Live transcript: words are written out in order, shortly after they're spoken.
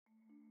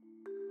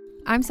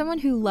I'm someone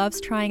who loves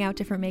trying out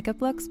different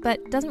makeup looks,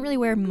 but doesn't really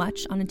wear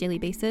much on a daily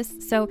basis,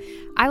 so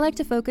I like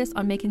to focus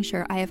on making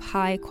sure I have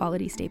high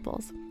quality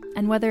staples.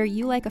 And whether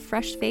you like a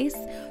fresh face,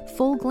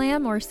 full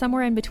glam, or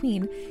somewhere in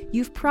between,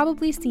 you've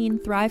probably seen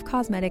Thrive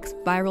Cosmetics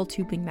Viral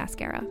Tubing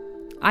Mascara.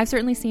 I've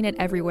certainly seen it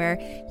everywhere.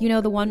 You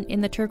know, the one in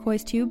the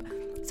turquoise tube?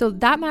 So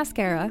that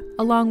mascara,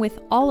 along with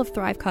all of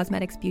Thrive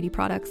Cosmetics beauty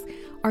products,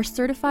 are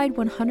certified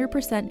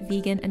 100%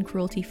 vegan and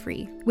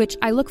cruelty-free, which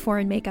I look for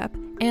in makeup,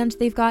 and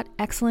they've got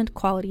excellent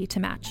quality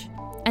to match.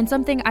 And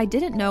something I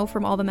didn't know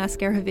from all the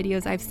mascara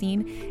videos I've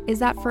seen is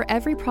that for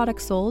every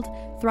product sold,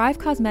 Thrive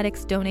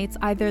Cosmetics donates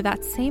either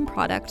that same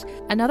product,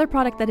 another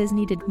product that is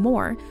needed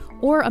more,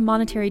 or a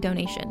monetary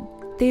donation.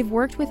 They've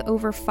worked with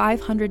over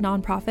 500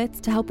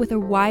 nonprofits to help with a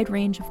wide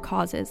range of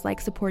causes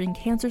like supporting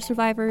cancer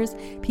survivors,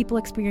 people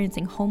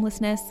experiencing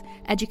homelessness,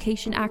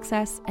 education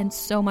access, and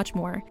so much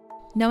more.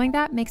 Knowing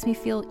that makes me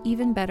feel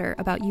even better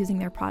about using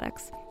their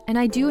products. And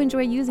I do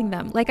enjoy using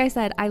them. Like I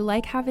said, I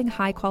like having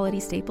high quality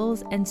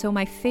staples, and so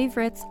my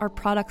favorites are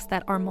products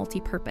that are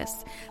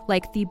multi-purpose,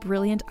 like the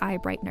Brilliant Eye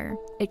Brightener.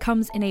 It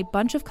comes in a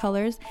bunch of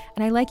colors,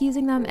 and I like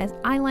using them as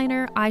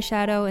eyeliner,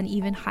 eyeshadow, and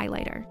even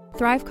highlighter.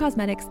 Thrive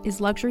Cosmetics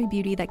is luxury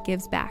beauty that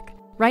gives back.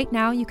 Right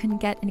now, you can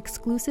get an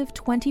exclusive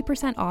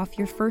 20% off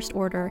your first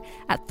order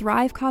at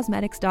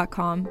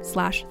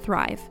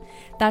thrivecosmetics.com/thrive.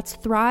 That's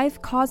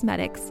Thrive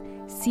Cosmetics,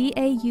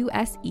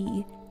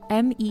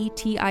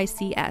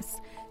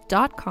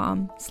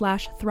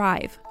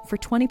 CAUSEMETICS.com/thrive for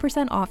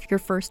 20% off your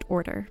first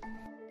order.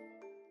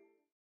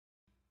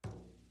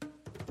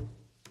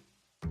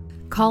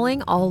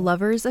 Calling all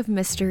lovers of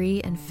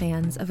mystery and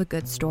fans of a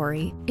good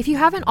story. If you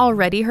haven't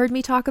already heard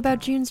me talk about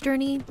June's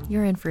Journey,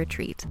 you're in for a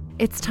treat.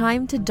 It's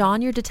time to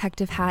don your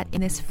detective hat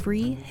in this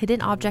free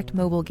hidden object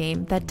mobile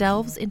game that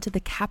delves into the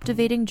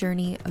captivating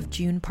journey of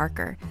June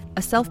Parker,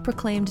 a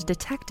self-proclaimed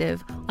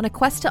detective on a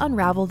quest to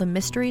unravel the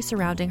mystery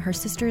surrounding her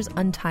sister's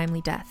untimely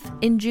death.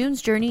 In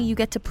June's Journey, you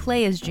get to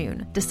play as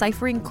June,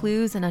 deciphering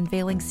clues and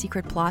unveiling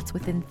secret plots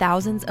within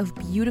thousands of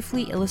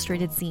beautifully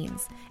illustrated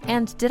scenes.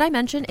 And did I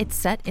mention it's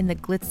set in the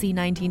glitzy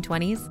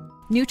 1920s?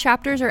 New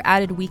chapters are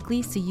added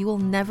weekly, so you will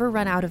never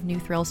run out of new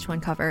thrills to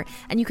uncover,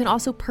 and you can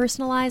also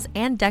personalize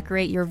and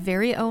decorate your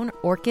very own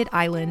Orchid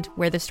Island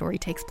where the story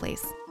takes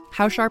place.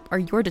 How sharp are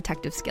your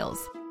detective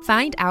skills?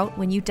 Find out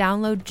when you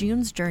download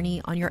June's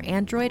Journey on your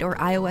Android or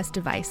iOS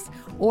device,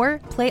 or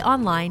play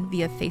online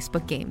via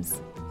Facebook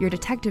Games. Your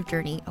detective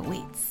journey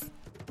awaits.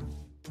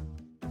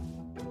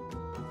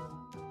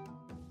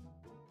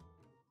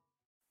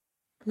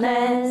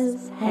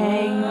 Let's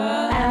hang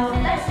out.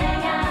 Let's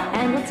hang out.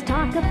 And let's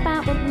talk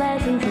about what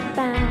lesbians have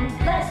found.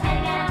 Let's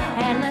hang out.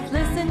 And let's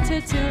listen to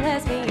two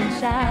lesbians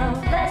shout.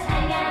 Let's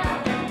hang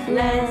out.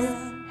 Let's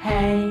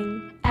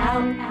hang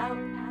out.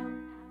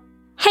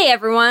 Hey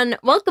everyone,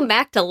 welcome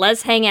back to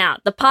Let's Hang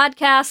Out, the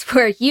podcast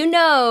where you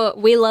know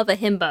we love a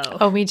himbo.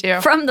 Oh, we do.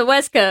 From the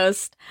West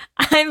Coast,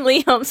 I'm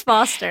Lee Holmes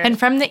Foster. And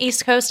from the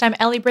East Coast, I'm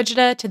Ellie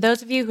Brigida. To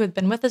those of you who have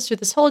been with us through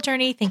this whole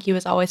journey, thank you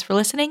as always for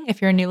listening. If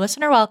you're a new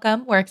listener,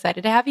 welcome. We're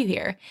excited to have you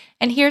here.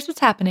 And here's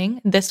what's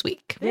happening this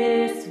week.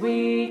 This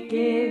week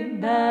in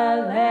the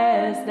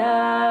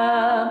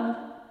Lesdom.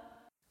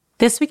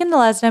 This Week in the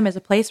Lesdom is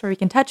a place where we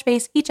can touch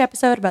base each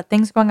episode about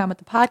things going on with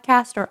the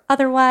podcast or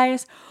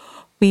otherwise.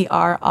 We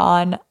are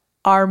on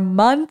our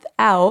month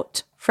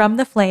out from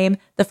The Flame.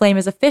 The Flame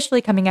is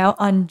officially coming out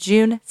on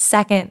June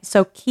 2nd,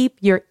 so keep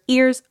your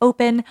ears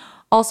open.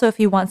 Also, if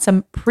you want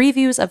some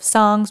previews of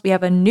songs, we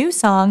have a new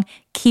song,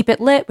 Keep It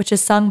Lit, which is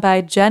sung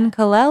by Jen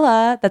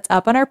Colella. That's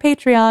up on our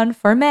Patreon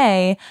for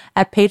May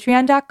at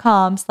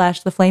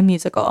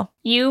patreon.com/theflamemusical.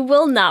 You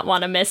will not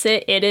want to miss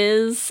it.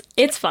 It's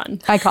fun.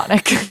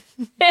 Iconic.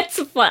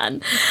 It's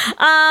fun.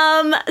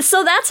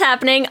 So that's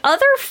happening.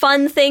 Other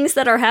fun things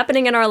that are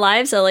happening in our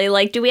lives, Ellie,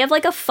 like, do we have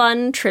like a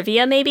fun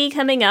trivia maybe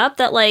coming up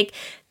that like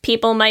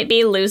people might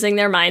be losing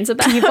their minds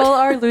about? People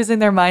are losing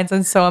their minds,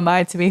 and so am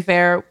I, to be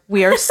fair.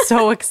 We are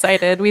so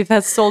excited. We've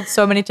sold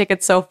so many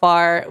tickets so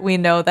far. We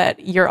know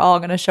that you're all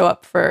going to show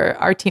up for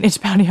our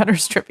Teenage Bounty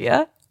Hunters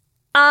trivia.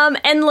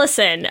 And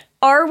listen,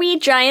 are we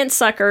giant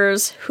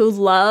suckers who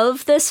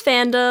love this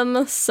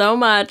fandom so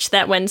much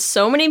that when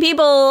so many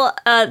people,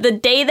 the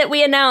day that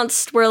we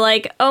announced, were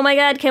like, oh my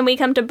god, can we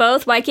come to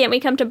both? Why can't we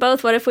come to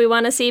both? What if we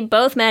want to see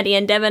both Maddie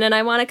and Devin and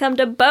I want to come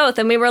to both?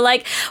 And we were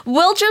like,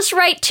 we'll just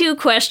write 2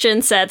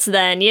 question sets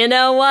then. You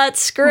know what?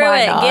 Screw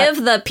Why it. not?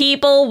 Give the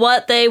people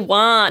what they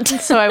want.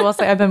 So I will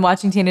say, I've been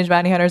watching Teenage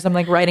Bounty Hunters. I'm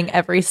like writing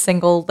every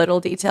single little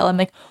detail. I'm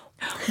like,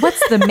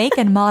 what's the make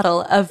and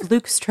model of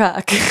Luke's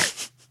truck?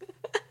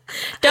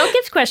 Don't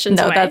give questions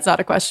No, away. that's not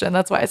a question.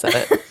 That's why I said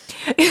it.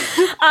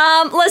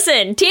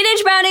 Listen,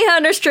 Teenage Bounty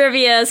Hunters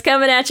trivia is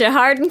coming at you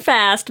hard and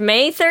fast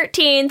May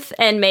 13th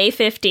and May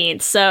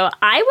 15th. So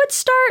I would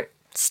start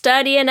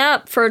studying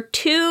up for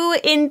 2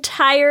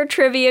 entire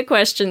trivia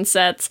question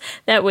sets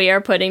that we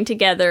are putting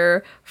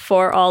together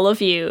for all of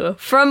you.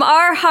 From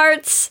our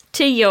hearts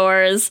to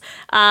yours,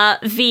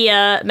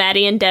 via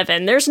Maddie and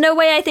Devin. There's no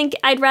way I think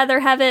I'd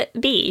rather have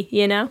it be,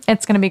 you know?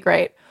 It's going to be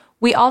great.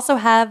 We also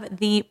have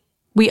the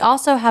We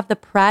also have the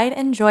Pride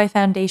and Joy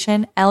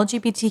Foundation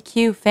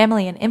LGBTQ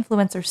Family and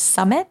Influencer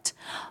Summit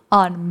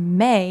on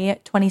May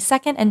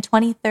 22nd and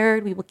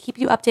 23rd. We will keep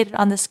you updated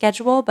on the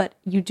schedule, but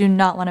you do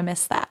not want to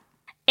miss that.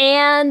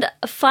 And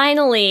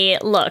finally,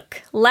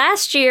 look,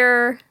 last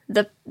year,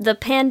 the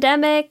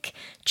pandemic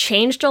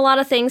changed a lot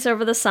of things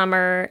over the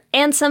summer,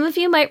 and some of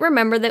you might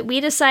remember that we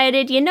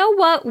decided, you know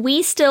what,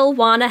 we still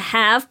want to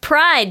have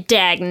Pride,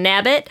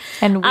 dagnabbit.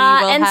 And we will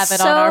have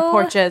it on our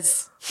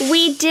porches.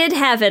 We did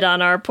have it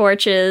on our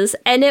porches,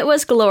 and it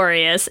was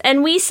glorious.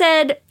 And we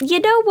said,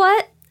 you know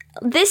what?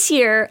 This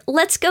year,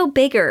 let's go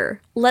bigger.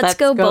 Let's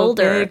go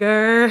bolder.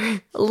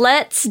 Bigger.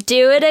 Let's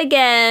do it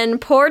again.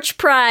 Porch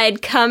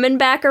Pride coming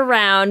back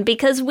around,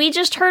 because we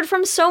just heard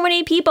from so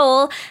many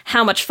people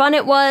how much fun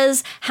it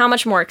was, how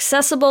much more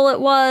accessible it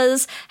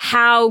was,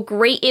 how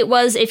great it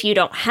was if you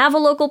don't have a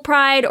local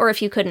Pride or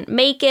if you couldn't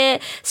make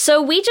it.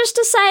 So we just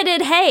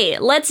decided, hey,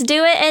 let's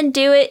do it and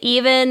do it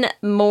even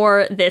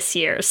more this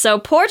year. So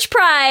Porch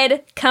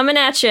Pride coming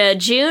at you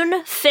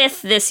June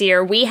 5th this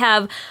year. We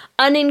have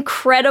an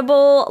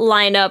incredible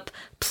lineup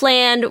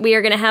planned. We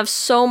are going to have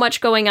so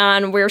much going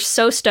on. We're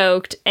so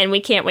stoked, and we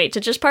can't wait to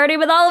just party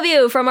with all of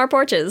you from our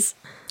porches.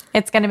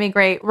 It's going to be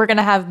great. We're going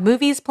to have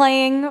movies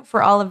playing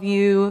for all of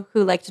you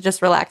who like to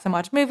just relax and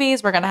watch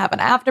movies. We're going to have an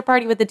after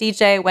party with the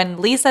DJ.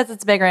 When Lee says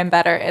it's bigger and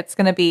better, it's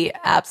going to be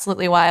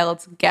absolutely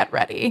wild. Get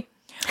ready.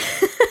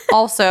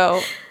 Also,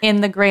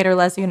 in the greater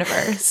Les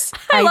universe.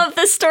 I love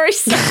this story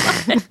so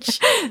much.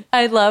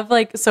 I love,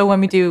 so when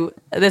we do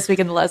This Week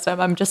in the Lesdom,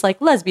 I'm just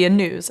like, lesbian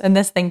news, and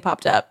this thing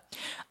popped up.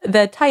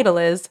 The title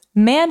is,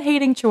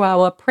 Man-Hating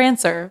Chihuahua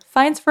Prancer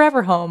Finds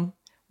Forever Home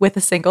with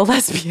a Single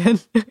Lesbian.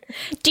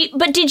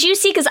 But did you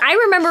see, because I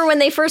remember when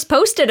they first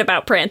posted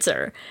about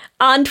Prancer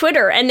on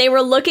Twitter, and they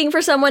were looking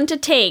for someone to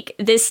take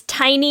this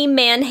tiny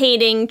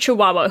man-hating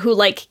chihuahua who,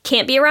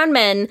 can't be around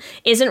men,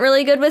 isn't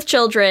really good with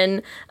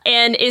children,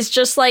 and is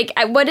just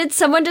what did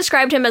someone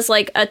describe him as,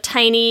 a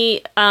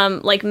tiny,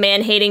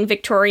 man-hating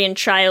Victorian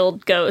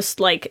child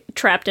ghost,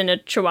 trapped in a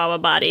chihuahua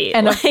body.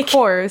 And of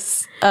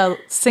course, a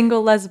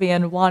single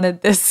lesbian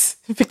wanted this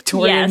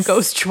Victorian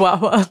ghost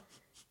chihuahua.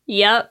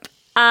 Yep.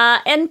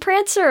 And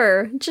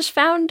Prancer just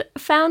found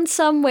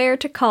somewhere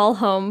to call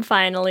home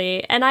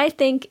finally, and I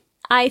think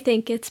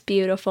it's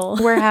beautiful.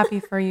 We're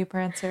happy for you,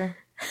 Prancer.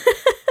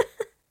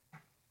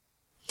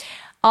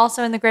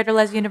 Also in the greater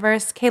Les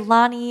universe,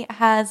 Kehlani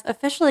has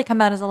officially come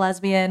out as a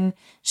lesbian.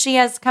 She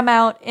has come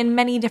out in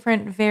many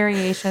different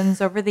variations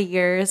over the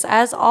years,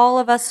 as all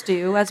of us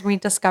do as we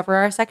discover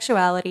our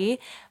sexuality.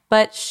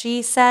 But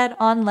she said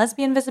on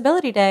Lesbian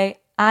Visibility Day,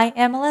 I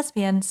am a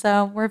lesbian,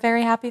 so we're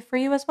very happy for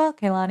you as well,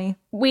 Kehlani.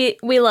 We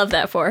love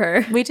that for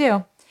her. We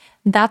do.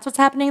 That's what's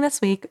happening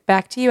this week.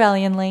 Back to you,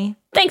 Ellie and Lee.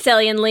 Thanks,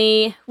 Ellie and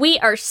Lee. We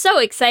are so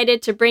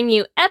excited to bring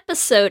you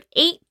episode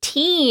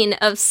 18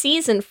 of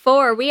season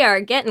 4. We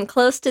are getting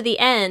close to the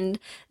end.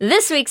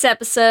 This week's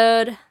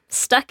episode,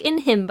 Stuck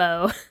in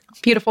Himbo.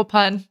 Beautiful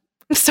pun.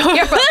 So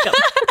You're welcome.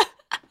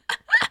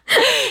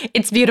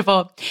 It's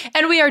beautiful.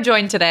 And we are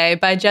joined today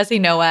by Jesse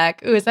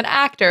Nowack, who is an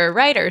actor,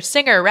 writer,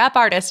 singer, rap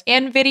artist,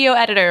 and video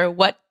editor.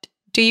 What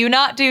do you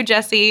not do,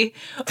 Jesse?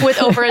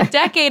 With over a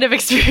decade of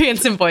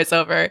experience in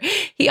voiceover.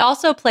 He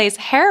also plays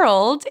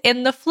Harold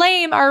in The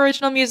Flame, our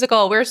original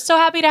musical. We're so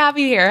happy to have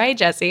you here. Hi,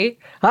 Jesse.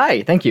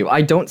 Hi, thank you.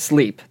 I don't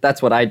sleep.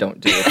 That's what I don't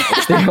do.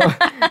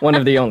 It's one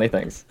of the only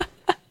things.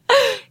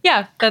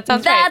 Yeah, that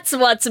sounds right. That's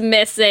what's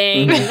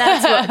missing.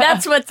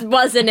 That's what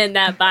wasn't in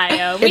that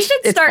bio. We should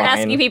it's start fine.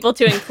 asking people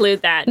to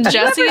include that. Do you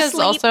Jesse ever is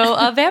sleep? also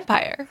a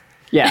vampire.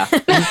 Yeah.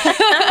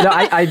 No,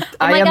 I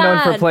Oh my am known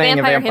God, for playing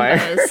a vampire.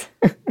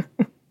 himbos.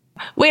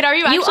 Wait, are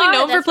you actually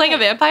known for playing a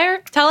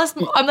vampire? Tell us.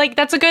 I'm like,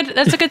 that's a good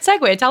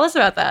segue. Tell us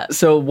about that.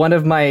 So one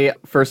of my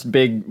first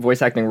big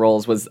voice acting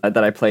roles was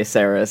that I play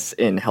Saris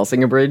in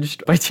Hellsing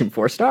Abridged by Team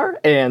 4-Star,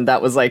 and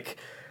that was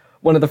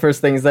one of the first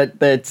things that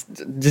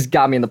just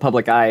got me in the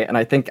public eye. And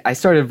I think I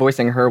started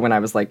voicing her when I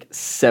was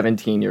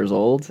 17 years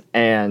old.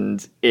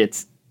 And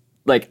it's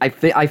I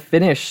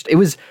finished. It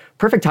was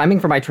perfect timing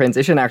for my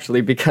transition,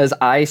 actually, because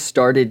I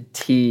started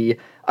T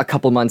a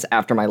couple months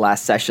after my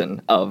last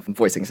session of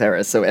voicing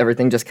Sarah. So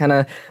everything just kind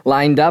of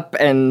lined up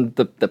and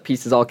the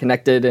pieces all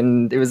connected.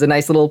 And it was a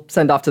nice little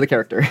send off to the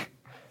character.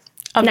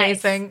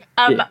 Amazing.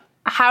 Yeah.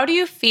 How do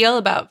you feel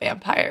about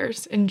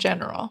vampires in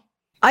general?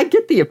 I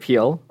get the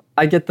appeal.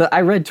 I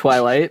read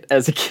Twilight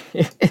as a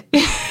kid.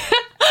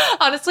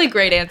 Honestly,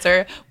 great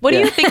answer. What do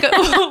you think?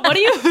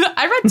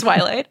 I read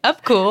Twilight. I'm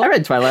cool. I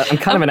read Twilight. I'm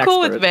kind of an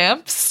cool expert. with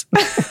vamps.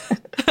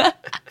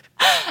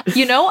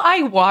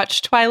 I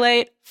watched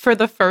Twilight for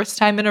the first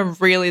time in a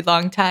really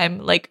long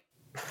time,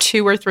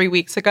 2 or 3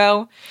 weeks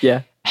ago.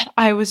 Yeah. And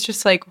I was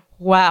just like,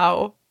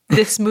 wow,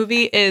 this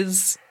movie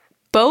is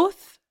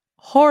both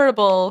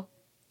horrible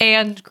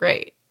and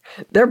great.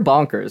 They're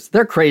bonkers.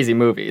 They're crazy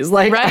movies.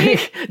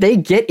 Right? They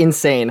get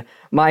insane.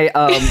 My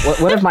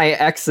one of my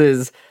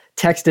exes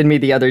texted me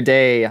the other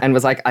day and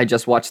was like, I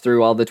just watched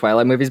through all the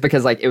Twilight movies,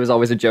 because like it was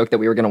always a joke that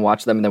we were going to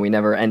watch them and then we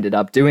never ended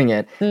up doing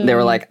it. They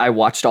were like, I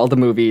watched all the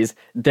movies.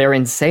 They're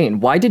insane.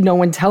 Why did no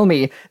one tell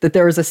me that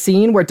there is a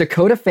scene where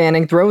Dakota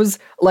Fanning throws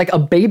like a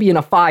baby in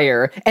a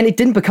fire and it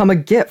didn't become a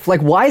GIF?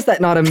 Like, why is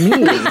that not a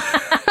meme?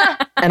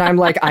 And I'm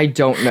like, I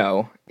don't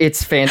know.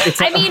 It's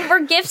fantastic. I mean,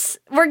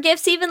 were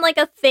gifs even like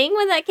a thing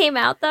when that came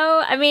out,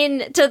 though? I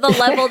mean, to the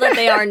level that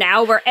they are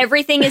now, where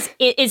everything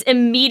is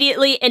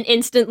immediately and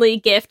instantly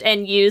gift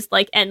and used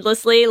like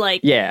endlessly.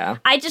 Like, yeah,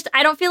 I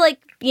don't feel like,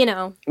 you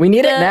know, we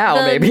need it now.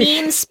 The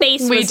maybe meme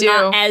space was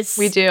not as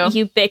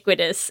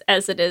ubiquitous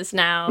as it is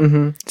now.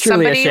 Mm-hmm.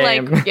 Truly a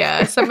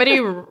shame. Somebody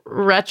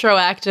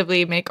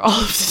retroactively make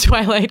all of the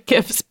Twilight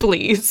gifs,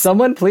 please.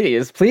 Someone,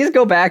 please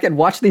go back and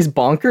watch these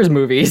bonkers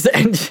movies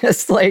and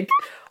just like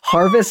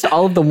harvest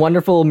all of the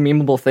wonderful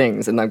memeable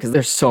things in them, because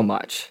there's so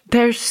much.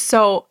 There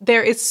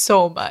is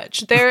so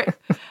much.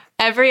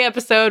 Every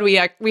episode we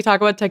talk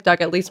about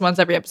TikTok at least once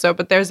every episode,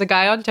 but there's a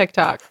guy on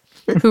TikTok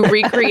who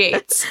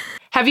recreates.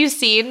 Have you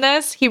seen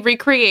this? He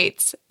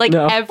recreates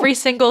every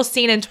single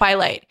scene in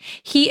Twilight.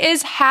 He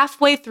is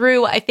halfway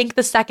through, I think,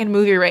 the second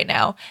movie right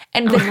now,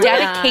 and the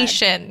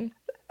dedication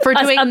for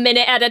doing a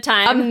minute at a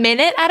time.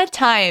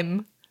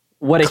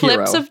 What a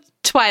clips hero. of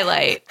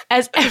Twilight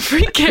as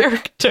every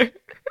character.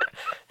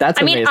 That's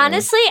amazing. I mean,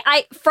 honestly,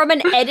 from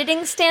an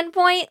editing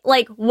standpoint,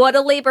 like, what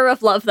a labor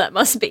of love that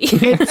must be.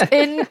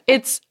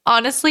 It's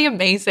honestly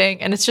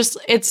amazing, and it's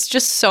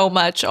just so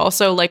much.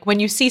 Also, like, when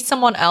you see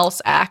someone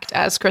else act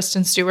as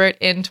Kristen Stewart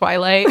in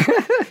Twilight,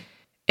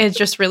 it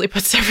just really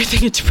puts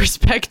everything into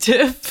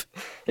perspective.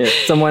 Yeah,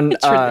 someone It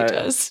really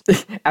does.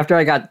 After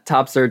I got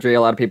top surgery, a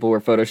lot of people were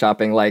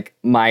photoshopping like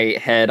my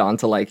head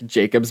onto like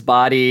Jacob's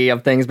body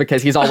of things,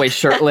 because he's always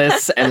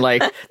shirtless, and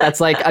like that's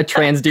like a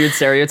trans dude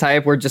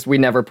stereotype where just we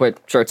never put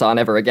shirts on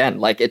ever again.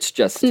 Like, it's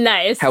just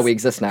nice how we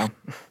exist now.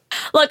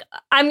 Look,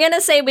 I'm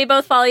gonna say we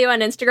both follow you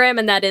on Instagram,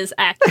 and that is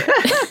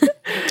accurate.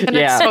 And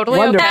it's totally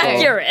wonderful.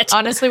 Accurate.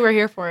 Honestly, we're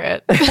here for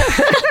it.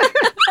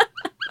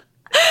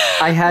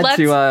 I had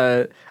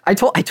to. I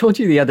told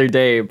you the other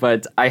day,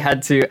 but I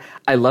had to.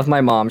 I love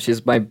my mom.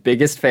 She's my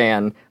biggest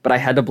fan, but I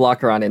had to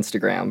block her on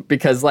Instagram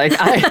because, like,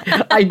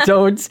 I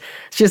don't.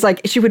 She's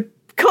like, she would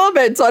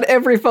comment on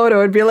every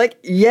photo and be like,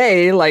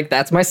 "Yay!" Like,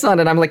 that's my son,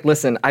 and I'm like,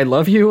 listen, I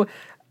love you.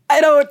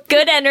 I don't.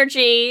 Good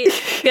energy,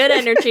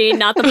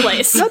 not the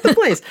place. Not the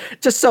place.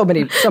 Just so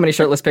many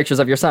shirtless pictures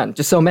of your son.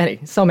 Just so many.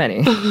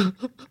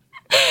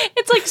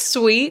 It's like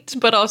sweet,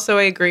 but also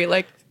I agree.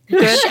 Like,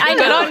 good, I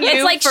know. good on you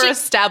It's like for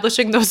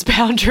establishing those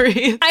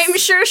boundaries. I'm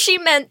sure she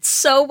meant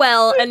so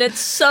well, and it's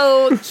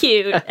so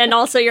cute. And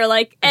also, you're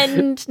like,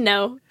 and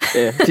no.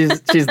 Yeah,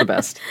 she's the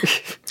best.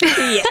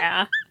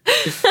 Yeah.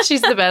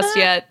 She's the best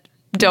yet.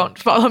 Don't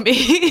follow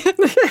me.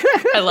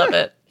 I love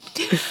it.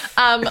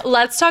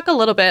 Let's talk a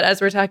little bit,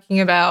 as we're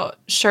talking about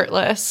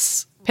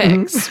shirtless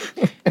pics.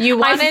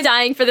 I'm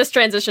dying for this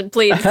transition,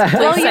 please.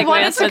 Well, you segue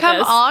wanted us to with come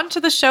this. on to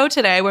the show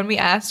today. When we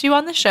asked you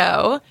on the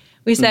show,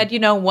 we said, you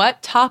know,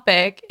 what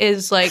topic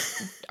is like,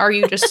 are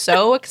you just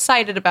so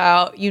excited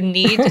about? You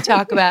need to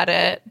talk about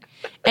it.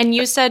 And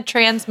you said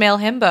trans male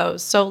himbos.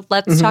 So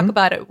let's talk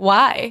about it.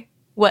 Why?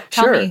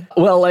 Tell me.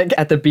 Well, like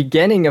at the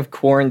beginning of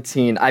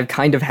quarantine, I've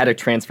kind of had a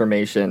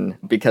transformation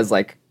because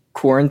like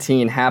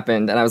quarantine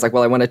happened and I was like,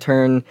 well, I want to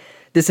turn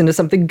this into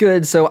something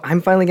good. So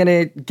I'm finally going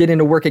to get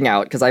into working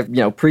out because I've,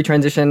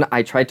 pre-transition,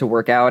 I tried to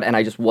work out and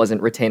I just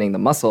wasn't retaining the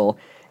muscle.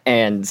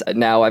 And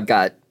now I've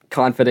got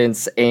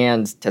confidence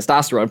and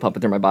testosterone pumping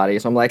through my body.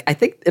 So I'm like, I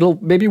think it'll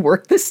maybe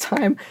work this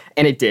time.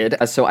 And it did.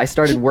 So I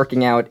started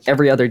working out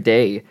every other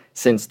day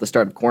since the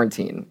start of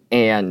quarantine.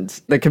 And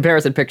the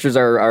comparison pictures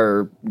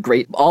are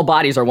great. All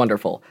bodies are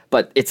wonderful,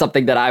 but it's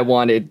something that I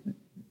wanted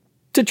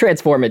to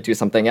transform into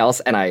something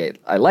else. And I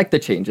like the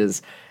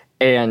changes.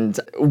 And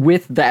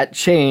with that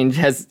change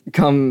has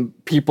come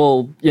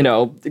people,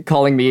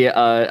 calling me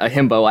a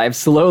himbo. I've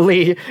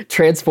slowly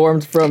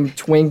transformed from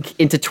twink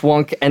into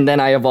twunk, and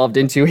then I evolved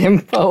into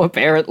himbo,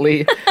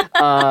 apparently.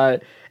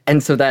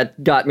 And so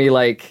that got me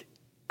like,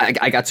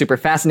 I got super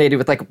fascinated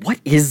with like,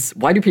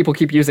 why do people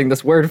keep using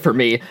this word for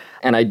me?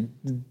 And I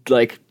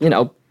like,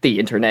 the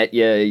internet,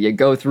 you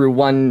go through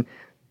one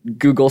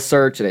Google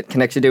search and it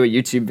connects you to a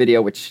YouTube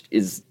video, which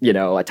is, a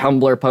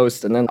Tumblr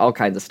post and then all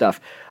kinds of stuff.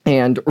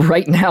 And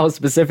right now,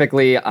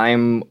 specifically,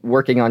 I'm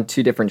working on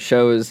 2 different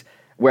shows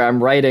where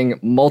I'm writing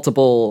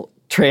multiple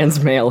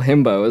trans male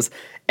himbos.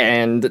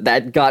 And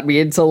that got me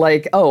into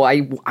like,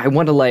 I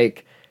want to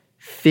like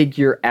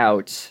figure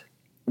out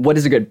what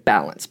is a good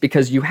balance,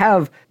 because you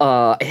have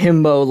a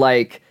himbo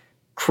like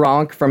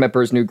Kronk from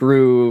Emperor's New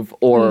Groove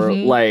or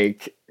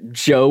like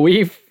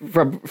Joey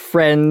from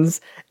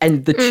Friends,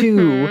 and the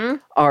two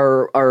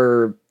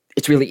are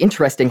it's really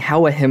interesting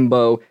how a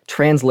himbo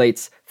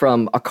translates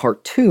from a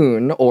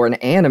cartoon or an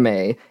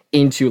anime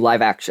into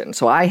live action.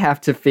 So I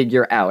have to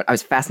figure out, I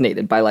was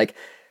fascinated by like,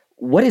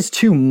 what is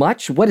too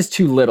much? What is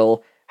too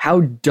little?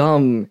 How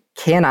dumb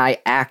can I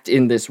act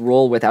in this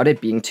role without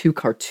it being too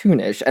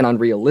cartoonish and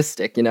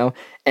unrealistic,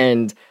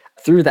 And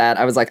through that,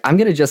 I was like, I'm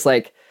going to just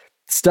like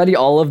study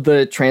all of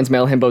the trans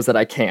male himbos that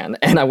I can.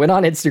 And I went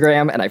on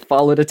Instagram and I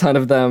followed a ton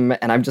of them.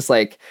 And I'm just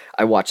like,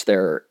 I watch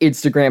their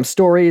Instagram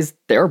stories.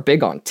 They're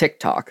big on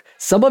TikTok.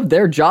 Some of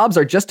their jobs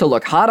are just to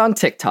look hot on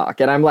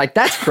TikTok. And I'm like,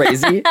 that's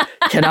crazy.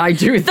 Can I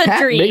do that?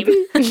 dream.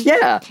 Maybe?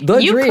 Yeah,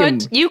 the dream.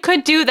 You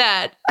could do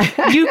that.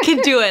 You can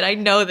do it. I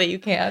know that you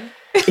can.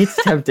 It's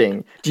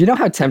tempting. Do you know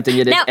how tempting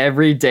it is Now-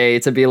 every day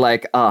to be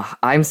like,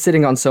 I'm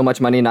sitting on so much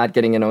money not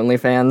getting an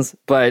OnlyFans,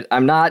 but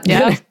I'm not.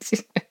 Yeah.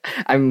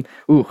 I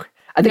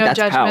think No that's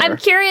judgment. power.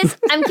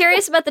 I'm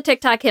curious about the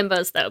TikTok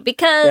himbos though,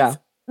 because Yeah.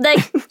 like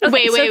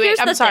okay, so Wait. here's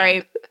the I'm thing.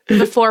 sorry.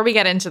 Before we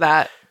get into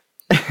that,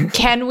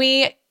 can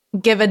we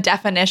give a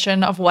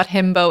definition of what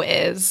himbo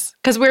is?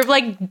 Because we've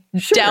like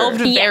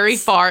delved very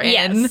Yes. far in,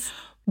 Yes.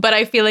 but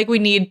I feel like we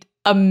need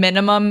a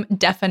minimum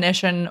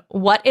definition.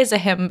 What is a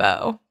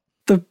himbo?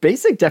 The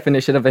basic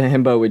definition of a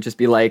himbo would just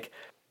be like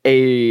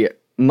a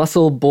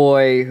muscle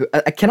boy.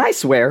 Can I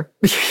swear?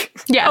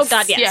 Yes. Oh,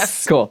 God,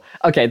 yes. Cool.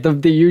 Okay.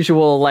 The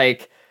usual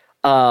like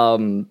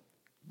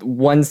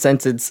one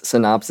sentence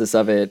synopsis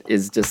of it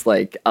is just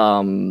like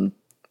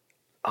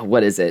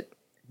what is it?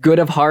 Good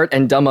of heart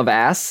and dumb of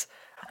ass.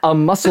 A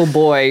muscle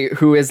boy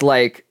who is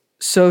like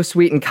so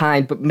sweet and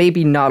kind, but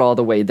maybe not all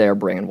the way there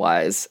brain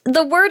wise.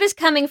 The word is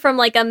coming from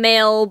like a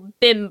male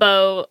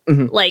bimbo,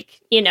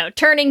 like, you know,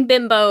 turning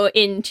bimbo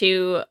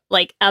into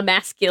like a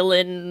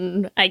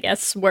masculine, I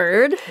guess,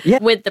 word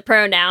with the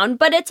pronoun.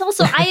 But it's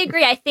also, I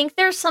agree, I think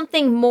there's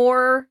something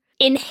more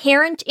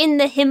inherent in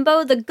the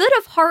himbo. The good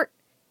of heart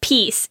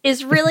piece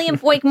is really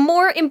like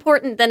more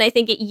important than I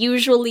think it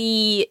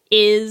usually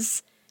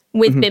is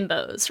with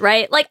bimbos,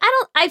 right? Like,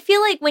 I feel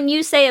like when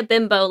you say a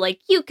bimbo, like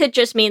you could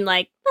just mean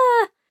like,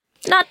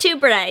 not too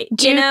bright,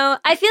 you know?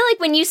 I feel like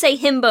when you say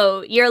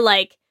himbo, you're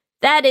like,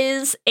 that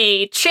is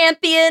a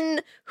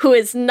champion who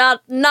is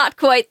not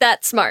quite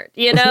that smart,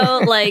 you know?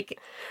 Like,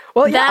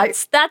 Well, yeah,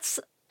 that's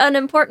an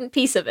important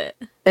piece of it.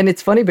 and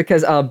it's funny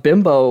because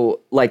bimbo,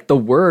 like the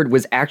word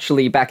was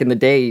actually back in the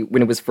day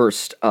when it was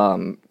first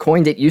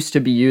coined, it used to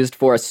be used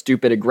for a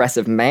stupid,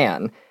 aggressive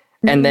man.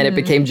 And then it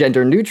became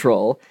gender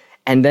neutral.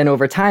 And then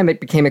over time, it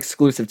became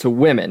exclusive to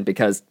women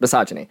because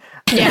misogyny.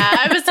 Yeah,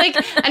 I was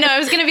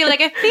going to be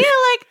like, I feel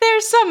like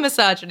there's some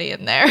misogyny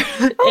in there.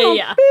 Oh,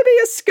 Yeah. maybe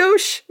a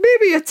skosh,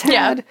 maybe a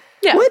tad.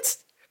 Yeah. What?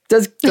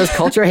 Does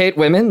culture hate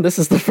women? This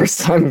is the first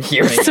time I'm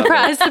hearing of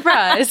it.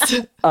 Surprise.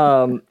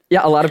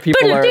 Yeah, a lot of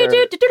people are...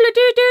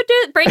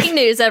 Breaking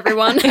news,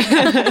 everyone.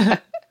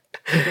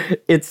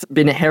 It's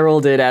been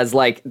heralded as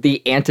like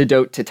the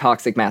antidote to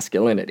toxic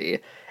masculinity.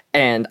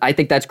 And I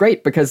think that's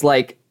great because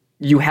like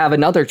you have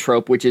another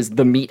trope, which is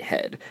the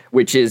meathead,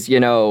 which is, you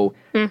know,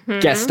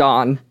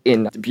 Gaston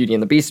in Beauty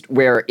and the Beast,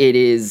 where it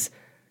is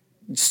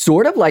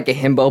sort of like a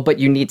himbo, but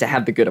you need to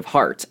have the good of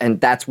heart. And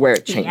that's where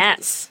it changes.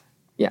 Yes.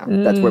 Yeah,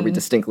 that's where we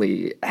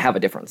distinctly have a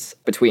difference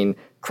between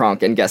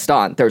Kronk and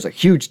Gaston. There's a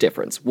huge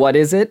difference. What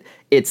is it?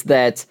 It's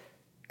that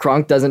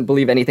Kronk doesn't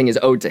believe anything is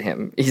owed to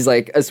him. He's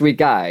like a sweet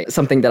guy.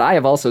 Something that I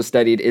have also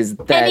studied is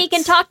that... And he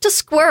can talk to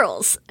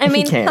squirrels. I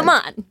mean, can. come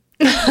on.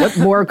 What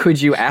more could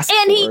you ask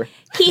And for?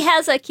 he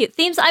has a cute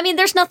themes. I mean,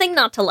 there's nothing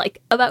not to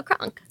like about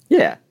Kronk.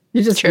 Yeah,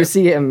 you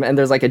see him, and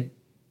there's like a,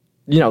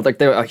 you know, like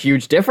there's a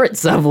huge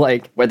difference of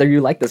like whether you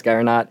like this guy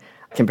or not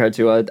compared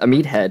to a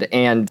meathead.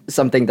 And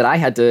something that I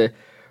had to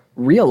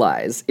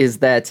realize is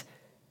that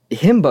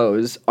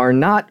himbos are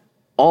not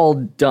all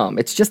dumb.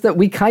 It's just that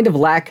we kind of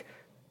lack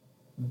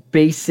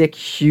basic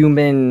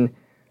human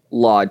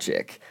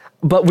logic.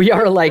 But we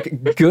are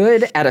like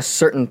good at a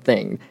certain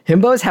thing.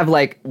 Himbos have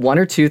like one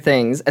or two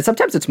things, and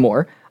sometimes it's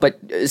more,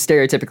 but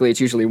stereotypically it's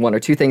usually one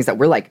or two things that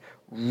we're like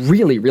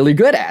really, really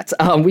good at.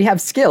 We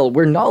have skill.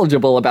 We're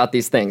knowledgeable about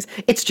these things.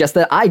 It's just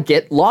that I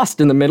get lost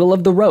in the middle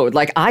of the road.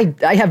 Like I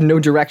have no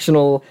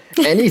directional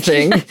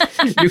anything.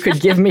 You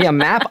could give me a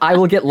map, I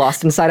will get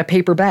lost inside a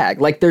paper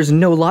bag. Like there's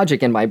no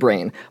logic in my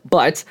brain.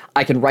 But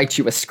I can write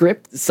you a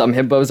script. Some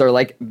himbos are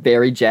like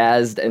very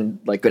jazzed and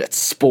like good at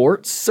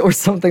sports or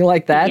something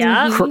like that.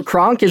 Yeah.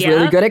 Kronk is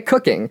really good at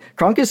cooking.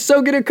 Kronk is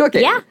so good at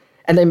cooking. Yeah.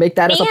 And they make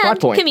that as a plot And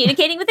point.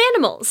 communicating with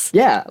animals.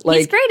 Yeah, like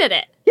He's great at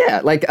it.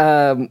 yeah, like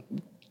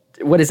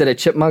what is it, a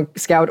chipmunk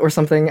scout or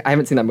something? I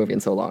haven't seen that movie in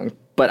so long,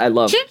 but I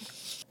love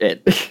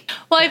it.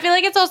 Well, I feel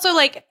like it's also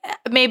like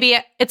maybe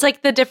it's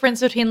like the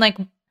difference between like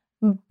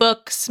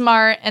book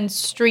smart and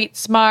street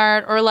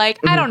smart, or like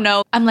I don't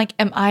know. I'm like,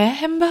 am I a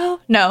himbo?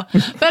 No,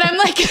 but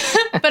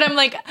I'm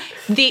like,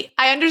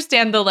 I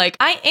understand the like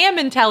I am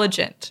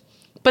intelligent,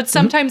 but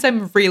sometimes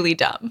I'm really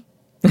dumb.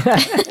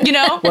 You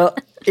know? Well,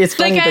 it's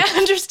funny like that I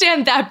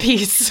understand that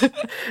piece.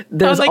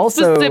 there's of, like,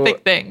 also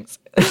specific things.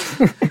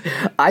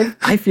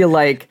 I feel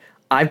like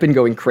I've been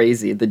going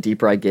crazy the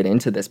deeper I get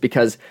into this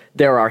because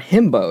there are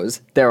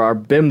himbos, there are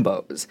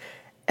bimbos,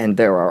 and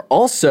there are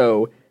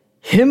also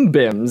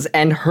himbims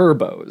and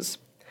herbos.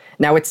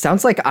 Now, it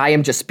sounds like I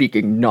am just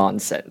speaking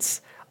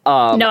nonsense.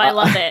 No, I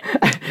love it.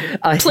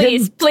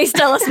 Please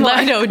tell us more.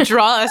 I know,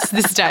 draw us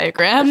this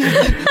diagram.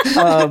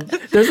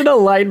 There's an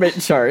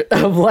alignment chart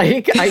of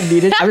like,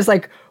 I was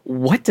like,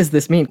 what does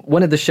this mean?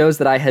 One of the shows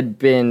that I had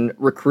been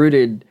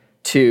recruited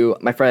to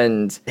my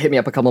friend hit me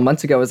up a couple of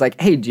months ago, was like,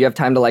 hey, do you have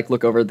time to like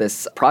look over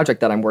this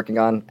project that I'm working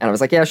on? And I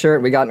was like, yeah, sure.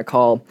 And we got in a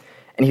call.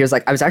 And he was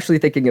like, I was actually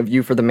thinking of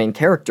you for the main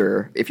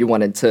character if you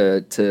wanted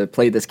to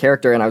play this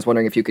character. And I was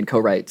wondering if you could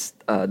co-write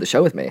the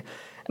show with me.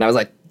 And I was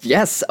like,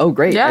 yes. Oh,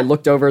 great. Yeah. I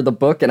looked over the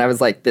book and I was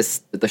like,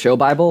 the show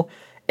Bible.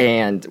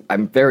 And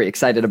I'm very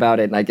excited about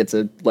it. And I get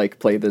to like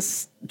play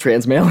this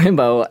trans male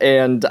himbo.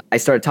 And I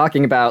started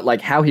talking about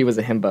like how he was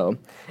a himbo.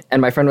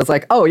 And my friend was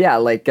like, oh yeah,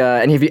 like,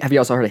 and have you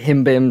also heard of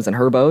himbims and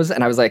herbos?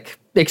 And I was like,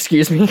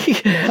 excuse me,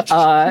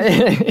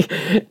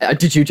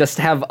 did you just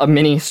have a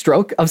mini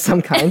stroke of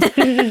some kind?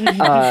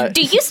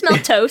 Do you smell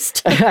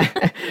toast?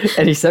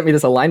 And he sent me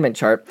this alignment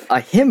chart. A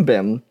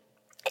himbim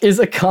is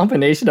a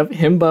combination of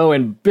himbo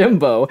and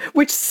bimbo,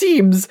 which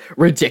seems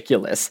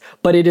ridiculous,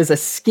 but it is a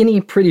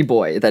skinny, pretty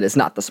boy that is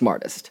not the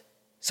smartest.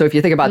 So if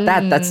you think about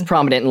that, that's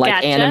prominent in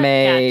like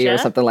anime or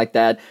something like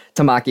that.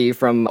 Tamaki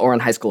from Oran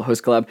High School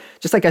Host Club.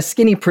 Just like a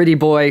skinny, pretty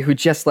boy who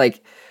just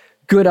like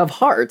good of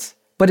heart,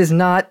 but is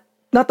not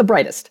the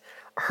brightest.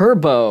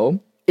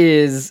 Herbo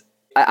is,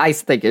 I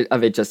think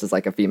of it just as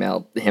like a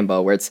female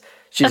himbo, where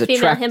she's a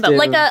female attractive.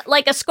 himbo,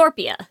 like a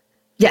Scorpia.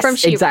 Yes, from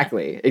She-Ra.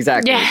 exactly.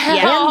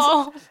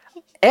 Yeah.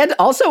 And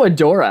also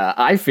Adora,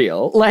 I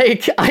feel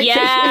like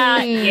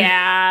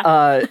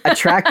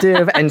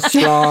attractive and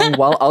strong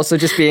while also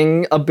just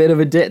being a bit of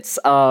a ditz,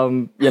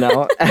 you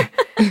know.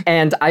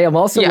 And I am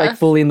also like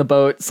fully in the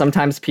boat.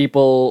 Sometimes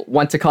people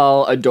want to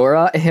call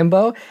Adora a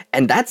himbo,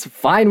 and that's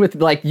fine with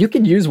like you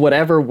can use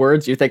whatever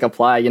words you think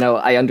apply. You know,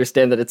 I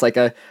understand that it's like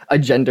a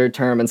gender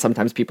term, and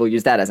sometimes people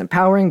use that as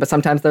empowering, but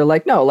sometimes they're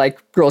like, no, like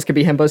girls can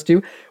be himbos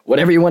too.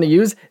 Whatever you want to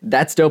use,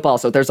 that's dope.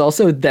 Also, there's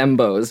also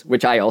thembos,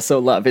 which I also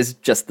love, is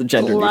just the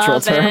gender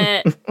neutral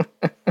term.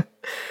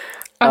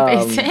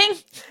 Amazing.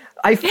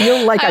 I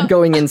feel like I'm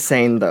going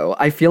insane though.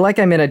 I feel like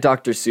I'm in a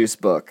Dr. Seuss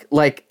book.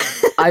 Like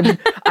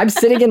I'm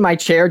sitting in my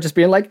chair just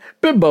being like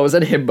bimbos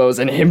and himbos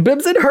and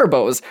himbims and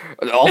herbos,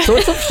 all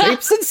sorts of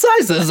shapes and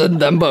sizes and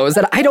thembos.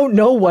 And I don't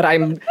know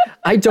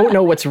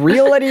what's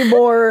real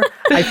anymore.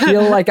 I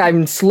feel like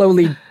I'm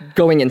slowly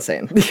going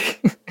insane.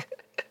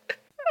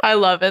 I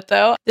love it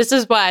though. This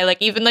is why,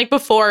 like, even like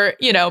before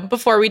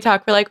we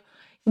talk, we're like,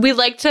 we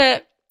like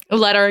to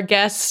let our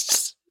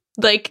guests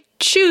like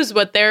choose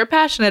what they're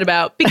passionate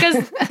about,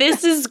 because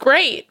this is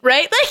great,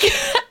 right? Like,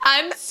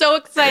 I'm so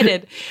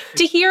excited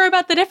to hear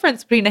about the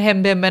difference between a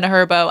himbim and a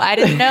herbo. I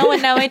didn't know,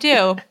 and now I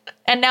do.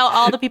 And now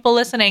all the people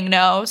listening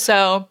know.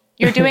 So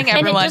you're doing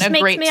everyone a great service. And it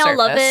just makes me all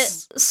love it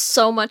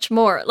so much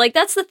more. Like,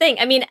 that's the thing.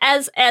 I mean,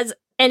 as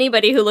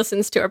anybody who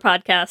listens to our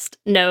podcast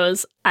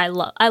knows, I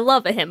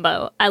love a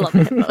himbo. I love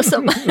a himbo so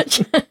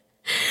much.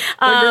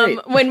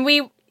 When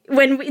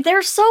we,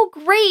 they're so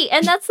great,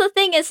 and that's the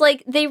thing, is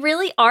like they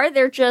really are.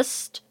 They're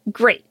just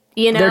great,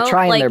 you know. They're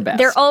trying like, their best.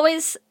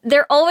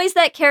 They're always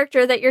that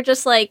character that you're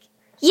just like,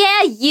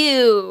 yeah,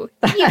 you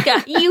got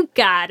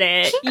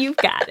it, you've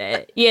got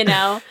it, you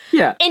know.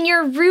 Yeah. And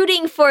you're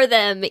rooting for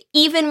them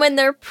even when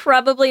they're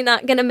probably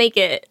not gonna make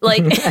it.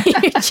 Like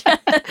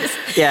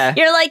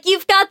you're like,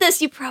 you've got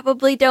this. You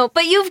probably don't,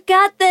 but you've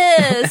got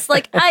this.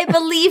 Like, I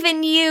believe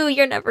in you.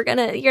 You're never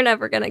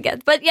gonna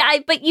get. But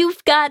but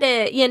you've got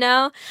it, you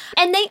know.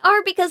 And they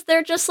are, because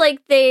they're just like,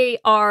 they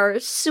are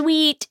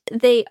sweet.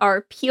 They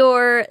are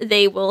pure.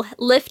 They will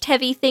lift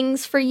heavy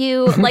things for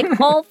you. Like,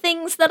 all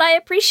things that I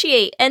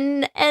appreciate.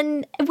 And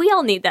we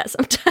all need that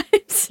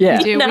sometimes. Yeah.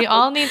 We do. We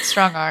all need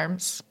strong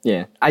arms.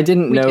 Yeah. I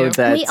didn't know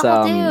that we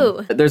all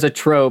do. There's a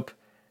trope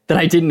that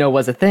I didn't know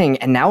was a thing,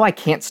 and now I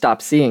can't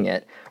stop seeing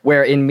it,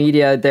 where in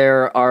media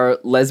there are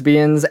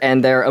lesbians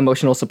and they're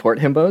emotional support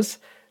himbos.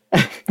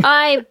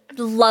 I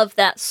love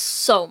that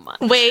so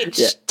much.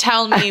 Wait,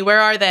 tell me, where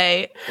are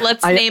they?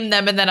 Let's name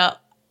them, and then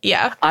you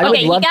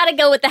gotta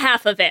go with the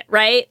half of it,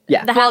 right?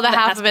 Yeah. The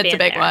half of it's a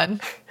big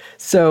one.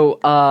 So,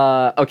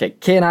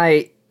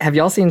 okay, have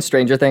y'all seen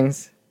Stranger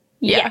Things?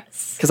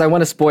 Yes. Because I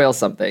want to spoil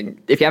something.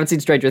 If you haven't seen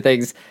Stranger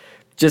Things,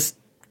 just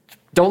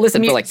don't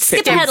listen for like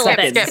 15 ahead a little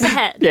seconds. bit. Skip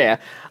ahead. Yeah.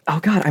 Oh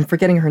God, I'm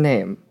forgetting her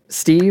name.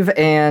 Steve,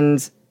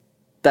 and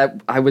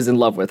that I was in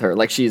love with her.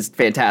 Like, she's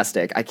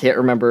fantastic. I can't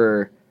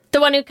remember. The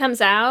one who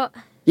comes out?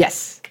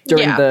 Yes.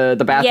 During the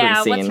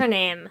bathroom scene. Yeah, what's her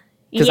name?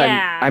 Because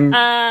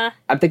Yeah.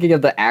 I'm thinking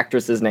of the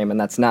actress's name, and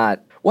that's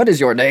not. What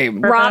is your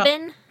name?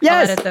 Robin?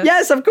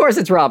 Yes, of course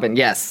it's Robin,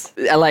 yes.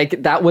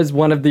 Like, that was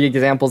one of the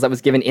examples that was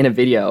given in a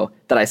video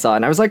that I saw,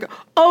 and I was like,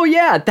 oh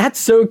yeah, that's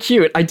so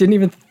cute. I didn't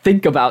even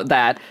think about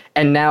that,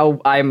 and now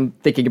I'm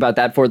thinking about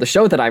that for the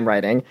show that I'm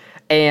writing,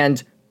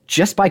 and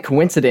just by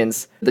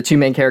coincidence, the two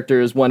main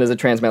characters, one is a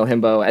trans male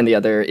himbo, and the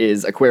other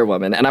is a queer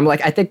woman, and I'm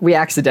like, I think we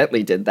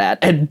accidentally did that,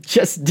 and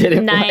just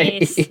didn't,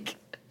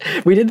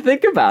 we didn't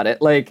think about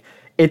it, like...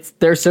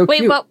 They're so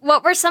cute. Wait,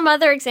 what were some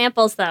other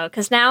examples, though?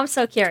 Because now I'm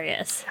so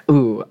curious.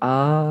 Ooh,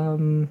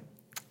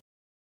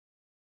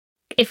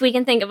 if we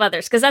can think of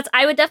others. Because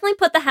I would definitely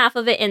put the half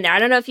of it in there. I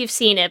don't know if you've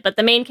seen it, but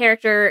the main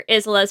character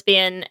is a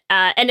lesbian.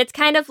 And it's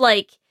kind of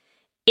like,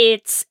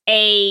 it's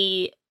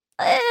a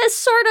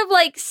sort of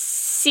like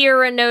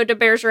Cyrano de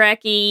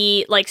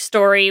Bergerac-y like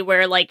story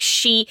where like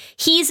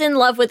he's in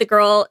love with the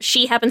girl,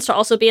 she happens to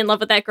also be in love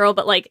with that girl,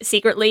 but like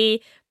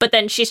secretly, but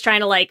then she's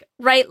trying to like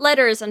write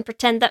letters and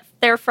pretend that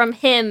they're from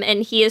him,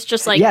 and he is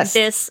just like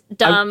this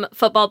dumb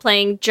football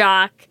playing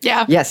jock.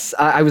 Yeah. Yes,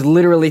 I was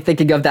literally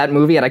thinking of that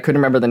movie and I couldn't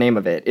remember the name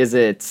of it. Is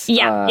it?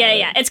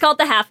 Yeah. It's called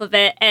The Half of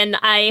It, and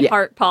I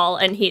heart Paul,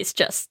 and he's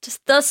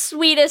just the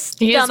sweetest.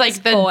 He's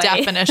like the boy.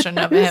 definition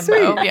of a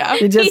himbo. Yeah.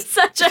 He's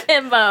such a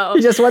himbo.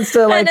 He just wants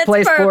to like it's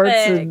play sports.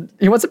 perfect. And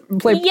he wants to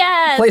play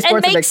sports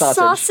and make make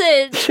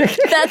sausage.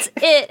 That's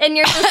it. And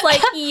you're just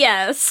like,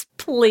 yes,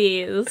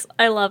 please.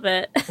 I love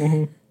it.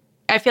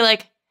 I feel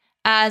like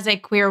as a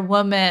queer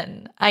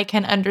woman, I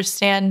can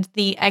understand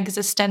the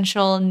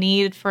existential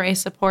need for a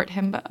support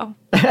himbo.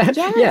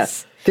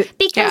 Yes.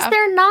 Because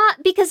they're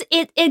not, because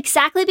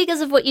exactly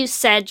because of what you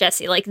said,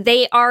 Jesse, like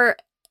they are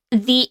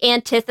the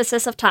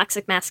antithesis of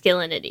toxic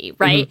masculinity,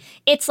 right?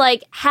 It's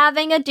like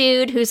having a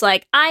dude who's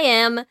like, I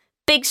am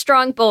big,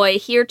 strong boy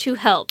here to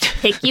help,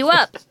 pick you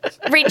up,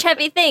 reach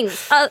heavy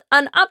things,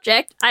 an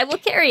object, I will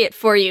carry it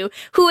for you,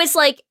 who is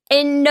like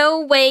in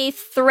no way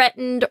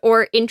threatened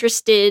or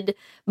interested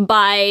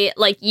by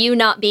like you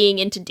not being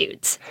into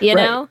dudes, you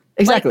know?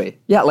 Exactly. Like,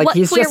 yeah, like what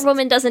he's queer just,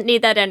 woman doesn't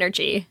need that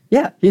energy?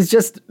 Yeah, he's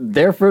just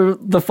there for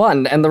the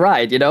fun and the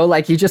ride, you know?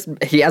 Like he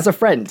has a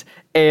friend.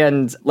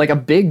 And like a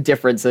big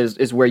difference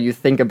is where you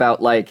think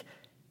about like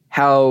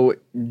how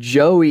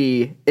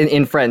Joey,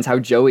 in Friends, how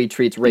Joey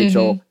treats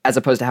Rachel as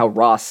opposed to how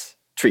Ross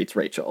treats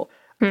Rachel.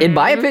 In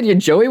my opinion,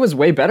 Joey was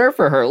way better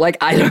for her. Like,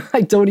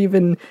 I don't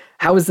even,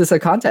 how is this a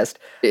contest?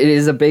 It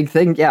is a big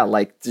thing. Yeah,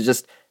 like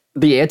just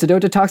the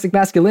antidote to toxic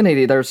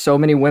masculinity. There are so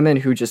many women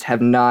who just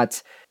have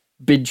not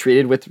been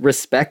treated with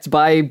respect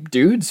by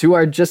dudes who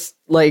are just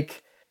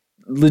like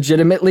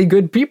legitimately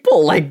good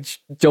people. Like,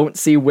 don't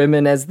see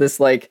women as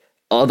this like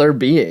other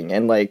being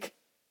and like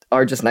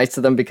are just nice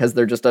to them because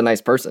they're just a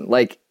nice person.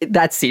 Like,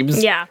 that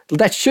seems,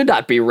 that should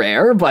not be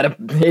rare, but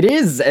it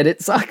is, and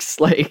it sucks.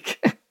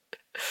 Like,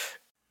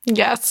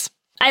 yes.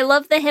 I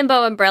love the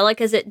himbo umbrella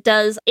because it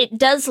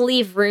does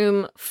leave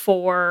room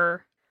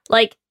for,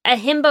 like, a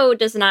himbo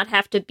does not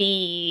have to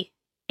be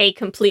a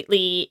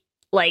completely,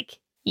 like,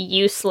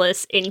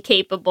 useless,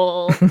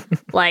 incapable,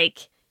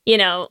 like, you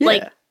know,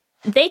 like,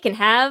 they can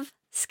have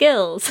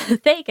skills.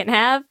 They can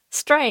have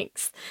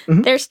strengths.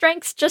 Their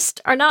strengths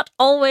just are not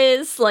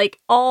always like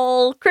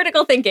all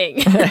critical thinking.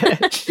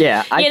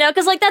 You know,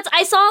 because like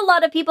I saw a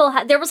lot of people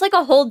there was like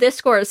a whole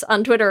discourse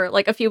on Twitter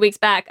like a few weeks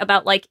back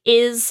about like,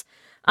 is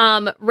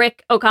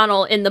Rick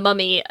O'Connell in The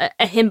Mummy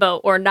a himbo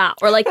or not,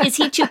 or like, is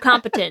he too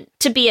competent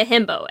to be a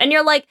himbo? And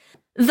you're like,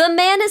 the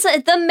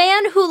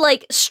man who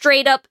like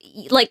straight up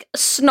like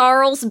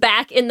snarls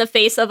back in the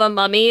face of a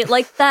mummy,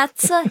 like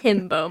that's a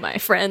himbo, my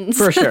friends.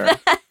 For sure.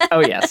 Oh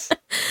yes.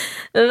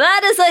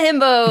 That is a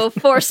himbo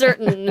for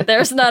certain.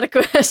 There's not a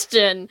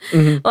question.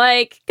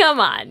 Like, come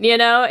on, you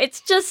know?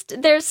 It's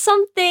just, there's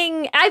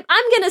something,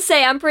 I'm gonna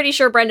say I'm pretty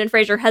sure Brendan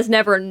Fraser has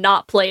never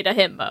not played a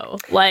himbo.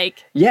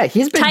 Like, yeah,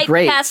 he's been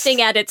great. Typecasting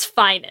at its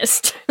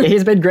finest.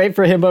 He's been great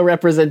for himbo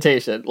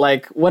representation.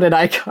 Like, what an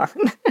icon.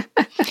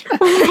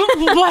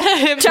 What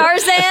a himbo.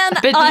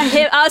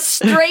 Tarzan, a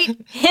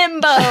straight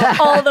himbo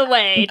all the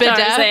way.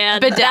 Tarzan,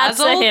 that's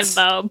a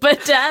himbo.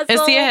 Bedazzled.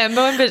 Is he a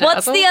himbo in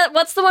Bedazzled?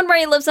 What's the one where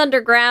he lives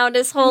underground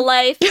his whole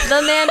life?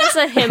 The man is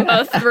a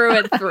himbo through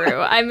and through.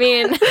 I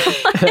mean,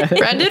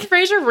 Brendan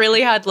Fraser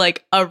really had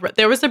like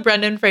there was a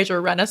Brendan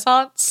Fraser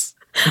renaissance.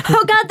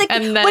 Oh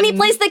God! When he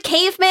plays the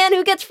caveman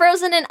who gets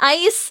frozen in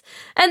ice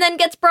and then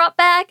gets brought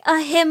back, a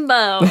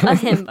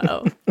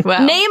himbo.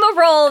 Wow. Name a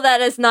role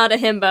that is not a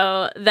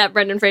himbo that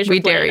Brendan Fraser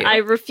played. Dare you. I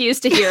refuse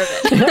to hear of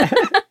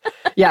it.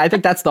 Yeah, I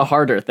think that's the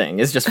harder thing,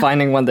 is just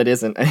finding one that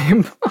isn't a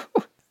himbo.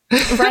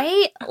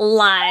 Right?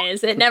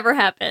 Lies. It never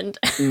happened.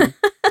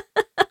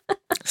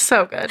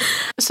 So good.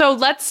 So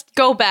let's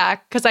go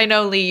back, because I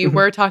know, Lee, you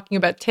were talking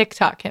about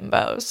TikTok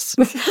himbos.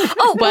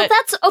 Oh, well,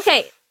 that's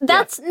okay.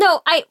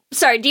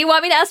 Sorry, do you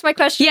want me to ask my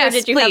question? Yes, or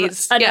did you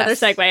please. have another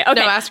segue? Okay.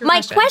 No, ask your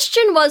my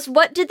question was,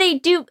 what do they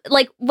do?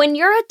 Like, when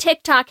you're a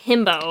TikTok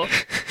himbo,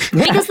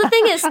 because the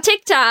thing is,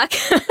 TikTok,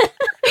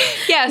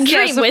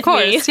 dream with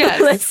me,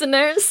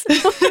 listeners.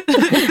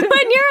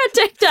 When you're a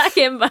TikTok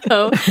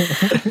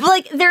himbo,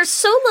 like, there's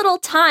so little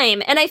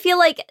time, and I feel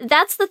like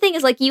that's the thing,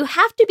 is like, you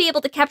have to be able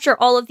to capture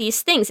all of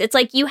these things. It's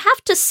like, you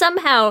have to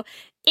somehow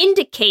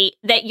indicate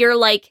that you're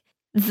like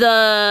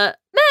the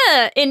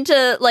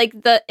into like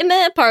the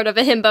part of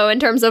a himbo in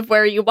terms of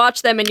where you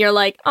watch them and you're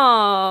like,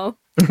 oh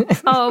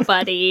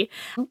buddy.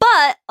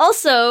 But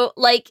also,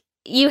 like,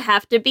 you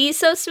have to be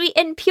so sweet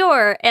and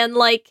pure and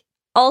like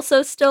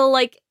also still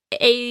like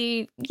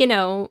a, you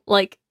know,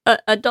 like a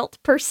adult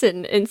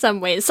person in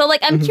some ways. So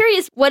like, I'm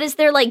curious, what is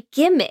their like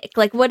gimmick?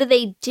 Like, what do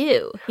they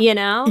do, you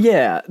know?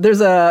 Yeah,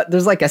 there's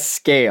like a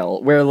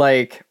scale where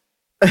like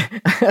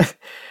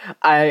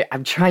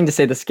I'm trying to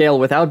say the scale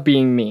without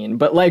being mean,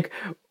 but like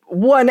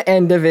one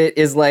end of it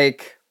is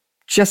like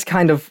just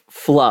kind of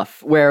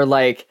fluff, where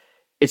like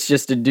it's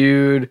just a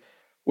dude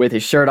with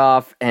his shirt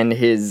off and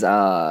his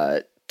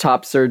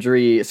top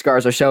surgery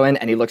scars are showing,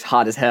 and he looks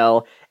hot as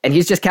hell. And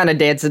he's just kind of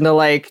dancing to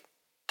like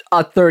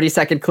a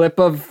 30-second clip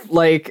of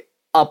like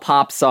a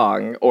pop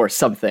song or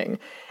something.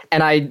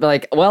 And I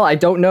like, well, I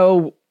don't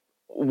know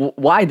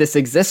why this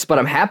exists, but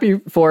I'm happy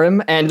for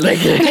him. And like,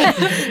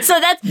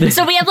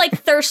 so we have like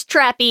thirst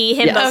trappy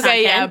himbo content.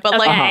 Okay, yeah, but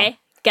like, okay,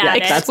 got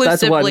it.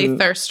 exclusively one-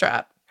 thirst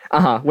trap.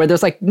 where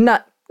there's like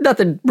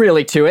nothing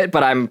really to it,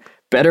 but I'm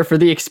better for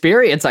the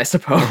experience, I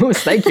suppose.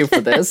 Thank you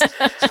for this.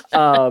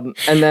 And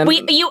then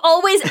you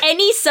always,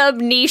 any sub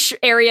niche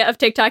area of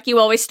TikTok, you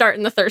always start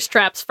in the thirst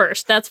traps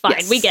first. That's fine.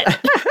 Yes. We get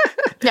it.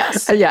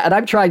 Yes. yeah, and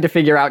I'm trying to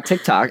figure out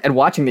TikTok and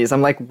watching these.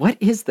 I'm like, what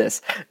is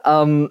this?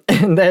 And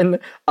then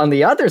on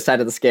the other side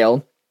of the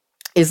scale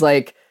is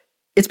like,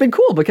 it's been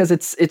cool because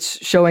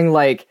it's showing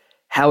like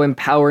how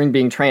empowering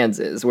being trans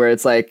is, where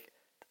it's like,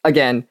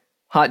 again,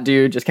 hot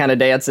dude just kind of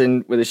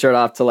dancing with his shirt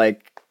off to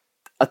like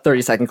a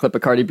 30-second clip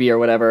of Cardi B or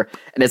whatever.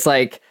 And it's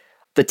like,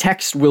 the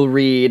text will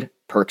read,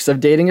 perks of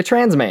dating a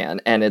trans man.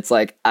 And it's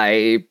like,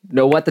 I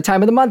know what the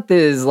time of the month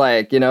is,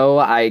 like, you know,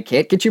 I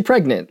can't get you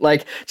pregnant.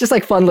 Like, just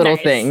like fun little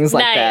things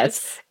like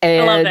that. I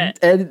love it.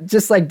 And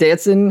just like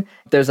dancing,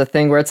 there's a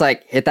thing where it's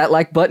like, hit that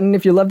like button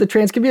if you love the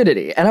trans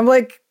community. And I'm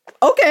like,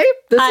 okay,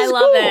 I is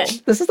love cool.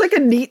 it. This is like a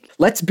neat,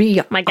 let's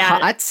be My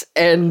God. hot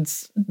and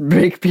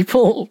make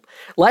people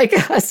like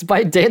us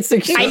by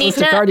dancing. I need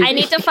to Cardi I B.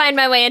 need to find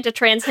my way into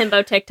trans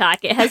himbo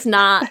TikTok. It has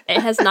not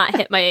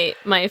hit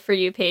my For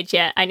You page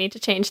yet. I need to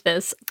change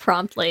this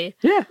promptly.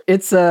 Yeah,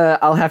 it's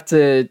I'll have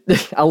to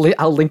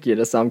I'll link you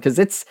to some because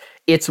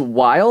it's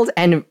wild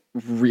and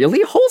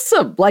really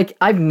wholesome. Like,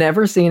 I've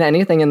never seen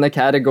anything in the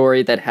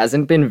category that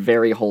hasn't been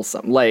very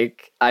wholesome.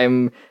 Like,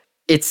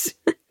 it's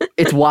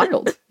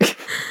wild.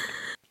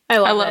 I I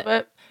love love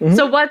it. it.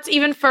 So what's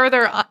even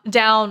further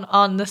down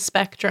on the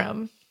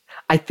spectrum?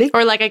 I think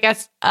Or like, I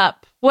guess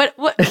up. What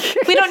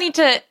we don't need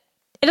to,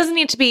 it doesn't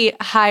need to be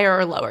higher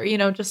or lower, you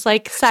know, just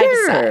like side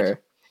to side.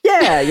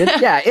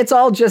 Yeah, it's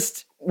all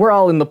just, we're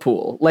all in the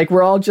pool. Like,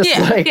 we're all just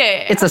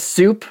it's a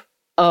soup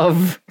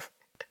of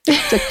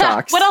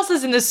TikToks. What else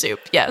is in the soup?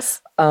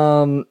 Yes.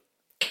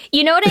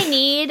 You know what I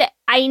need?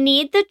 I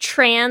need the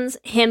trans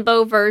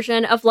himbo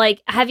version of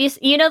like,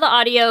 you know the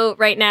audio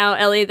right now,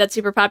 Ellie, that's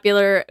super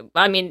popular.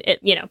 I mean,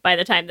 by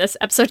the time this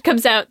episode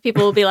comes out,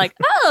 people will be like,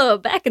 oh,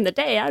 back in the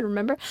day, I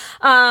remember.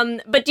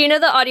 But do you know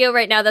the audio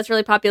right now that's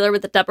really popular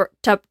with the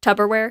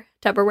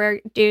Tupperware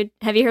dude?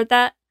 Have you heard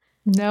that?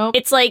 No.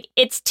 It's like,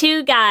 it's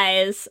two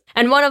guys,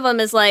 and one of them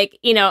is like,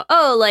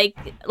 oh,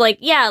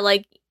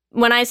 like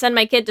when I send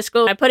my kid to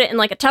school, I put it in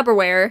like a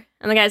Tupperware,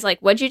 and the guy's like,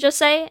 what'd you just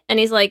say? And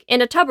he's like,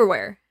 in a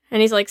Tupperware.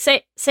 And he's like,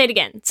 say it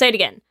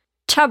again.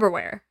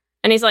 Tupperware.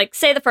 And he's like,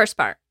 say the first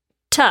part.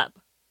 Tub.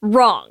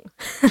 Wrong.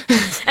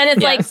 And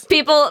it's like,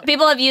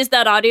 people have used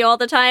that audio all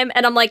the time,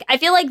 and I'm like, I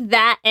feel like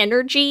that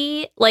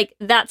energy, like,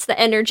 that's the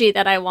energy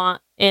that I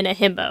want in a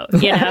himbo,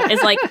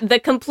 is like the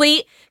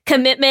complete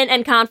commitment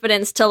and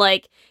confidence to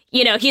like,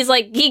 he's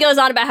like, he goes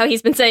on about how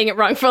he's been saying it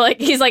wrong for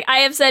like, he's like, I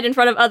have said in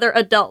front of other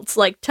adults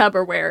like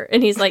Tupperware,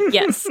 and he's like,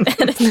 yes,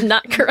 and it's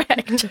not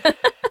correct.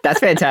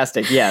 That's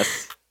fantastic.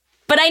 Yes.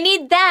 But I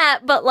need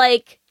that, but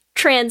like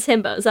trans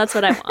himbos. That's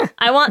what I want.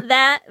 I want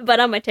that, but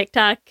on my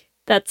TikTok,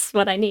 that's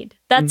what I need.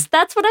 That's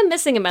what I'm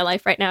missing in my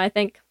life right now, I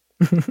think.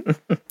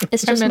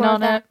 It's just more of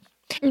that.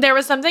 There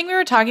was something we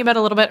were talking about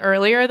a little bit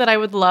earlier that I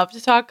would love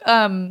to talk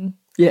a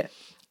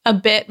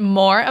bit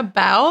more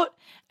about.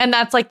 And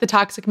that's like the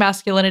toxic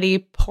masculinity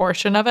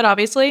portion of it,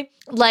 obviously.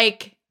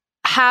 Like,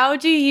 how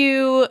do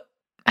you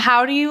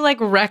like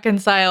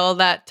reconcile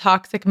that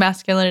toxic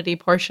masculinity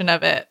portion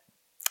of it?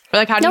 Or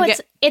like, how do you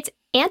get... it's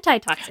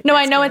anti-toxic. No,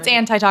 I know it's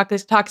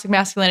anti-toxic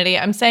masculinity.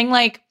 I'm saying,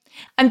 like,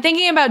 I'm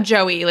thinking about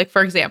Joey, like,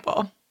 for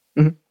example.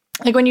 Mm-hmm.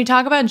 Like, when you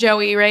talk about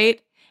Joey,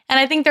 right? And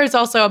I think there's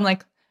also, I'm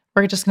like,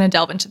 we're just going to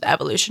delve into the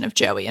evolution of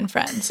Joey and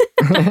Friends.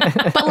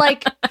 But,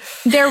 like,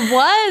 there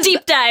was...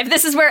 Deep dive.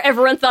 This is where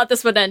everyone thought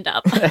this would end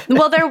up.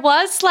 Well, there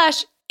was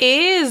 /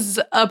 is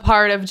a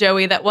part of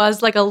Joey that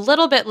was, like, a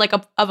little bit, like,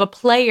 of a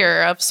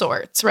player of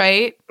sorts,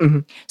 right? Mm-hmm.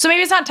 So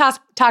maybe it's not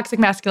toxic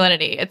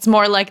masculinity. It's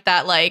more like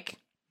that, like,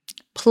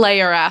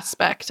 player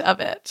aspect of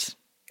it.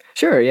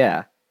 Sure,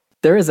 yeah.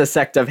 There is a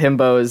sect of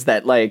himbos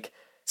that, like,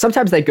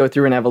 sometimes they go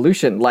through an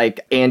evolution, like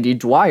Andy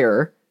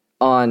Dwyer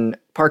on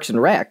Parks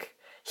and Rec.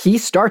 He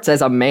starts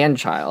as a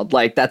man-child.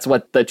 Like, that's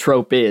what the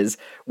trope is,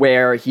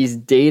 where he's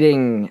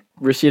dating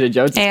Rashida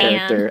Jones'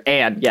 character.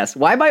 Anne, yes.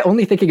 Why am I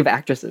only thinking of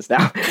actresses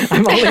now?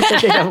 I'm only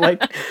thinking of,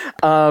 like,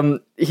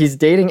 he's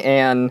dating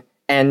Anne,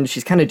 and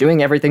she's kind of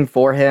doing everything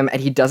for him,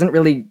 and he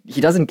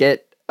doesn't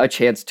get a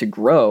chance to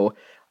grow.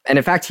 And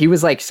in fact, he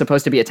was like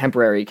supposed to be a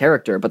temporary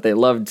character, but they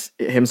loved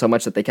him so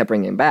much that they kept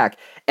bringing him back.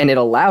 And it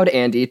allowed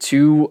Andy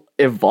to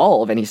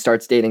evolve, and he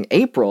starts dating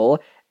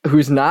April,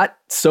 who's not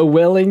so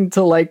willing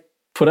to like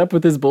put up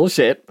with his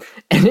bullshit.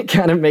 And it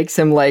kind of makes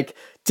him like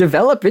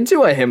develop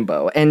into a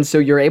himbo. And so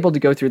you're able to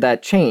go through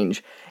that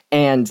change.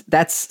 And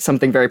that's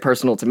something very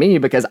personal to me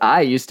because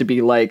I used to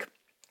be like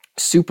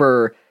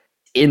super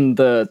in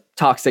the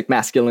toxic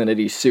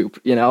masculinity soup.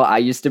 I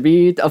used to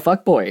be a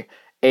fuckboy.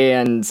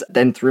 And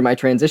then through my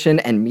transition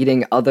and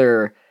meeting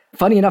other,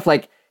 funny enough,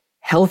 like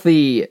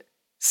healthy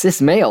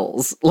cis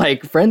males,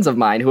 like friends of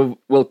mine who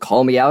will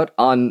call me out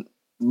on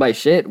my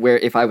shit, where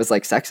if I was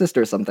like sexist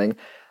or something,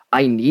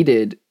 I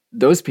needed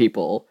those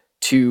people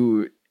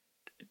to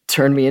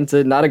turn me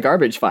into not a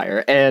garbage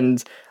fire.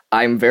 And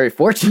I'm very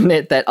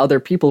fortunate that other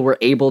people were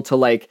able to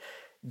like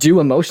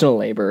do emotional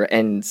labor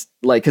and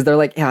like, because they're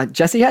like, yeah,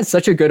 Jesse has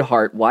such a good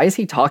heart. Why is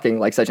he talking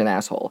like such an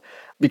asshole?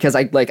 Because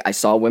I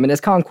saw women as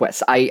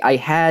conquests. I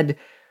had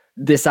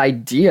this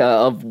idea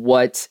of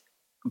what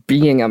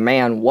being a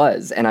man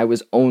was, and I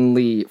was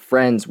only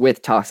friends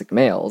with toxic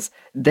males.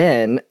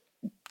 Then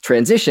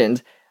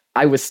transitioned.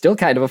 I was still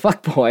kind of a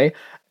fuckboy.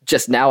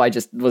 Just now I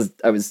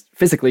was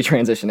physically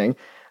transitioning,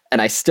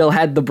 and I still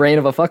had the brain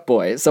of a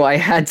fuckboy. So I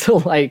had to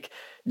like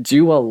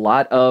do a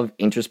lot of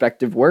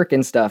introspective work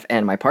and stuff.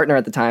 And my partner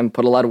at the time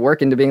put a lot of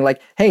work into being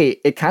like, hey,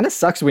 it kind of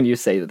sucks when you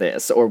say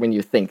this or when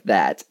you think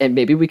that. And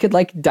maybe we could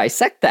like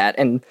dissect that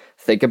and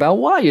think about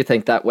why you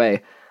think that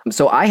way.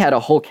 So I had a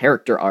whole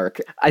character arc.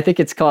 I think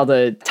it's called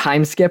a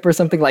time skip or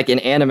something, like in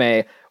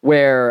anime,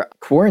 where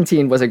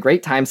quarantine was a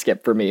great time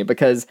skip for me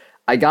because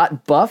I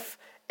got buff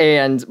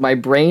and my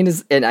brain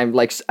is, and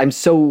I'm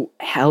so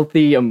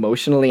healthy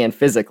emotionally and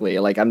physically.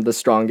 Like I'm the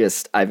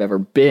strongest I've ever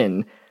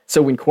been.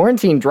 So when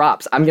quarantine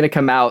drops, I'm going to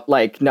come out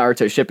like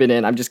Naruto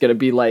Shippuden. I'm just going to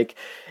be like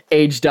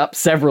aged up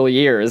several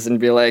years and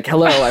be like,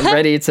 hello, I'm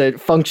ready to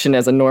function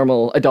as a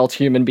normal adult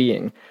human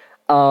being.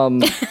 I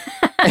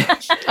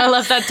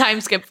love that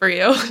time skip for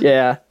you.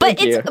 Yeah. But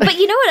you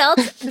know what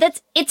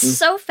else? It's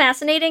so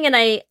fascinating, and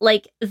I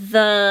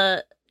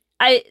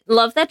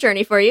love that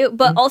journey for you,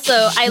 but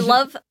also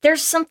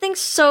there's something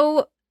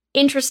so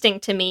interesting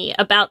to me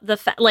about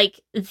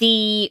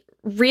the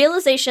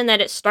realization that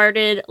it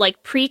started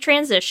like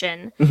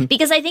pre-transition,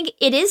 because I think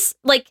it is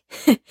like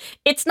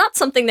it's not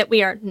something that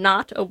we are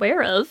not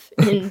aware of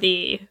in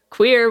the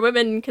queer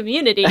women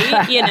community,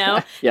 you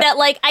know. Yeah. That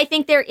like I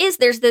think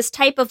there's this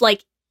type of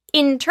like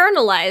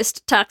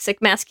internalized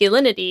toxic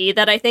masculinity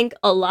that I think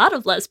a lot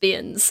of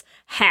lesbians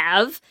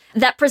have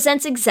that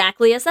presents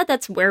exactly as that.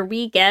 That's where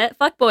we get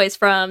fuckboys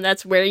from.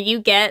 That's where you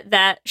get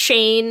that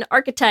Shane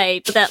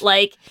archetype, that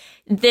like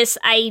this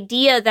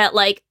idea that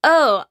like,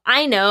 oh,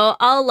 I know,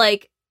 I'll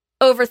like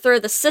overthrow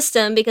the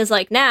system because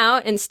like now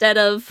instead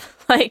of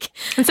that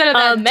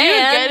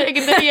man,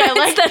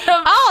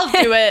 I'll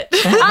do it.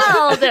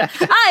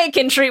 I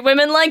can treat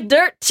women like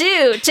dirt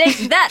too. Take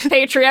that,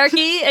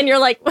 patriarchy. And you're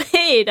like,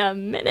 wait a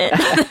minute,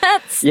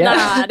 that's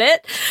not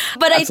it.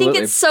 But I think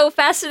it's so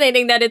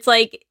fascinating that it's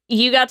like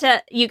you got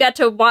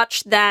to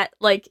watch that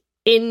like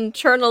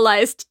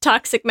internalized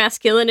toxic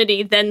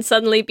masculinity then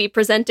suddenly be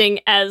presenting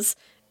as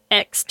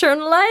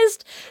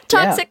externalized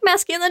toxic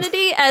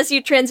masculinity as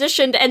you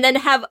transitioned, and then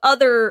have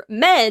other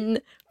men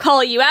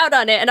call you out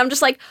on it. And I'm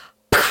just like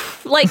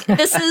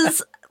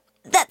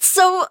that's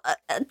so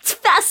it's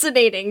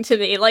fascinating to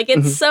me. Like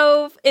it's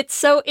so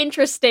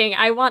interesting.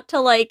 I want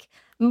to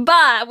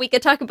we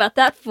could talk about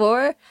that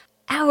for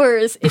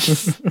hours.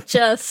 It's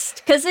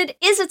just because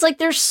it's like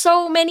there's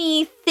so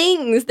many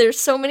things, there's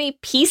so many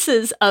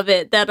pieces of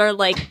it that are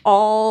like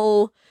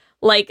all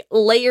like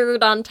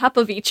layered on top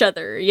of each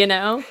other, you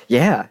know?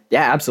 Yeah,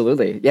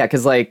 absolutely. Yeah,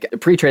 because like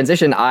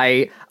pre-transition,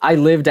 I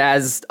lived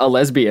as a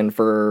lesbian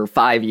for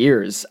 5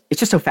 years. It's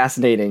just so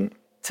fascinating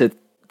to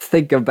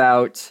think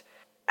about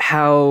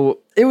how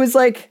it was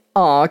like,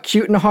 aw,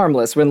 cute and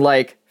harmless when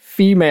like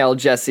female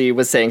Jesse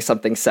was saying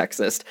something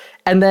sexist,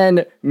 and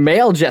then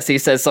male Jesse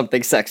says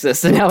something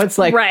sexist, and now it's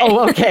like,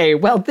 oh, okay,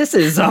 well, this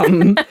is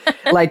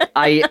like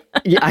I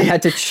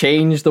had to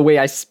change the way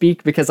I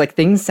speak because like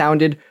things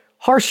sounded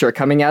harsher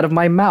coming out of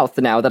my mouth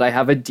now that I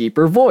have a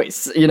deeper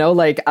voice, you know,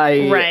 like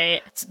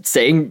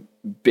saying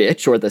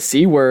bitch or the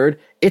C word,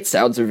 it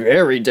sounds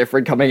very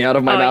different coming out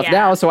of my mouth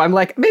now. So I'm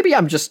like, maybe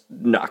I'm just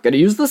not going to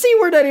use the C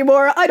word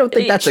anymore. I don't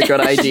think that's a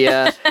good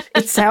idea.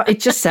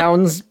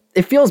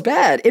 It feels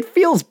bad. It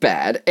feels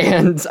bad.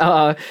 And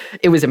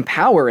it was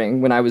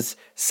empowering when I was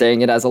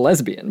saying it as a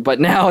lesbian. But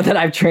now that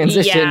I've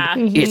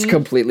transitioned, it's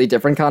completely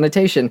different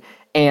connotation.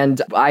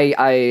 And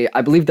I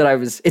believe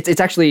that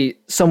it's actually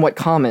somewhat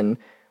common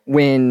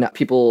when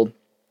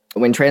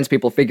trans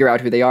people figure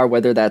out who they are,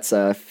 whether that's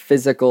a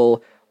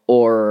physical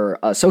or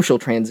a social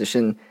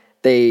transition,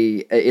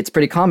 it's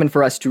pretty common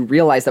for us to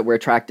realize that we're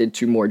attracted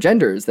to more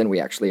genders than we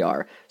actually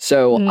are.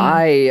 So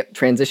I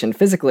transitioned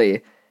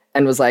physically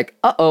and was like,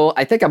 uh-oh,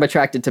 I think I'm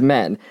attracted to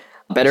men.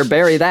 Better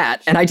bury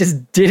that. And I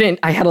just didn't.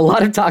 I had a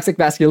lot of toxic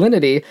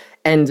masculinity,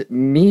 and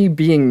me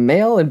being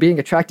male and being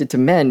attracted to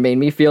men made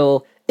me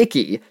feel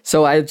icky.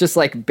 So I just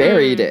like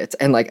buried it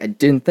and like I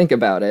didn't think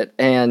about it.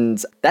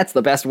 And that's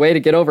the best way to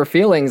get over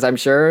feelings, I'm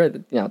sure.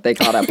 You know, they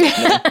caught up with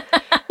me.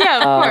 Yeah,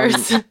 of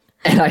course.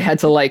 And I had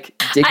to like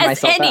dig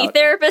myself out. As any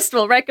therapist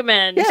will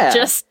recommend,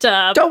 just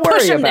don't worry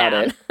push them about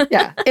down. it.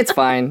 Yeah, it's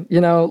fine. You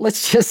know,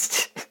 let's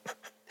just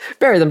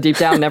bury them deep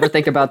down, never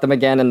think about them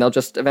again, and they'll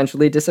just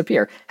eventually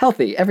disappear.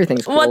 Healthy,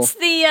 everything's cool. What's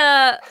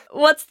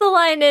the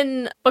line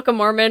in Book of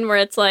Mormon where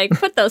it's like,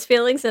 put those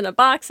feelings in a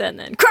box and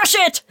then crush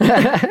it?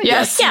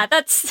 Yes. Yeah,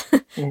 that's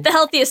the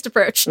healthiest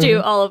approach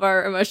to all of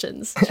our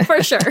emotions,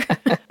 for sure.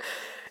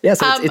 Yeah,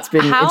 so it's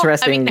been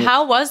interesting. I mean,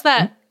 how was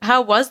that?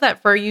 How was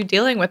that for you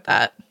dealing with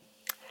that?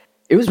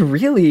 It was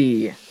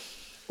really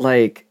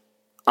like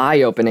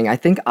eye-opening. I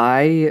think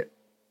I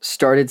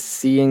started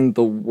seeing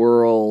the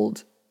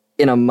world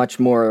in a much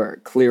more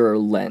clearer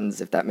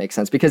lens, if that makes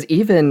sense. Because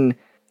even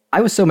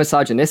I was so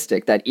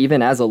misogynistic that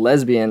even as a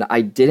lesbian,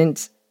 I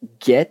didn't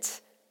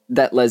get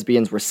that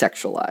lesbians were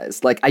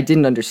sexualized. Like, I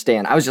didn't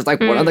understand. I was just like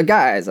one of the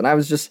guys, and I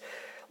was just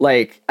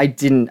like, I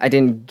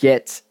didn't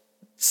get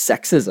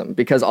sexism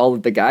because all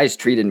of the guys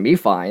treated me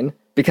fine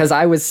because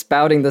I was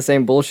spouting the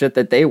same bullshit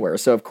that they were.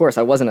 So of course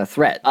I wasn't a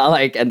threat.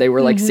 And they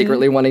were like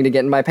secretly wanting to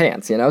get in my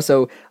pants, you know?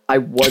 So I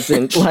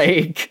wasn't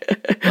like,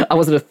 I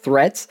wasn't a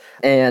threat,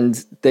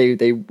 and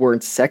they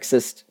weren't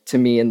sexist to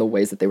me in the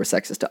ways that they were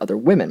sexist to other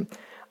women.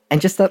 And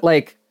just that,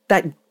 like,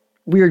 that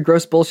weird,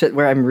 gross bullshit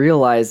where I'm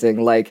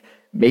realizing, like,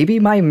 maybe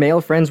my male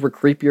friends were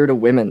creepier to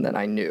women than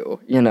I knew,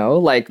 you know?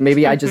 Like,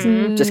 maybe I just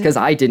because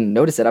I didn't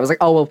notice it, I was like,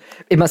 oh, well,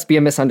 it must be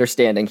a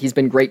misunderstanding. He's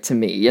been great to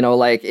me, you know?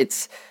 Like,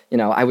 it's, you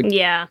know, I would,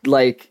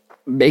 like,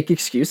 make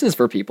excuses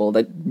for people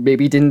that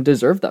maybe didn't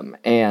deserve them.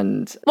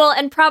 And well,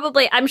 and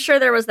probably, I'm sure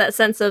there was that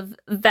sense of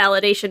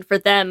validation for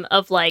them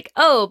of like,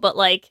 oh, but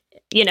like,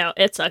 you know,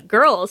 it's a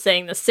girl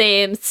saying the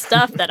same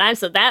stuff that I'm,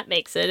 so that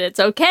makes it's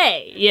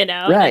okay, you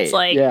know? Right, it's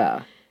like,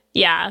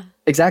 yeah.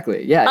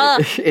 Exactly, yeah.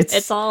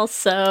 It's all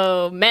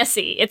so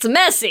messy. It's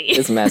messy.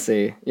 It's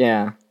messy,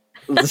 yeah.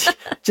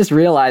 Just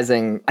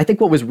realizing, I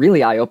think what was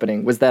really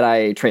eye-opening was that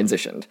I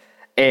transitioned.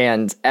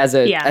 And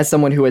as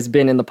someone who has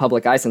been in the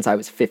public eye since I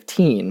was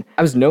 15,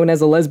 I was known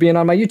as a lesbian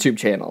on my YouTube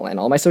channel and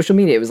all my social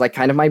media. It was like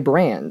kind of my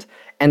brand.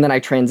 And then I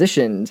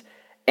transitioned,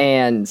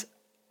 and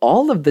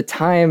all of the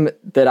time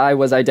that I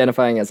was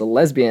identifying as a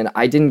lesbian,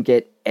 I didn't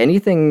get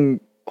anything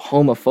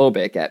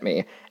homophobic at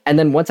me. And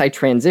then once I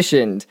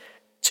transitioned,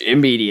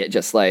 immediate,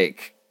 just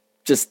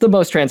the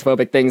most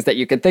transphobic things that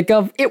you could think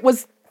of, it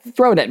was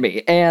thrown at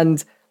me.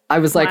 And I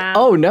was like,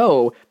 oh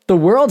no, the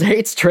world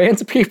hates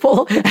trans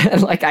people.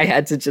 And like, I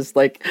had to just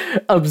like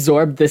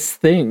absorb this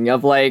thing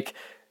of like,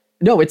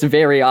 no, it's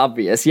very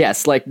obvious.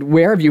 Yes. Like,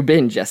 where have you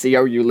been, Jesse?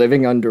 Are you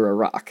living under a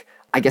rock?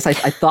 I guess I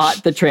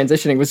thought the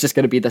transitioning was just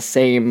going to be the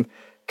same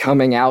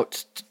coming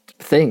out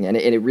thing. And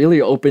it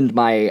really opened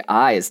my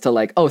eyes to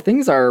like, oh,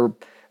 things are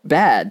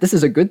bad. This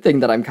is a good thing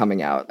that I'm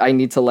coming out. I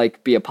need to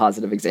like be a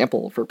positive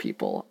example for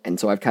people. And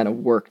so I've kind of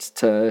worked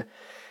to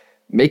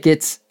make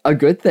it a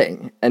good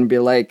thing and be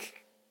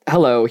like,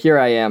 hello, here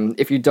I am.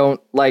 If you don't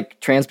like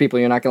trans people,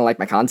 you're not going to like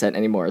my content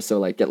anymore. So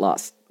like, get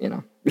lost, you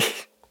know?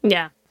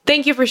 Yeah.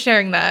 Thank you for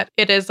sharing that.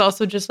 It is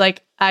also just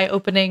like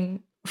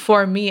eye-opening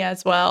for me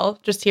as well,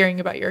 just hearing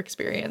about your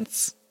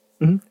experience.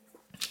 Mm-hmm.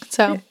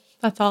 So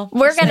that's all.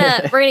 We're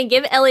gonna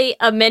give Ellie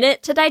a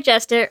minute to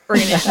digest it. We're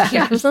gonna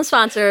hear from some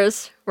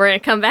sponsors. We're gonna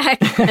come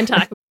back and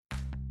talk.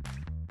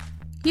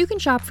 You can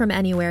shop from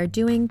anywhere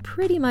doing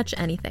pretty much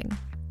anything.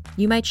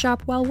 You might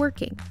shop while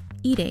working,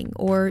 eating,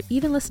 or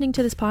even listening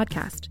to this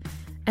podcast.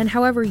 And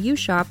however you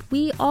shop,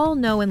 we all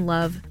know and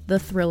love the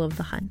thrill of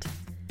the hunt.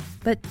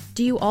 But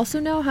do you also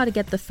know how to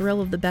get the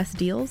thrill of the best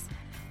deals?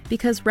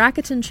 Because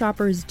Rakuten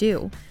shoppers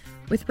do.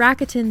 With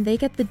Rakuten, they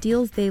get the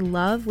deals they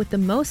love with the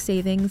most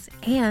savings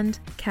and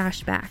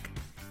cash back.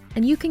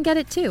 And you can get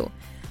it too.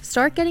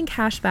 Start getting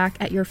cash back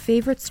at your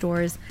favorite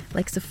stores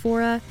like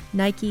Sephora,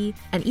 Nike,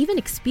 and even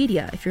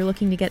Expedia if you're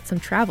looking to get some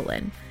travel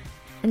in.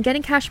 And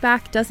getting cash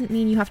back doesn't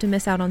mean you have to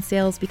miss out on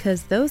sales,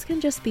 because those can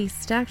just be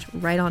stacked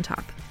right on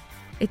top.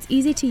 It's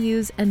easy to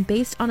use and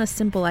based on a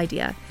simple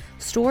idea.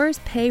 Stores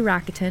pay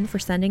Rakuten for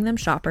sending them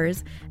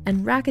shoppers,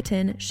 and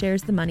Rakuten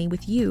shares the money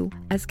with you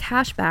as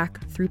cash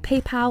back through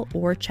PayPal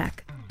or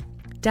check.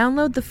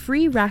 Download the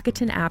free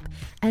Rakuten app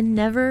and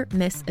never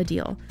miss a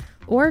deal.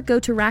 Or go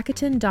to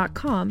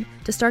Rakuten.com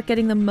to start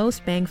getting the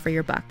most bang for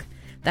your buck.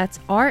 That's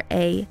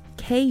Rakuten.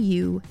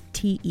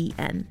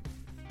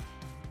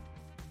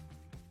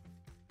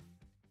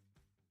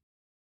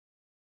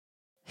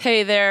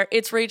 Hey there,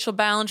 it's Rachel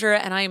Ballinger,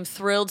 and I am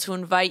thrilled to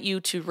invite you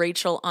to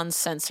Rachel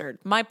Uncensored,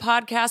 my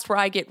podcast where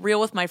I get real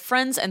with my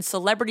friends and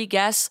celebrity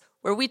guests,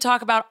 where we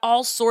talk about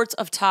all sorts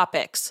of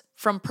topics.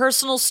 From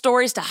personal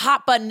stories to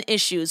hot-button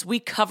issues, we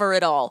cover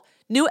it all.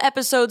 New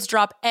episodes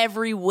drop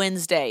every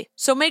Wednesday,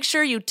 so make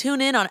sure you tune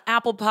in on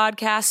Apple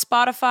Podcasts,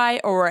 Spotify,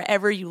 or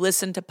wherever you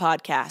listen to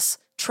podcasts.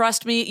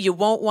 Trust me, you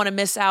won't want to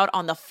miss out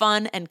on the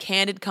fun and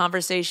candid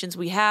conversations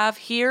we have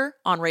here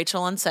on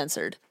Rachel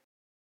Uncensored.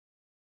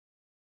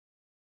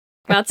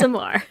 About some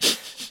more.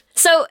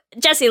 So,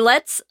 Jesse,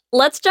 let's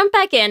jump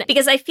back in,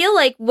 because I feel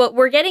like what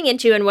we're getting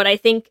into, and what I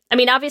think, I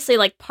mean, obviously,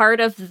 like part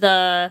of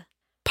the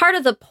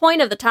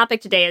point of the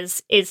topic today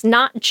is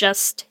not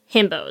just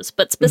himbos,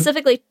 but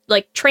specifically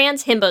like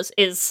trans himbos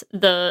is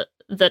the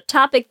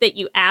topic that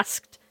you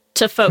asked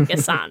to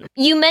focus on.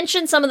 You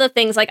mentioned some of the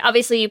things, like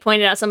obviously you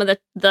pointed out some of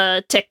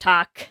the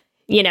TikTok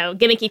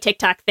gimmicky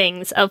TikTok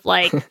things of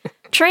like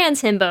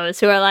trans himbos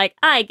who are like,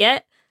 I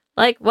get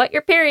like what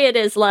your period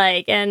is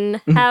like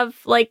and have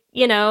like,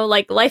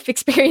 like life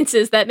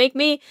experiences that make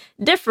me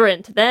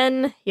different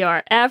than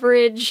your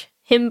average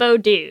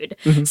himbo dude.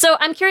 So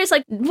I'm curious,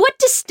 like, what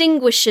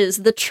distinguishes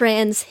the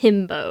trans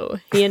himbo,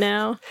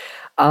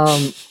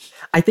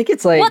 I think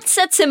it's like... What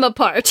sets him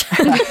apart?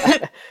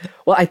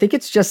 Well, I think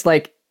it's just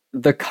like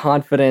the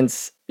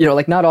confidence,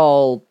 like not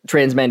all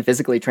trans men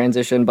physically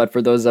transition, but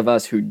for those of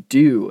us who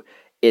do,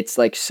 it's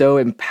like so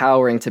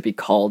empowering to be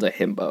called a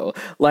himbo.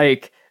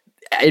 Like,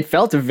 it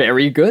felt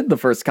very good the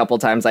first couple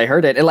times I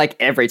heard it. And like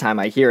every time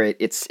I hear it,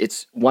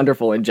 it's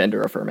wonderful and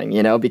gender affirming,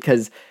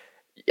 because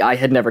I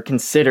had never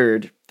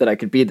considered that I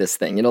could be this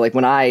thing. Like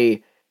when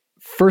I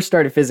first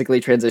started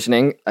physically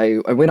transitioning, I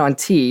went on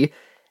T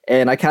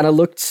and I kind of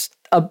looked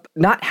up,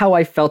 not how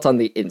I felt on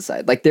the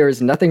inside. Like there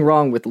is nothing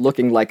wrong with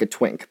looking like a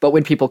twink. But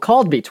when people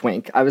called me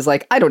twink, I was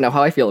like, I don't know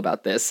how I feel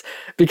about this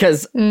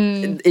because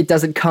it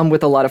doesn't come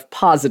with a lot of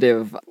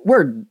positive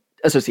word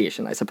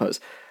association, I suppose.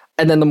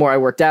 And then the more I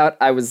worked out,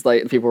 I was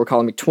like, people were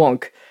calling me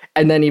twunk.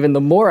 And then even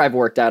the more I've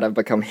worked out, I've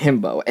become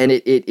himbo. And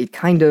it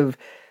kind of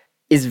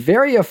is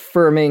very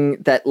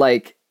affirming that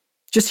like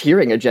just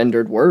hearing a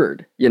gendered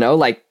word,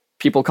 like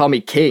people call me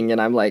king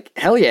and I'm like,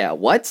 hell yeah,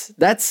 what?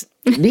 That's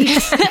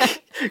neat.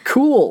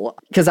 Cool.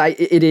 Because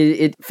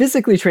it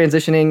physically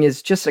transitioning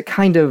is just a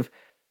kind of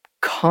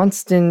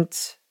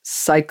constant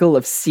cycle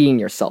of seeing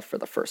yourself for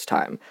the first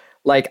time.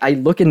 Like, I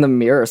look in the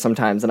mirror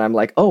sometimes and I'm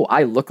like, oh,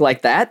 I look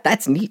like that?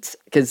 That's neat.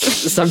 Because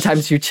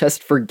sometimes you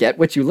just forget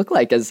what you look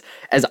like, as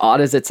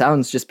odd as it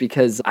sounds, just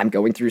because I'm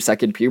going through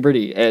second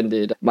puberty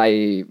and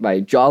my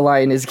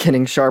jawline is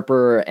getting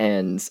sharper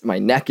and my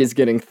neck is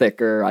getting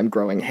thicker. I'm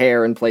growing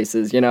hair in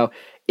places,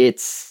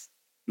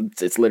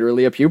 it's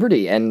literally a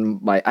puberty.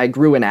 And I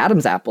grew an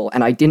Adam's apple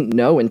and I didn't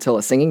know until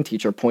a singing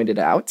teacher pointed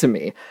it out to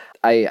me.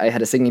 I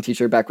had a singing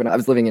teacher back when I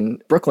was living in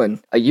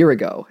Brooklyn a year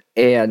ago,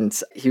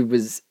 and he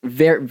was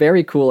very,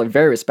 very cool and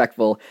very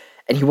respectful.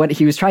 And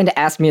he was trying to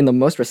ask me in the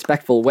most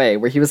respectful way,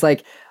 where he was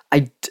like,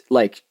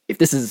 if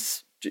this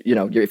is,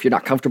 if you're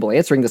not comfortable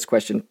answering this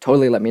question,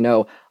 totally let me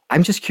know.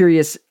 I'm just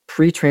curious,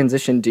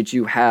 pre-transition, did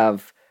you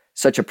have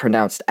such a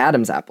pronounced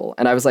Adam's apple?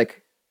 And I was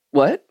like,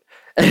 what?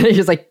 And he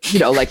was like,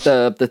 like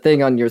the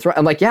thing on your throat.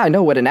 I'm like, yeah, I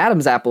know what an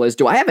Adam's apple is.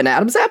 Do I have an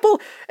Adam's apple?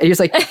 And he was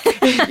like,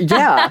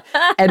 yeah.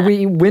 And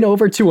we went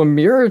over to a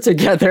mirror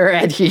together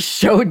and he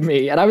showed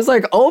me. And I was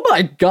like, oh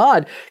my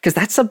God. Because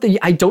that's something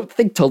I don't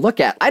think to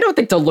look at. I don't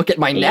think to look at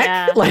my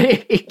neck.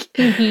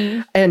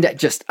 And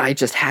I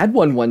just had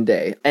one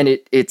day. And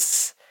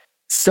it's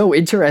so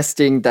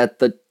interesting that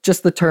the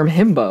term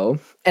himbo,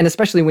 and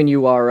especially when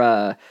you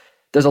are...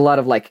 there's a lot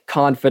of like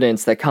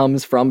confidence that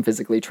comes from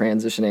physically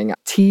transitioning.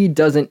 T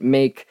doesn't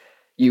make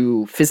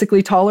you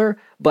physically taller,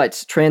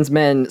 but trans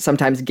men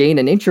sometimes gain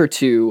an inch or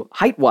two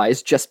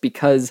height-wise just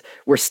because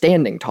we're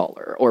standing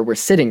taller or we're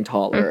sitting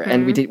taller,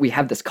 and we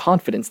have this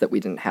confidence that we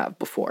didn't have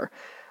before.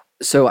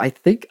 So I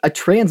think a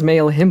trans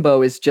male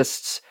himbo is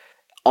just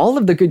all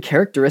of the good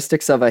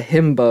characteristics of a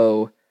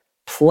himbo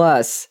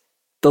plus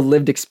the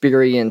lived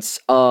experience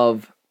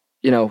of,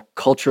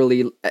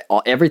 culturally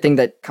everything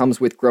that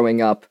comes with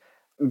growing up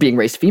being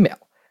raised female.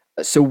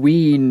 So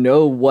we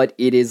know what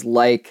it is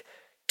like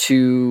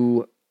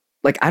to,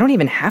 like, I don't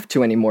even have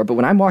to anymore, but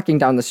when I'm walking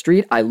down the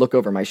street, I look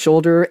over my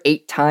shoulder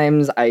 8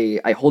 times.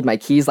 I hold my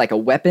keys like a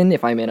weapon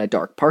if I'm in a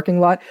dark parking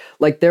lot.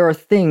 Like, there are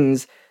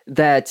things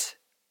that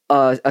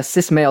a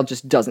cis male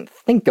just doesn't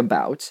think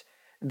about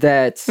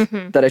that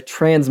a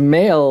trans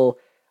male,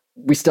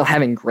 we still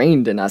have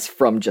ingrained in us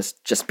from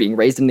just being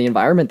raised in the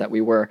environment that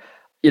we were.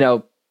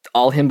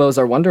 All himbos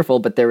are wonderful,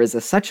 but there's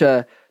such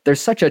a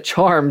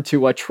charm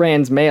to a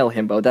trans male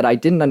himbo that I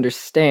didn't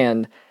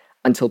understand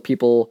until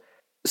people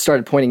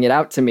started pointing it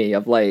out to me,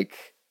 of like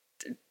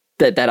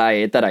that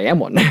I am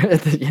one.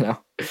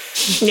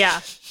 Yeah.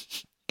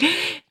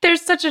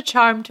 There's such a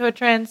charm to a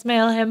trans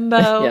male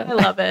himbo. Yeah. I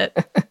love it.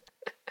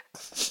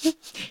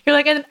 You're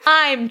like, and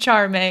I'm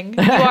charming.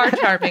 You are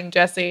charming,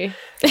 Jesse.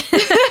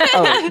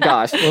 Oh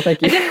gosh, well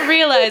thank you. I didn't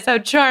realize how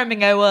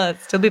charming I was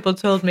till people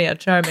told me how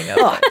charming I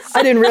was.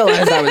 I didn't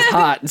realize I was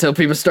hot until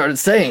people started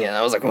saying it.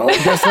 I was like, well,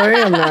 I guess I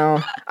am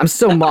now. I'm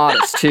so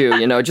modest too,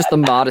 just the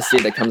modesty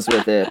that comes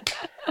with it.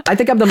 I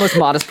think I'm the most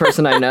modest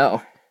person I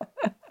know.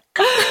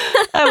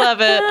 I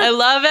love it. I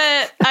love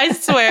it. I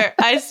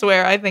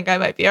swear, I think I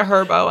might be a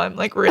herbo. I'm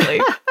like,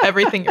 really,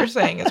 everything you're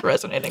saying is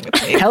resonating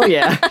with me. Hell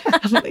yeah.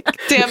 I'm like,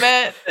 damn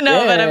it.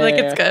 No, but I'm like,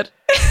 it's good.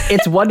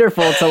 It's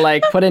wonderful to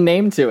like put a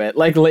name to it.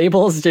 Like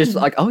labels just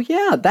like, oh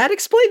yeah, that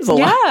explains a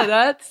lot.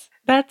 Yeah,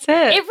 that's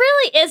it. It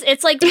really is.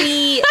 It's like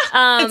we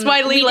it's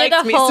why Lee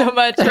likes me so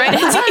much,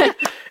 right?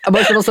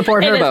 Emotional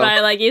support It is herbo. why I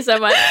like you so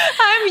much.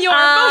 I'm your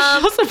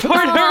emotional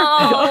support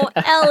Oh,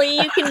 herbo. Ellie,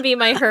 you can be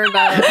my herbo.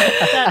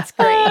 That's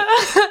great.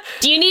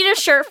 Do you need a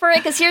shirt for it?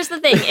 Because here's the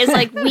thing: is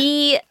like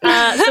we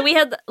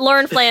had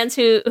Lauren Flans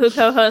who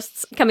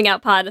co-hosts Coming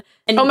Out Pod.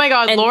 And, Oh my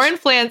God, Lauren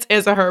Flans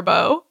is a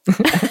herbo.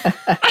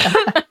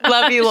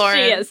 Love you, Lauren.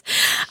 She is.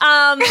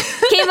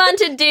 Came on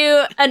to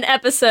do an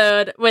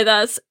episode with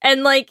us.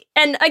 And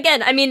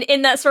again, I mean,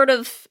 in that sort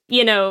of,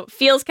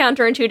 feels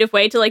counterintuitive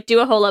way to do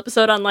a whole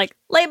episode on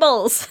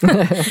labels.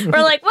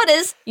 We're like, what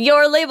is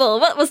your label?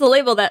 What was the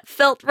label that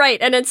felt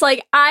right? And it's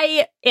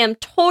I am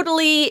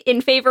totally in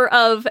favor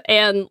of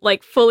and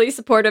fully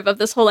supportive of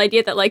this whole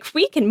idea that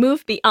we can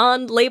move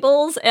beyond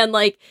labels and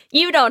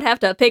you don't have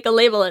to pick a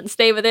label and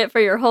stay with it for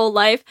your whole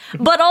life.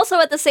 But also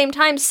at the same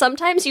time,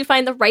 sometimes you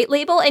find the right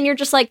label and you're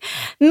just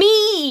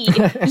me.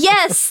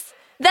 Yes.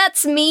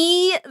 That's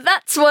me.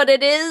 That's what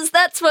it is.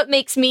 That's what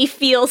makes me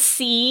feel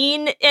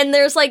seen. And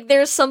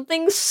there's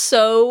something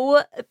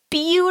so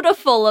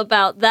beautiful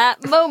about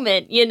that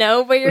moment,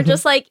 where you're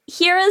just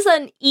here is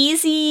an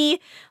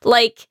easy,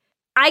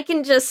 I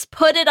can just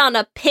put it on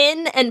a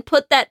pin and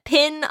put that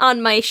pin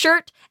on my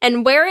shirt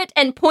and wear it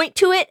and point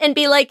to it and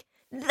be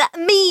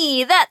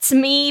that's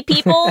me,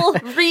 people.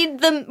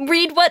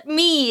 read what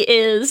me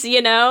is,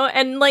 and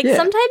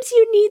sometimes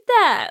you need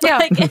that.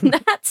 Yeah. And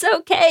that's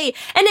okay.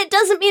 And it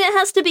doesn't mean it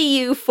has to be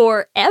you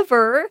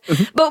forever.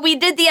 But we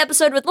did the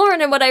episode with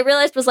Lauren, and what I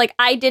realized was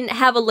I didn't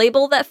have a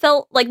label that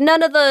felt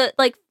none of the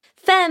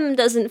femme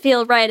doesn't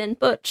feel right and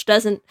butch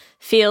doesn't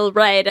feel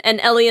right. And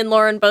Ellie and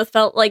Lauren both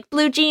felt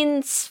blue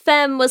jeans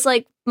femme was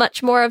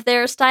much more of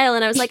their style,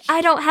 and I was I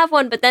don't have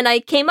one, but then I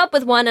came up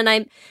with one and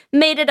I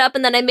made it up,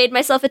 and then I made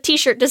myself a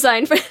t-shirt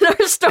design for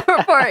our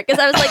store for it, because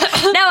I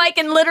was now I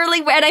can literally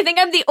wear, and I think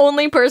I'm the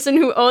only person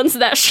who owns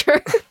that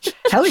shirt.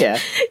 Hell yeah.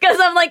 Because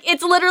I'm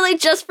it's literally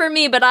just for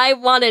me, but I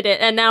wanted it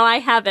and now I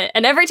have it,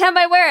 and every time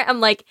I wear it I'm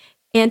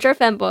Andrew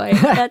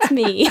Femboy, that's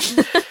me.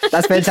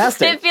 That's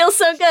fantastic. It feels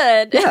so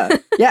good.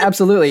 Yeah,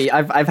 absolutely.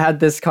 I've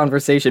had this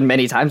conversation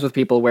many times with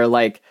people where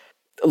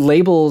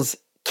labels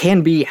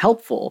can be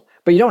helpful,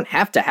 but you don't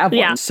have to have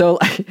one. So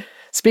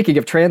speaking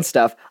of trans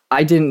stuff,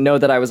 I didn't know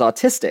that I was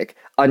autistic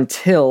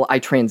until I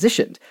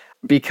transitioned,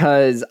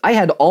 because I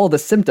had all the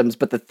symptoms,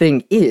 but the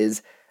thing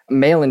is,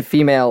 male and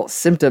female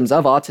symptoms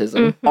of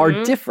autism are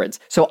different.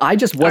 So I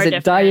just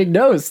wasn't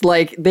diagnosed.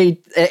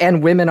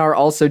 And women are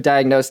also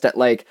diagnosed at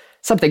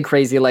something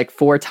crazy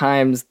 4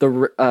 times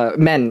the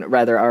men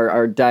rather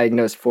are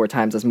diagnosed 4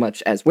 times as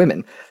much as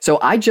women. So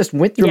I just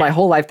went through my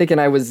whole life thinking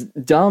I was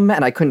dumb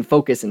and I couldn't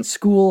focus in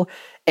school.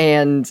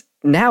 And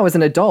now as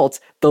an adult,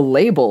 the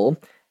label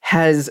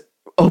has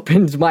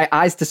opened my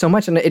eyes to so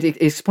much, and it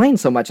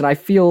explains so much, and I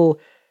feel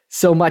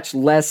so much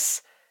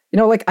less.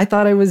 I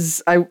thought I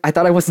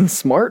wasn't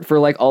smart for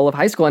all of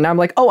high school, and now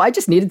I'm oh, I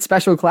just needed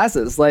special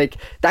classes.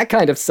 That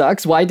kind of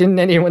sucks. Why didn't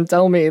anyone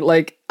tell me?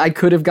 I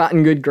could have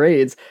gotten good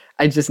grades.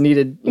 I just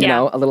needed,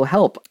 a little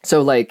help.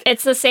 So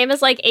it's the same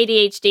as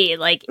ADHD.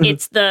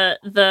 It's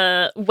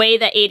the way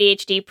that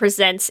ADHD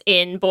presents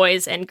in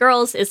boys and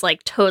girls is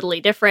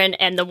totally different,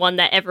 and the one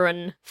that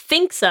everyone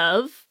thinks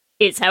of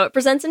is how it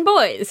presents in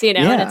boys, and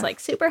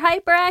it's super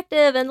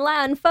hyperactive and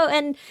loud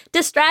and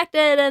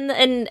distracted,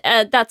 and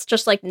that's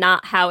just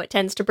not how it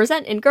tends to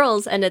present in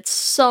girls, and it's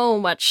so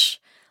much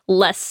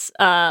less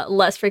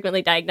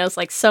frequently diagnosed,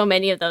 so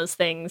many of those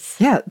things.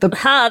 Yeah, the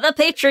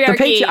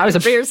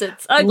patriarchy rears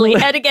its ugly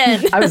head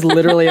again. I was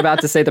literally about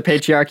to say the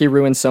patriarchy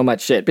ruins so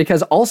much shit,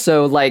 because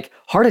also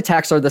heart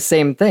attacks are the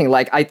same thing.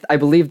 I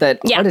believe that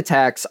heart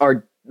attacks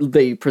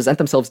they present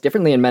themselves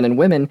differently in men and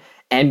women,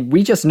 and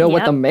we just know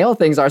what the male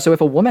things are. So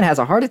if a woman has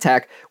a heart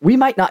attack, we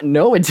might not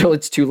know until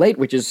it's too late,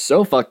 which is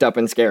so fucked up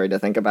and scary to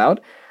think about.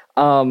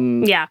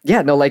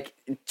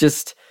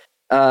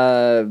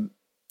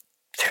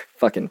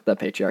 Fucking the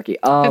patriarchy.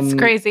 It's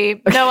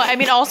crazy. No, I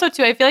mean, also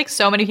too, I feel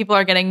so many people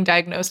are getting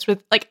diagnosed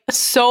with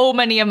so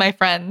many of my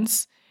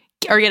friends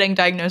are getting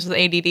diagnosed with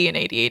ADD and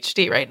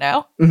ADHD right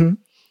now. And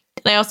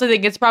I also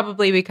think it's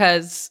probably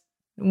because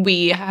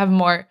we have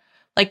more,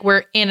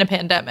 we're in a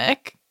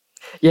pandemic.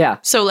 Yeah.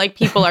 So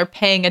people are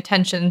paying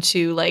attention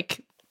to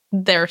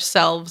their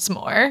selves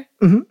more.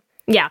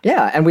 Yeah.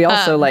 Yeah. And we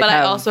also but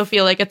I also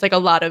feel it's a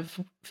lot of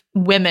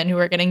women who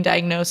are getting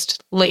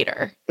diagnosed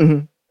later.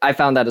 I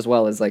found that as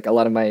well, as a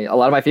lot of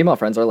my female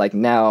friends are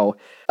now,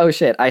 oh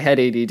shit, I had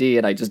ADD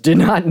and I just did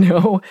not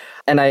know.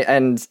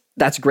 And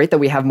that's great that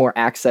we have more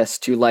access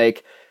to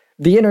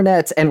the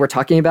internet, and we're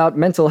talking about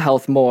mental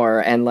health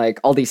more, and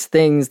all these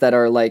things that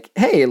are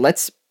hey,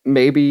 let's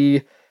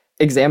maybe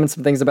examine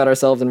some things about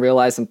ourselves and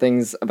realize some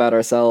things about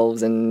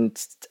ourselves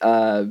and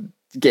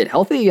get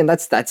healthy, and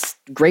that's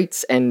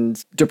great.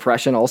 And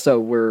depression also,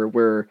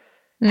 we're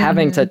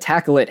having to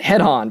tackle it head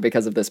on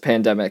because of this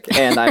pandemic,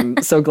 and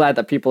I'm so glad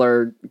that people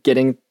are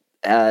getting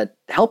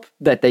help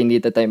that they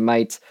need, that they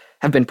might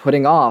have been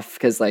putting off,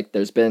 because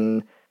there's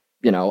been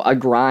a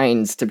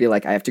grind to be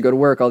I have to go to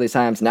work all these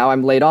times. Now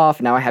I'm laid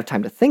off. Now I have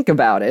time to think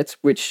about it,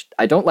 which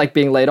I don't like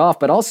being laid off,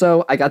 but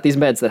also I got these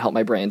meds that help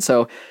my brain.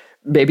 So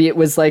maybe it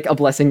was a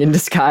blessing in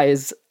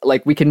disguise.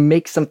 We can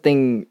make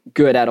something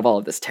good out of all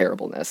of this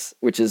terribleness,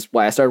 which is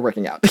why I started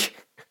working out.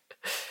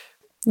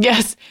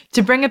 Yes,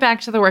 to bring it back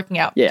to the working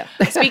out. Yeah.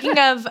 Speaking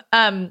of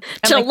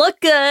to look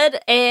good,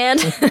 and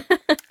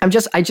I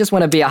just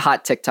want to be a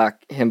hot TikTok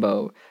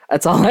himbo.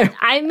 That's all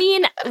I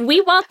mean,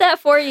 we want that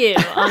for you,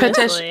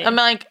 honestly. I'm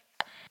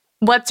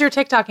What's your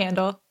TikTok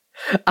handle?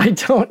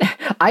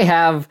 I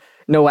have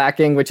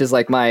Nowacking, which is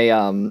like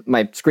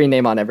my screen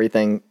name on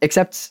everything,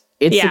 except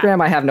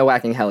Instagram. I have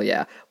Nowacking, hell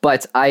yeah.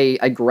 But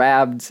I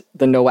grabbed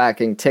the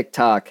Nowacking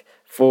TikTok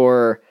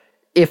for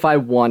if I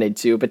wanted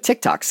to, but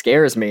TikTok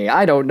scares me.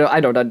 I don't know. I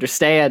don't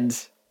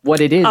understand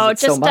what it is. Oh,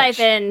 it's just so much. dive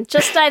in.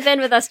 Just dive in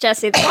with us,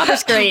 Jesse. The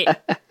water's great.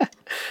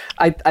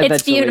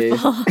 It's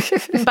beautiful.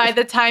 By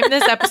the time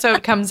this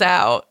episode comes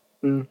out,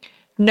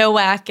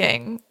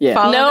 Nowacking. Yeah.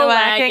 Follow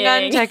Nowacking.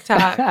 Nowacking on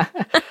TikTok.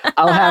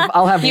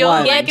 I'll have You'll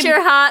one. Get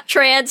your hot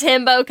trans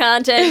himbo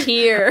content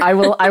here. I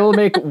will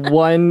make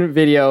one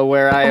video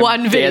where I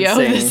One video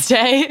dancing. this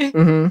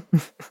day.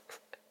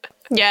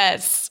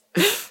 Yes.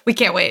 We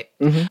can't wait.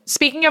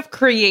 Speaking of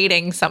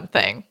creating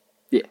something,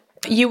 Yeah.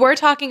 you were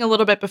talking a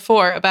little bit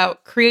before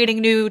about creating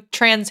new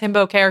trans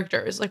himbo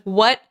characters. Like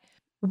what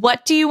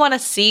do you want to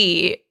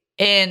see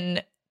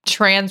in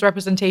trans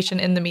representation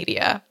in the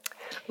media?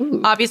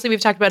 Ooh. Obviously,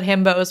 we've talked about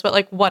himbos, but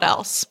like what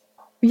else?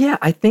 Yeah,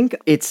 I think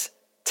it's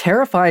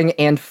terrifying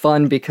and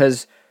fun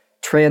because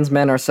trans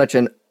men are such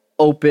an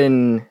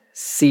open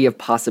sea of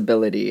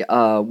possibility.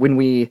 When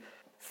we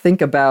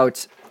think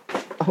about...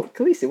 Oh,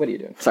 Khaleesi, what are you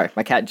doing? Sorry,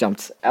 my cat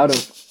jumped out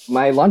of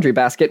my laundry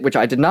basket, which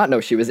I did not know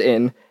she was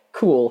in.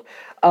 Cool.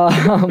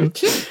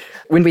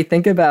 When we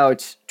think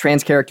about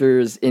trans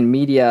characters in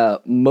media,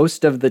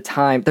 most of the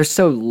time, there's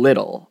so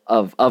little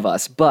of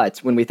us, but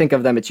when we think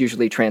of them, it's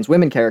usually trans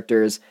women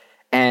characters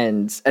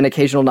and an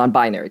occasional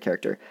non-binary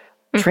character.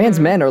 Trans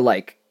men are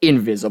like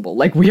invisible.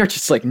 Like we are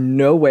just like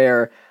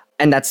nowhere.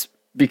 And that's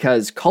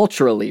because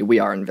culturally we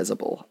are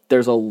invisible.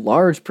 There's a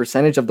large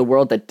percentage of the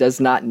world that does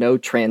not know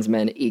trans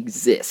men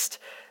exist.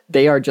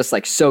 They are just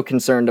like so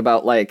concerned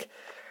about like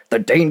the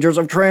dangers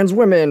of trans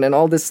women and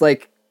all this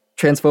like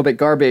transphobic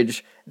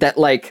garbage that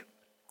like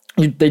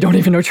they don't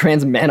even know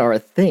trans men are a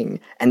thing.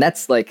 And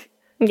that's like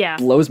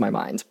blows my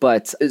mind.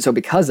 But so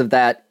because of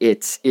that,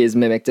 it is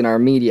mimicked in our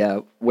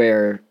media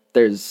where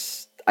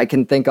I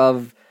can think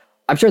of,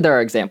 I'm sure there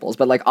are examples,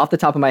 but like off the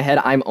top of my head,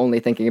 I'm only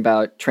thinking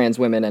about trans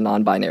women and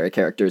non-binary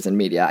characters in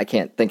media. I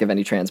can't think of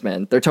any trans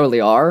men. There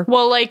totally are.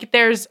 Well, like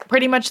there's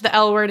pretty much the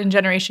L word in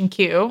Generation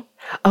Q.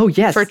 Oh,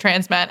 yes. For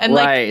trans men. And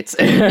right.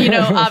 like, you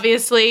know,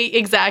 obviously,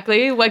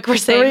 exactly, like we're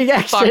saying,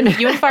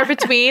 few and far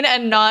between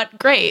and not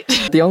great.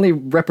 The only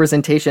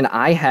representation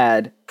I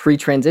had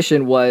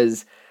pre-transition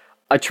was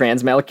a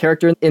trans male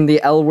character in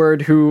the L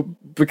word who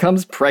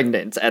becomes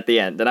pregnant at the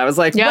end. And I was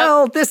like,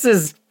 well, this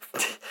is...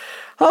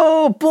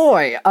 Oh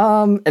boy.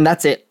 And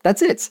that's it.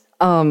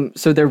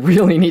 So there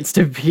really needs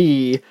to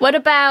be... What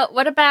about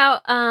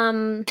well,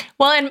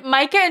 and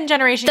Micah in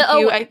Generation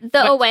Q...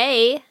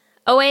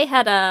 OA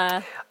had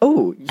a...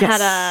 Oh, yes.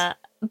 Had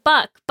a...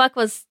 Buck. Buck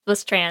was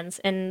trans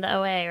in the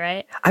OA,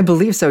 right? I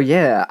believe so,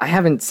 yeah. I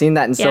haven't seen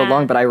that in so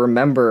long, but I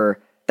remember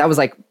that was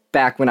like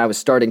back when I was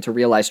starting to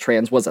realize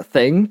trans was a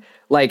thing.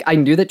 Like, I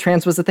knew that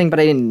trans was a thing,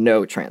 but I didn't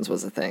know trans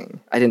was a thing.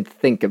 I didn't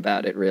think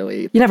about it,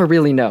 really. You never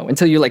really know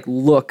until you, like,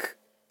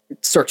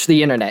 search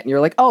the internet, and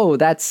you're like, oh,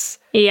 that's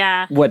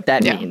what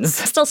that means.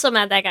 Still so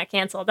mad that got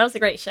canceled. That was a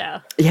great show.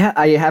 Yeah,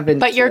 I haven't...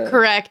 But you're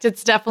correct.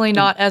 It's definitely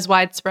not as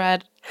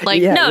widespread.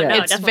 Like,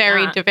 it's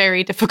very,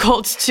 very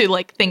difficult to,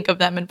 like, think of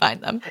them and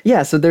find them.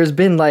 Yeah, so there's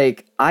been,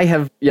 like, I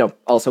have,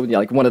 also,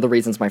 like, one of the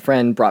reasons my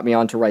friend brought me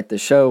on to write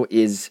this show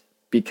is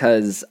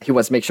because he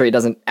wants to make sure he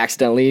doesn't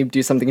accidentally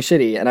do something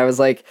shitty. And I was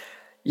like,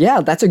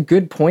 yeah, that's a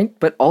good point,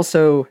 but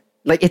also,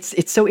 like,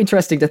 it's so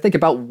interesting to think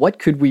about what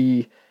could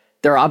we...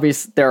 There are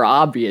obvious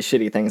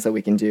shitty things that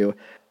we can do,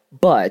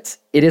 but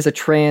it is a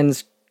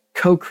trans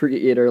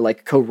co-creator,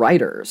 like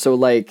co-writer. So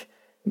like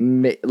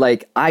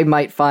I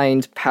might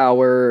find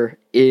power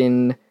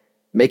in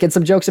making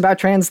some jokes about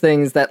trans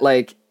things that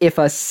like if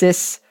a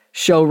cis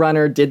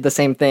showrunner did the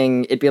same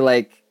thing, it'd be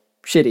like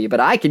shitty. But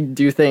I can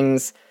do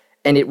things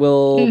and it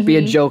will be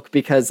a joke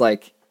because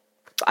like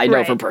I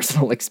know from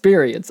personal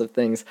experience of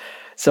things.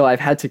 So I've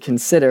had to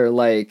consider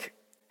like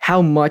how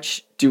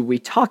much do we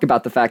talk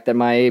about the fact that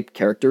my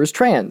character is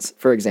trans,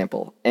 for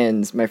example?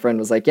 And my friend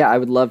was like, yeah, I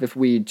would love if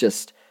we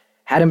just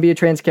had him be a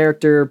trans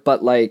character,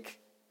 but like,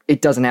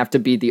 it doesn't have to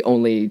be the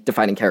only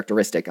defining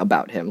characteristic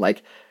about him.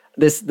 Like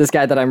this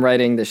guy that I'm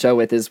writing the show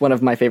with is one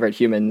of my favorite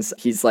humans.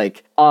 He's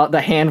like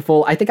the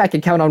handful, I think I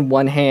can count on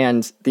one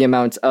hand the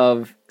amount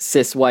of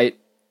cis white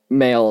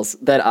males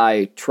that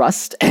I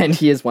trust, and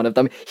he is one of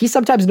them. He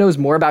sometimes knows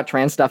more about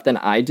trans stuff than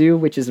I do,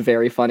 which is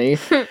very funny.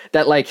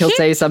 That like he'll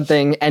say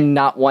something and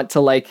not want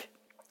to like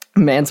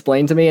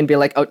mansplain to me and be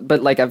like, oh,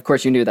 but like of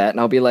course you knew that, and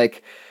I'll be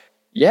like,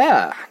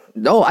 yeah,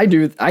 no, I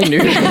knew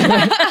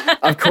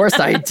of course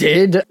I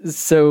did.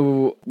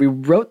 So we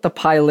wrote the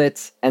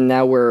pilot and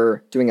now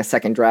we're doing a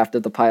second draft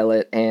of the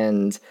pilot,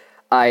 and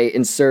I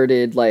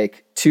inserted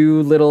like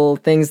 2 little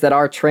things that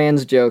are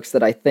trans jokes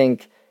that I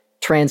think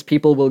trans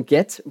people will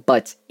get,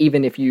 but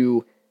even if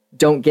you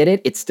don't get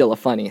it, it's still a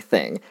funny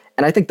thing.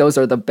 And I think those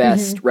are the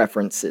best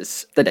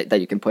references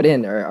that you can put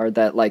in, or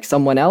that like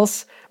someone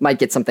else might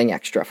get something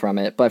extra from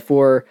it. But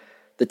for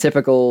the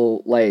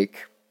typical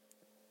like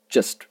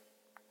just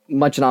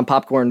munching on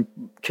popcorn,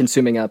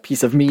 consuming a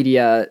piece of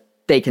media,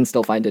 they can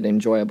still find it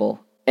enjoyable.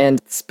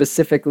 And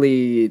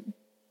specifically,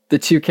 the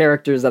two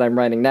characters that I'm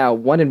writing now,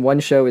 one in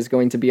one show is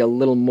going to be a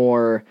little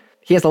more,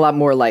 he has a lot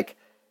more like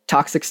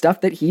toxic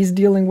stuff that he's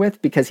dealing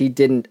with because he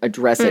didn't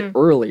address it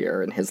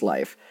earlier in his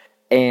life.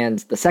 And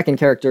the second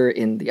character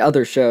in the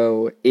other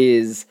show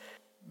is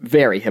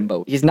very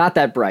himbo. He's not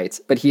that bright,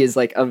 but he is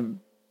like a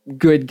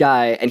good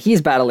guy, and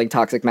he's battling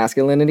toxic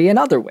masculinity in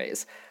other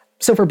ways.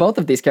 So for both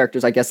of these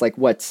characters, I guess like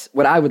what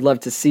I would love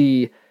to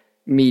see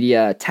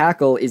media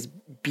tackle is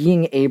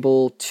being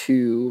able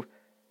to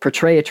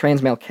portray a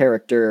trans male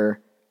character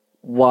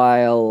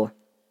while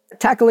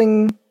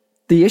tackling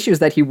the issues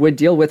that he would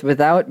deal with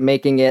without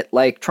making it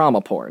like trauma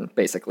porn,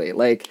 basically.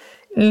 Like,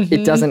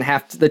 it doesn't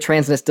have to, the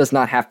transness does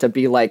not have to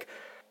be like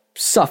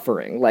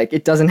suffering. Like,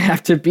 it doesn't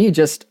have to be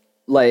just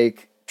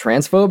like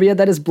transphobia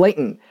that is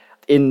blatant.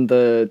 In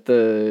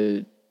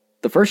the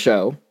first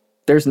show,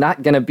 there's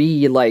not gonna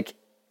be like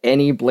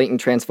any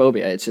blatant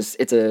transphobia. It's just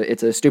it's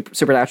a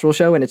supernatural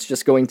show, and it's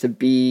just going to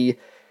be,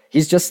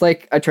 he's just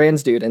like a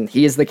trans dude, and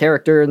he is the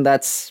character, and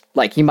that's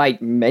like, he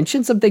might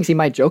mention some things, he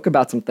might joke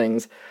about some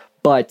things,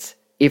 but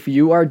if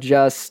you are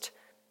just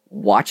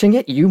watching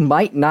it, you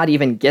might not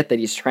even get that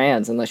he's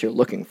trans unless you're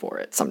looking for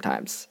it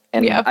sometimes.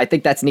 And I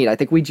think that's neat. I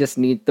think we just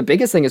need, the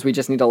biggest thing is we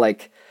just need to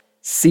like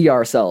see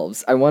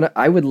ourselves. I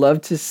would love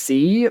to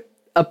see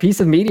a piece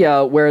of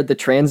media where the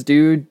trans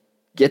dude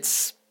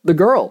gets the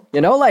girl,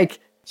 you know, like,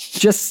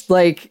 just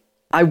like,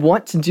 I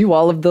want to do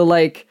all of the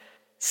like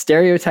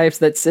stereotypes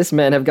that cis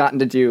men have gotten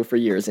to do for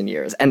years and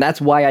years. And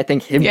that's why I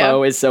think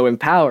Himbo is so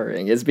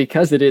empowering, is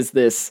because it is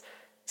this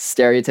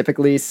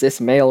stereotypically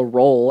cis male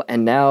role,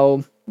 and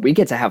now we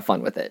get to have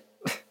fun with it.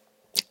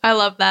 I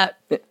love that.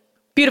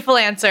 Beautiful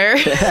answer.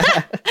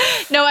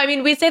 No, I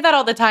mean, we say that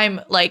all the time,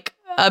 like,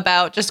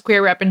 about just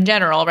queer rep in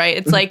general, right?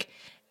 It's like,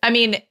 I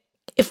mean,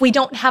 if we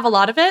don't have a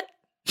lot of it,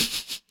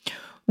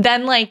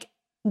 then like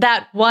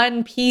that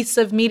one piece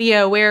of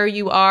media where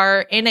you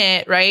are in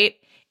it, right,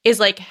 is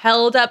like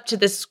held up to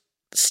this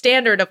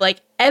standard of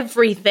like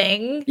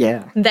everything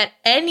that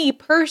any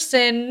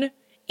person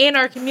in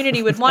our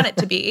community would want it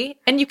to be.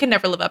 And you can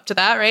never live up to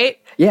that, right?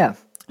 Yeah.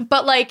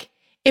 But like,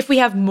 if we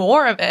have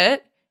more of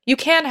it, you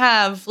can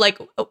have like,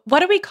 what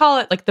do we call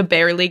it? Like the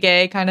barely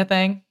gay kind of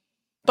thing.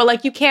 But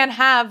like, you can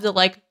have the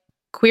like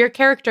queer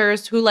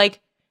characters who like,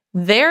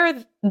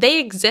 they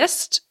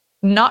exist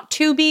not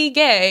to be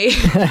gay,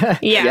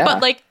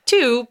 but like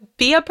to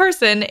be a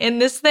person in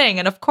this thing.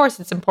 And of course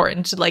it's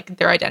important to like,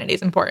 their identity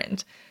is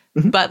important.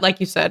 But like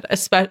you said,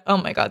 oh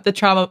my God, the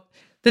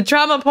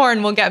trauma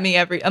porn will get me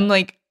I'm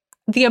like,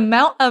 the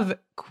amount of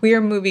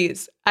queer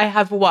movies I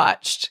have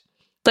watched,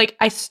 like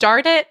I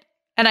start it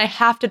and I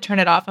have to turn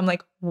it off. I'm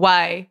like,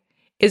 why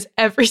is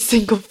every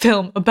single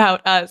film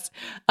about us,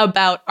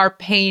 about our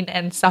pain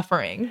and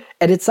suffering?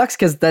 And it sucks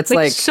because that's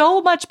like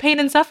so much pain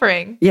and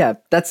suffering. Yeah,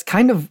 that's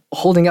kind of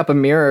holding up a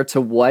mirror to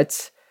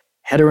what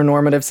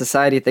heteronormative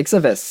society thinks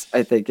of us,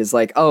 I think, is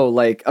like, oh,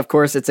 like, of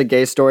course it's a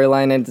gay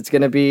storyline and it's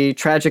going to be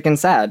tragic and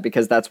sad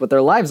because that's what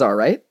their lives are,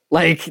 right?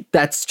 Like,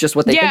 that's just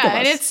what they think of us. Yeah,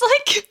 and it's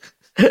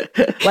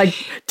like... like,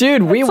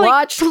 dude, we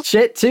watch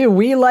shit too.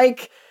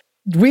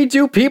 We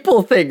do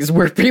people things.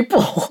 We're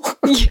people.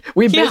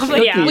 We bake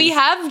cookies. We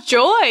have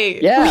joy.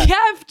 Yeah. We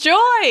have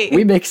joy.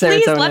 We make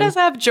serotonin. Please let us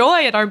have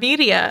joy in our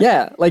media.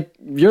 Yeah, like,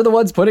 you're the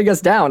ones putting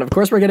us down. Of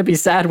course we're going to be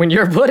sad when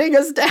you're putting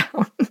us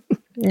down.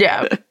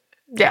 Yeah.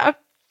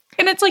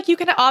 And it's like, you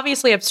can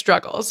obviously have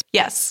struggles.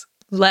 Yes.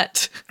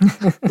 Let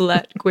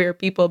queer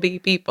people be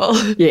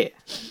people. Yeah.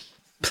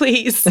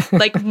 Please.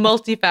 Like,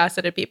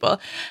 multifaceted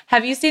people.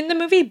 Have you seen the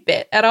movie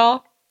Bit at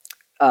all?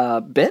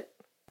 Bit?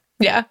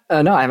 Yeah.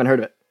 No, I haven't heard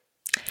of it.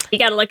 You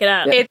gotta look it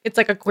up. It's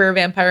like a queer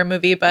vampire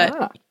movie,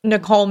 but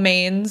Nicole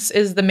Maines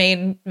is the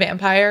main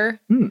vampire.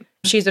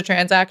 She's a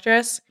trans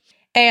actress.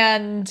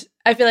 And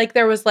I feel like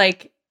there was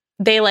like,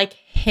 they like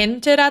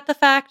hinted at the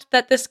fact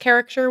that this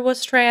character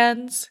was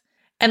trans.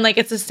 And like,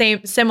 it's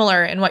the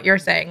similar in what you're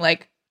saying,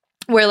 like,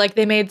 where like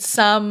they made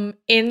some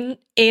in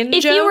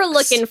if jokes, you were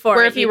looking for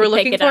where it, if you were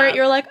looking for it,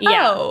 you're like,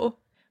 oh,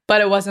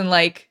 but it wasn't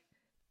like,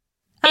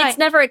 it's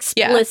never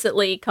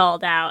explicitly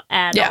called out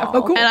at all.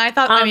 Oh, cool. And I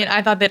thought,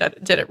 I thought they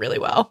did it really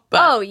well. But.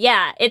 Oh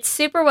yeah, it's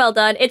super well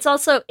done. It's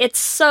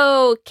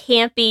so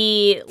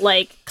campy,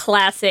 like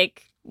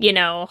classic, you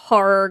know,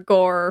 horror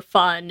gore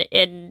fun,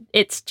 and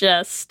it's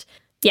just.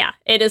 Yeah,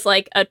 it is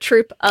like a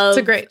troupe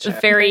of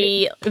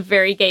very,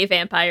 very gay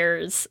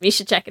vampires. You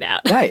should check it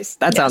out. Nice.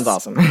 That sounds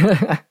awesome.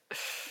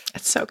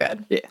 It's so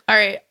good. Yeah. All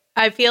right.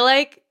 I feel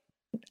like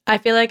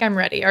I'm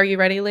ready. Are you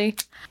ready, Lee?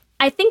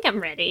 I think I'm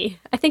ready.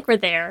 I think we're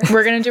there.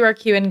 We're going to do our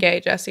Q and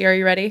gay. Jesse, are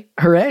you ready?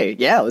 Hooray.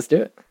 Yeah, let's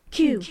do it.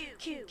 Q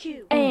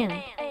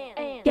and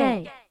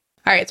gay.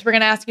 All right. So we're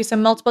going to ask you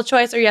some multiple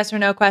choice or yes or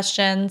no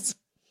questions.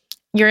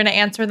 You're going to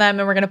answer them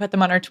and we're going to put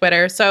them on our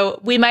Twitter. So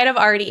we might have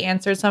already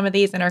answered some of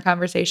these in our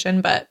conversation,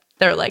 but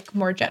they're like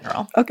more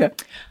general. Okay.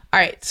 All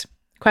right.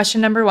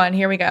 Question number 1.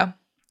 Here we go.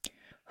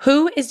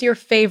 Who is your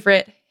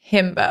favorite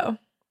himbo?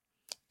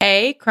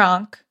 A,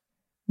 Kronk.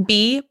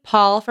 B,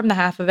 Paul from The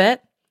Half of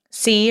It.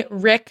 C,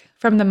 Rick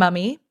from The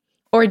Mummy.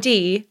 Or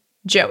D,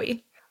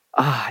 Joey?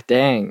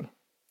 Dang.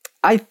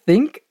 I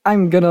think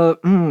I'm gonna.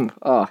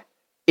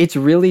 It's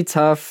really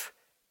tough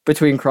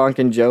between Kronk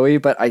and Joey,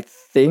 but I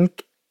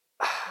think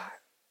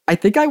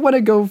I want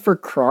to go for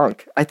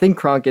Kronk. I think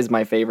Kronk is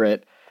my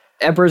favorite.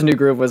 Emperor's New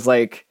Groove was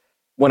like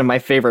one of my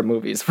favorite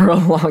movies for a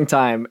long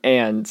time,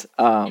 and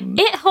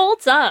it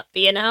holds up.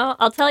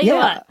 I'll tell you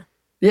what.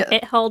 Yeah,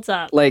 it holds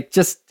up. Like,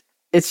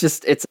 it's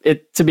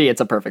to me, it's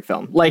a perfect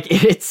film. Like,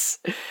 it's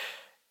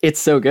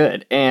so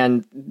good,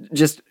 and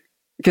just.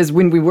 Because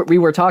when we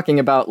were talking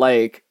about,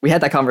 like, we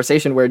had that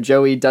conversation where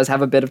Joey does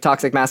have a bit of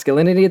toxic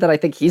masculinity that I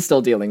think he's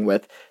still dealing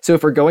with. So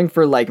if we're going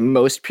for, like,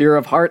 most pure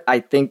of heart, I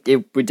think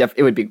it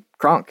would be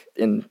Kronk.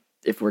 And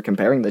if we're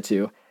comparing the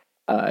two,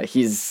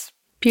 he's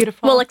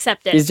beautiful. We'll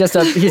accept it. He's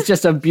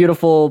just a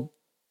beautiful,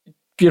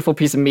 beautiful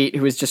piece of meat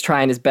who is just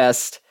trying his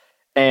best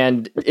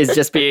and is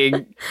just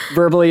being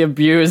verbally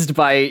abused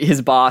by his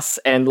boss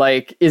and,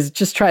 like, is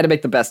just trying to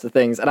make the best of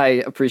things. And I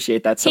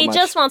appreciate that so much. He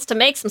just wants to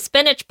make some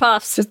spinach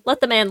puffs. Just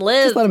let the man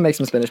live. Just let him make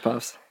some spinach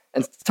puffs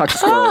and talk to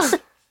squirrels.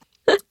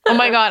 Oh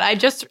my God. I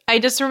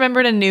just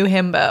remembered a new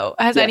himbo.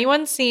 Has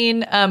anyone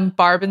seen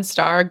Barb and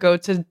Star go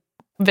to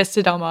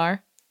Vista Del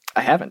Mar?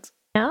 I haven't.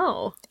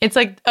 No. It's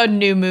like a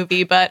new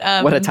movie, but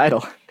what a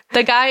title.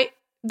 The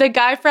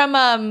guy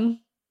from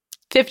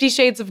 50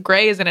 Shades of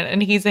Grey is in it,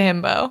 and he's a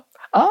himbo.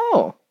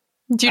 Oh.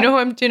 Do you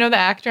know the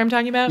actor I'm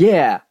talking about?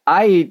 Yeah.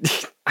 I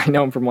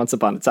know him from Once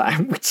Upon a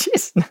Time, which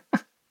is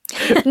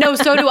No,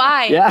 so do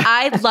I. Yeah.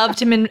 I loved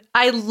him in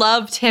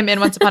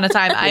Once Upon a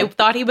Time. I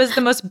thought he was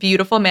the most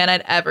beautiful man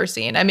I'd ever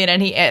seen. I mean,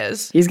 and he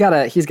is. He's got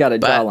a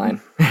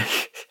jawline.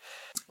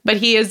 But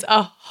he is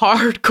a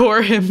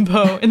hardcore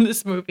himbo in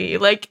this movie.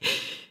 Like,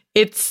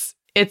 it's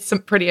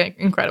pretty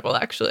incredible,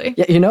 actually.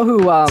 Yeah, you know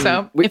who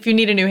if you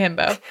need a new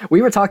himbo.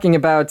 We were talking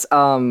about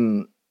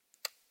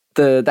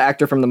the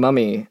actor from The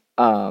Mummy,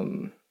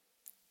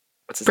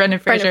 what's his Brendan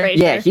Fraser.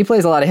 Yeah, he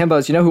plays a lot of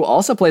himbos. You know who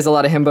also plays a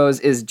lot of himbos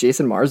is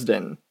Jason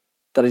Marsden,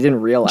 that I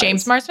didn't realize.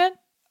 James Marsden?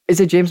 Is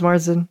it James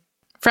Marsden?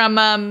 From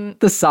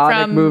the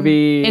Sonic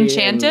movie.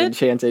 Enchanted?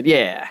 Enchanted,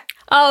 yeah.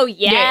 Oh,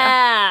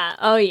 yeah.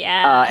 Oh,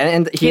 yeah.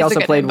 And he He's also a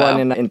good played himbo.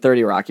 one in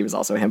 30 Rock. He was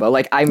also a himbo.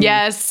 Like,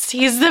 Yes,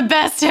 he's the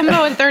best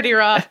himbo in 30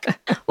 Rock.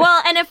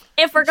 Well, and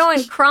if we're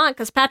going Kronk,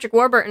 because Patrick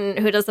Warburton,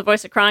 who does the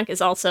voice of Kronk,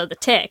 is also the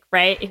Tick,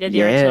 right? He did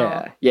the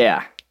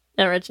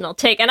original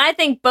Tick. And I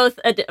think both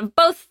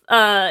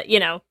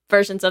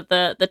versions of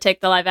the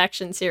Tick, the live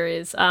action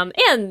series,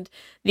 and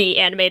the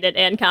animated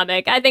and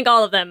comic, I think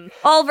all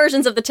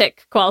versions of the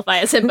Tick qualify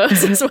as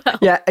himbos as well.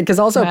 Yeah, because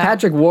also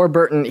Patrick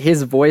Warburton,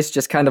 his voice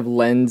just kind of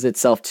lends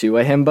itself to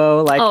a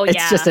himbo. Like,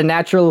 it's just a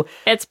natural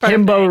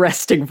himbo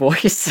resting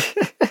voice.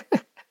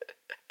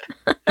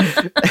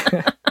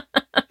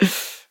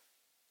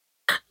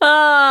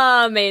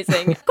 Oh,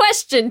 amazing.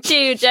 Question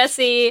 2,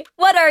 Jesse.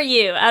 What are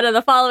you out of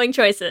the following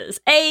choices?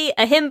 A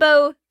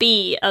himbo,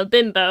 B, a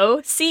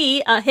bimbo,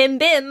 C, a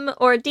himbim,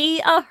 or D,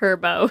 a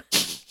herbo?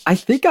 I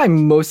think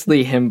I'm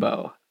mostly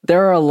himbo.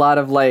 There are a lot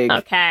of, like,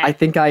 okay. I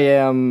think I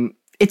am.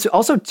 It's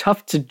also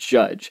tough to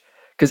judge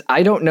because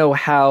I don't know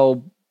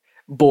how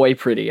boy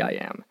pretty I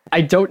am.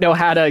 I don't know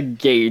how to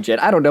gauge it.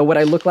 I don't know what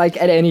I look like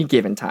at any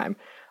given time.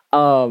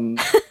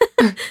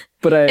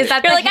 But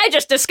you're like, I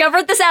just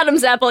discovered this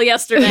Adam's apple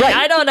yesterday. Right.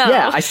 I don't know.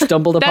 Yeah, I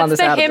stumbled upon this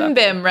Adam's apple.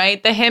 That's the himbim,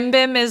 right? The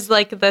himbim is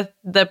like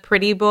the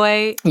pretty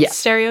boy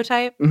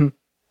stereotype.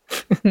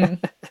 Mm-hmm.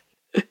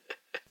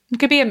 It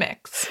could be a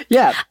mix.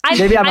 Yeah,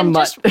 maybe I'm a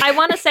mutt. I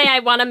want to say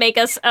I want to make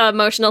us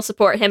emotional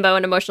support himbo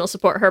and emotional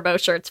support herbo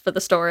shirts for the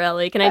store,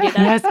 Ellie. Can I do that?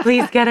 Yes,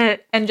 please get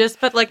it. And just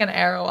put like an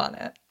arrow on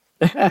it.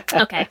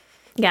 Okay,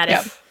 got it.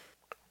 Yep.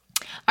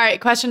 All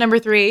right, question number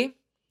 3.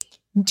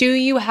 Do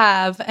you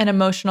have an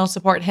emotional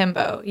support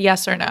himbo?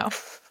 Yes or no?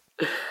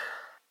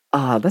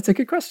 That's a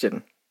good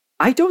question.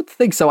 I don't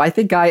think so. I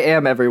think I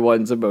am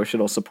everyone's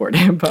emotional support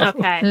himbo.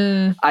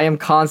 Okay. I am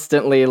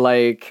constantly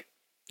like...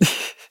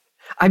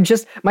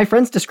 my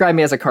friends describe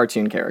me as a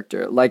cartoon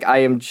character. Like, I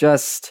am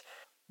just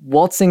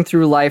waltzing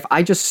through life.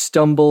 I just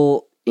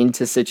stumble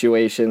into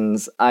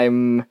situations.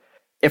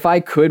 If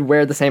I could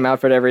wear the same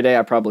outfit every day,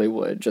 I probably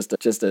would. Just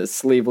a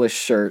sleeveless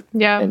shirt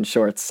and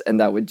shorts. And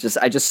that would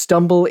I just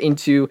stumble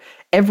into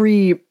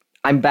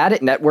I'm bad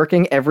at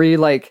networking. Every,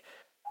 like,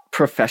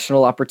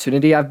 professional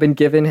opportunity I've been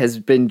given has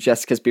been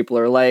just because people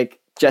are like,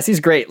 Jesse's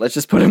great. Let's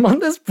just put him on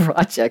this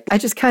project. I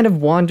just kind of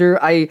wander.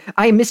 I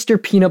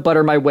Mr. Peanut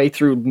Butter my way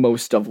through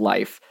most of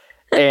life.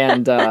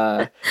 And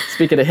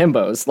speaking of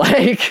himbos,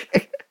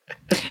 like...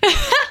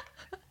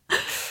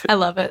 I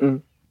love it.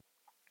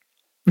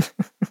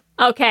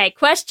 Okay,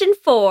 question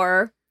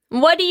 4.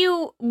 What do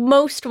you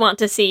most want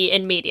to see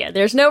in media?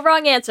 There's no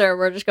wrong answer.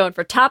 We're just going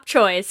for top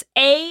choice.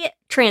 A,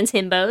 trans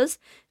himbos.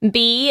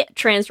 B,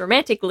 trans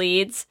romantic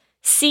leads.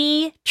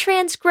 C,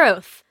 trans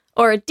growth.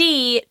 Or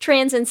D,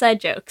 trans inside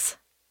jokes.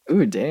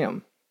 Ooh,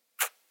 damn.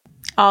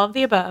 All of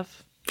the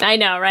above. I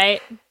know,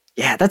 right?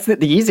 Yeah, that's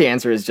the easy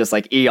answer is just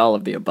like E, all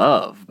of the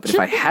above. But if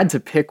I had to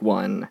pick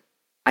one,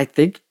 I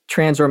think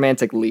trans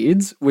romantic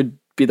leads would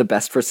be the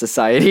best for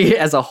society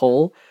as a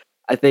whole.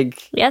 I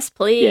think, Yes,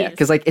 please. yeah,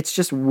 because like it's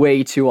just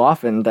way too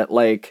often that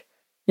like,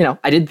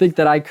 I didn't think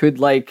that I could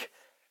like,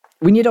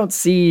 when you don't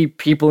see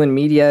people in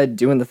media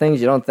doing the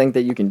things, you don't think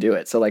that you can do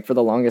it. So like for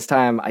the longest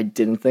time, I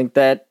didn't think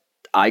that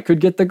I could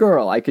get the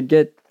girl, I could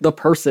get the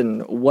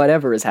person,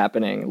 whatever is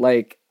happening.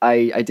 Like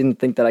I didn't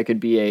think that I could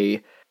be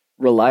a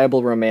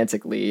reliable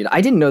romantic lead.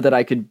 I didn't know that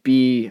I could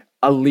be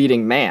a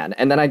leading man.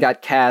 And then I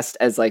got cast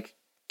as like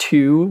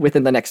 2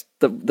 within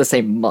the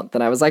same month.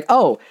 And I was like,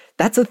 oh,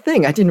 that's a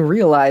thing. I didn't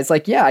realize,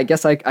 like, yeah, I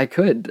guess I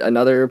could.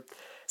 Another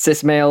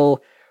cis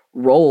male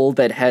role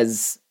that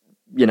has,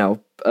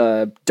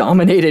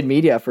 dominated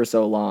media for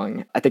so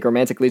long. I think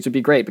romantic leads would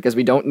be great because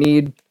we don't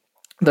need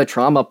the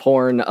trauma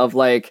porn of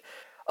like,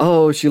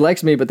 oh, she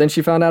likes me, but then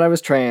she found out I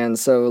was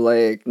trans. So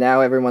like now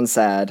everyone's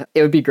sad.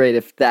 It would be great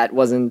if that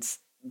wasn't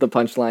the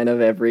punchline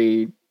of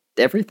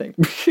everything.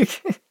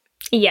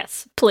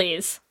 Yes,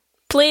 please.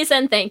 Please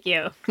and thank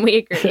you. We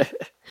agree.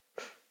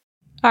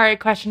 All right,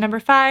 question number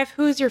 5.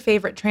 Who's your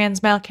favorite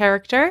trans male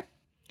character?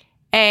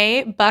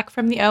 A, Buck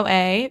from the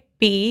OA,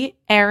 B,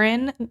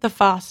 Aaron, the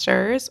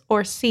Fosters,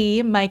 or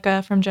C,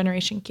 Micah from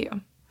Generation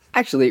Q?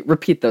 Actually,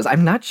 repeat those.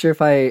 I'm not sure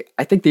if I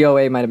think the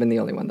OA might have been the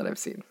only one that I've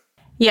seen.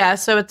 Yeah,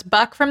 so it's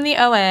Buck from the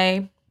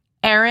OA,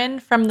 Aaron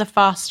from the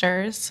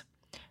Fosters,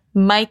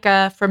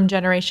 Micah from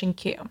Generation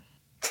Q.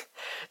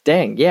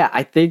 Dang, yeah,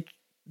 I think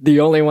the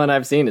only one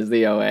I've seen is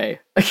the OA.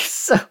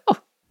 So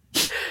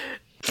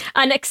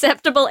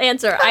Unacceptable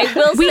answer. I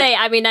will say,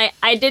 I mean,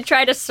 I did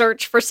try to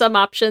search for some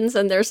options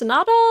and there's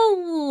not a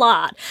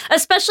lot.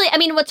 Especially, I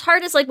mean, what's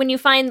hard is like when you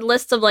find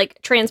lists of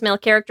like trans male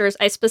characters,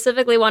 I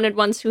specifically wanted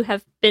ones who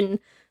have been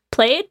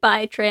played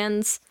by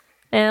trans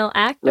male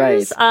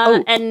actors.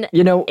 Right. And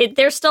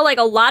there's still like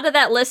a lot of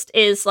that list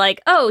is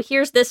like, oh,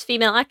 here's this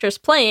female actress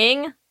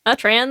playing a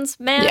trans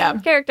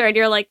man character. And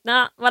you're like,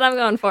 not what I'm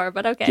going for,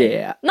 but okay.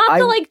 Yeah. Not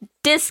to like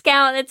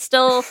discount, it's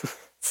still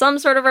some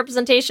sort of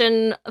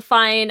representation,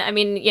 fine. I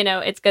mean,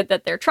 it's good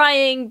that they're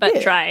trying,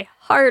 but try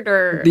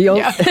harder.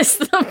 Is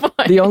the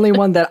point. The only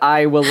one that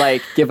I will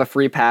like give a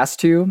free pass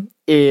to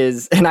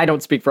is, and I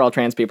don't speak for all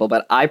trans people,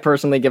 but I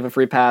personally give a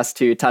free pass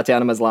to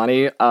Tatiana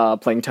Maslany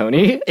playing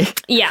Tony.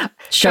 Yeah,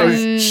 sure.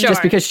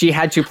 Just because she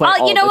had to play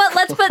all you know of what?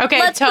 Let's put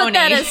Tony. put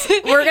that as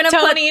we're gonna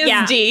Tony put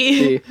is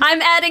D.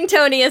 I'm adding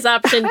Tony as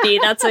option D.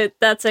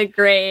 That's a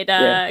great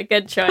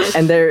good choice.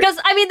 And because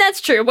I mean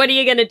that's true. What are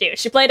you gonna do?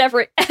 She played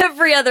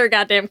every other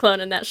goddamn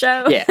clone in that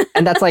show. Yeah,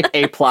 and that's like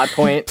a plot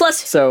point. Plus,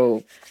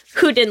 so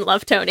who didn't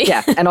love Tony?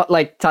 Yeah, and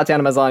like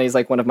Tatiana Maslany is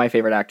like one of my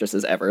favorite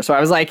actresses ever. So I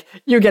was like,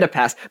 you get a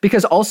pass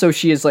because also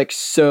she is like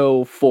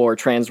so for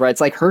trans rights.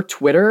 Like her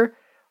Twitter,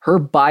 her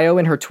bio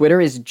in her Twitter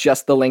is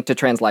just the link to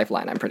Trans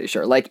Lifeline. I'm pretty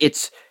sure. Like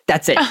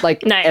that's it.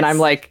 Like, nice. And I'm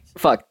like,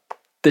 fuck,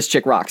 this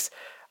chick rocks.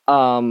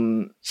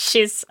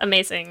 She's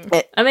amazing.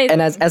 Amazing.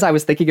 And as I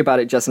was thinking about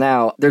it just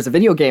now, there's a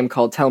video game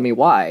called Tell Me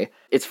Why.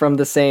 It's from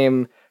the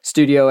same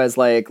studio as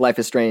like Life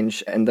is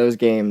Strange and those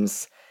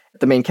games.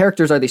 The main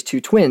characters are these 2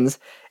 twins.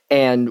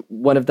 And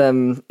one of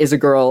them is a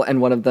girl and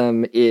one of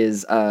them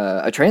is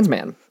a trans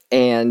man.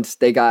 And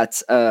they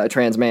got a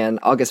trans man,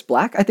 August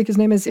Black, I think his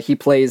name is. He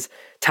plays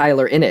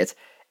Tyler in it.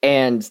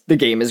 And the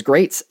game is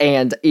great.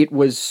 And it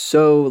was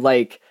so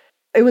like,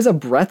 it was a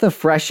breath of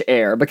fresh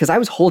air because I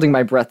was holding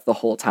my breath the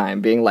whole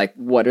time being like,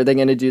 what are they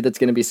going to do that's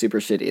going to be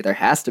super shitty? There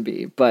has to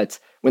be. But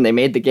when they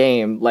made the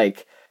game,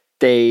 like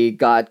they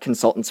got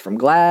consultants from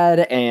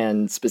GLAAD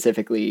and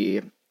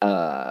specifically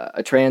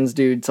a trans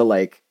dude to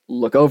like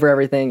look over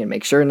everything and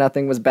make sure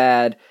nothing was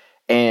bad.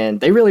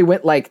 And they really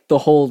went like the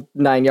whole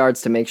 9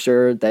 yards to make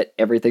sure that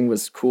everything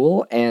was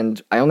cool.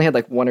 And I only had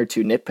like 1 or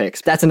 2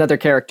 nitpicks. That's another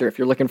character. If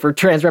you're looking for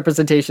trans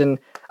representation,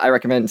 I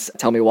recommend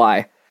Tell Me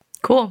Why.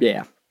 Cool.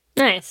 Yeah.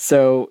 Nice.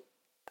 So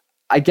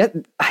I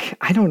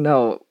don't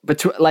know.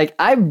 But like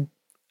I'm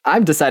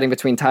deciding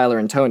between Tyler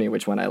and Tony,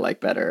 which one I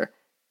like better.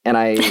 And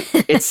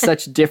it's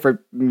such different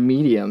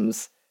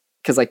mediums.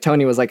 Because like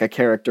Tony was like a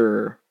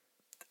character,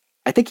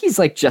 I think he's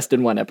like just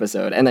in 1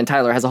 episode, and then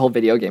Tyler has a whole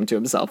video game to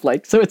himself.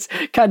 Like, so it's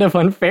kind of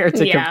unfair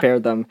to compare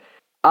them.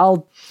 I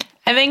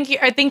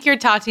think your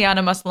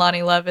Tatiana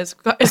Maslany love is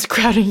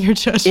crowding your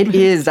judgment. It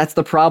is. That's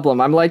the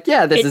problem. I'm like,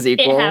 yeah, this is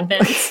equal. It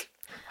happens.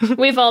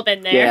 We've all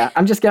been there. Yeah,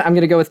 I'm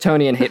gonna go with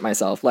Tony and hate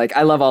myself. Like,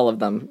 I love all of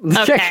them.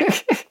 Okay.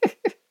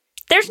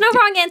 There's no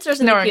wrong answers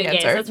in the Q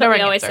games. That's what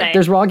we always say.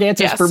 There's wrong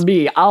answers for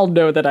me. I'll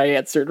know that I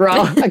answered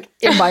wrong like,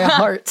 in my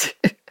heart.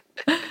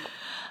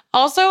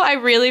 Also, I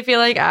really feel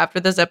like after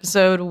this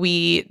episode,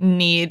 we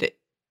need,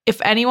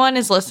 if anyone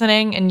is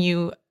listening and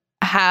you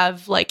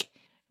have like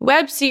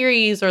web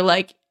series or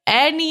like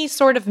any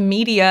sort of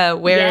media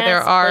where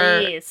there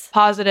are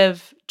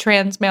positive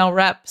trans male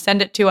rep,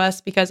 send it to us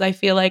because I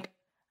feel like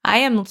I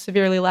am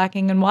severely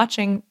lacking in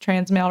watching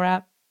trans male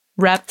rep.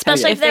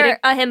 Especially if they're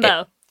a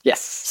himbo. Yes.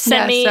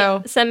 Send me a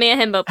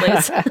himbo,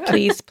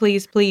 please.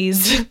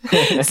 please.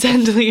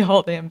 Send me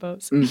all the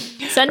himbos.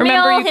 Send me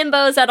all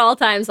himbos at all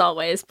times,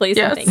 always. Please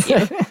and thank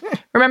you.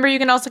 Remember, you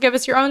can also give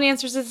us your own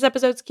answers to this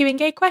episode's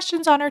Q&A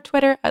questions on our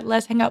Twitter at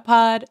Let's Hang Out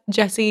Pod.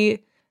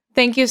 Jesse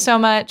Thank you so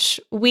much.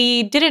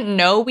 We didn't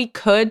know we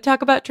could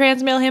talk about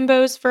trans male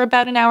himbos for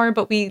about an hour,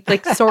 but we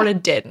sort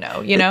of did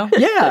know, you know?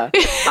 Yeah.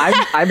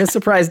 I'm as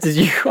surprised as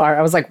you are.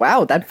 I was like,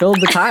 wow, that filled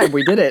the time.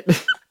 We did it.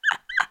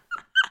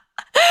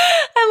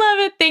 I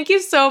love it. Thank you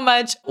so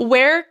much.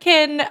 Where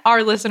can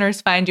our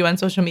listeners find you on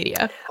social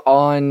media?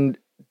 On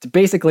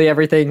basically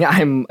everything.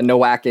 I'm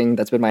Nowacking.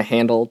 That's been my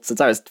handle since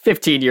I was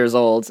 15 years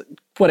old.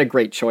 What a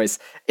great choice.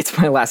 It's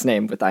my last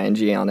name with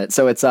ing on it.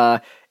 So it's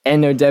Nowackking.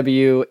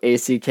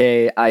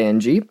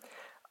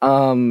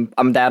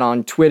 I'm that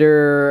on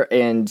Twitter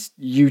and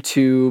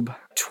YouTube,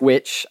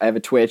 Twitch. I have a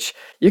Twitch.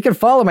 You can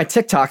follow my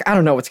TikTok. I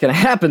don't know what's going to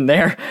happen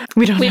there.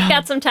 We've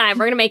got some time.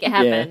 We're going to make it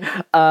happen.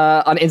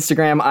 Yeah. On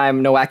Instagram,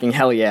 I'm Nowacking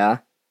Hell Yeah.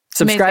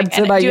 Subscribe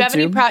Amazing. to my do you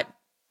YouTube. Have any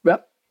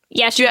Yep.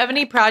 Yes. Do you have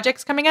any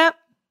projects coming up?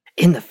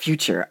 In the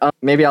future.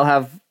 Maybe I'll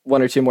have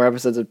 1 or 2 more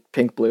episodes of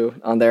Pink Blue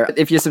on there.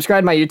 If you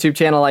subscribe to my YouTube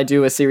channel, I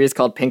do a series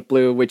called Pink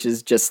Blue, which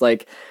is just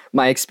like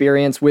my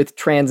experience with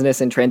transness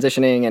and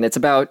transitioning, and it's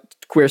about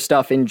queer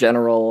stuff in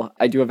general.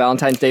 I do a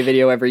Valentine's Day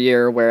video every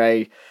year where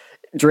I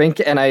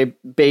drink and I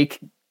bake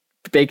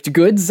baked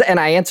goods and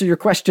I answer your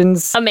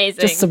questions.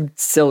 Amazing. Just some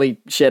silly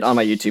shit on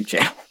my YouTube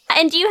channel.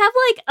 And do you have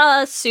like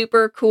a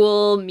super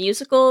cool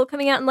musical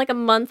coming out in like a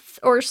month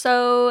or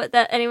so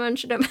that anyone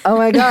should know? Oh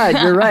my God,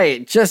 you're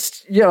right.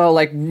 Just,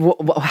 like,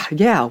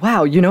 yeah,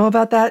 wow, you know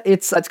about that?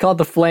 It's called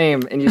The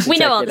Flame, and you should We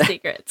check know all it the out.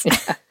 secrets.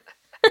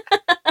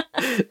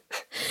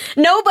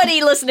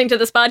 Nobody listening to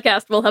this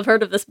podcast will have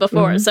heard of this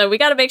before, so we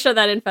got to make sure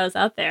that info's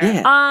out there.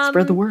 Yeah,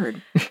 spread the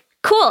word.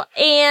 Cool.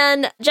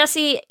 And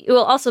Jesse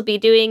will also be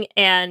doing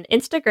an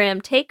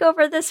Instagram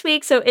takeover this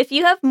week. So if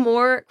you have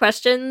more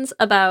questions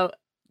about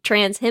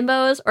trans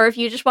himbos, or if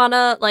you just want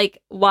to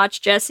like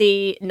watch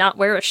Jesse not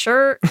wear a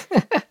shirt,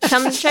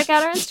 come check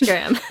out our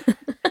Instagram.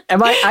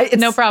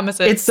 No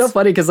promises. It's so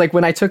funny because like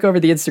when I took over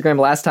the Instagram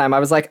last time, I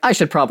was like, I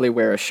should probably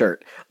wear a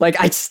shirt. Like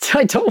I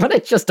don't want to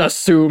just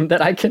assume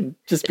that I can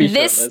just be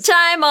This shirtless.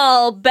 time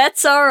all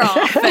bets are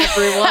off,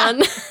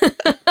 everyone.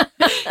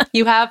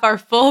 You have our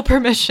full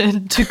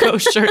permission to go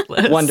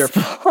shirtless.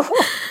 Wonderful.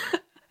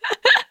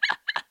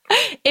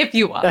 If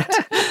you want.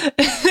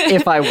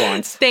 If I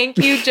want. Thank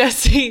you,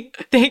 Jesse.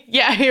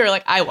 You're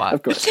like, I want.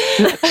 Of course.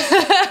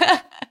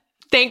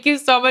 Thank you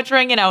so much for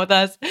hanging out with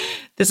us.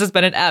 This has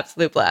been an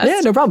absolute blast.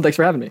 Yeah, no problem. Thanks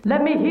for having me.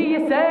 Let me hear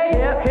you say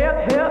hip,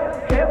 hip,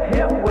 hip, hip,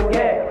 hip, well,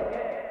 yeah.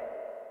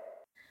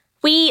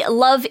 We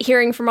love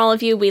hearing from all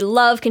of you. We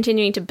love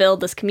continuing to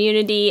build this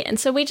community. And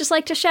so we just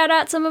like to shout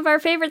out some of our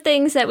favorite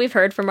things that we've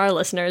heard from our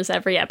listeners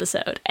every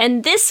episode.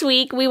 And this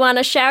week, we want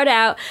to shout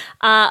out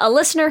a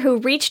listener who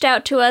reached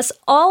out to us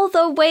all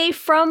the way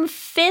from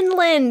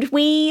Finland.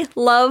 We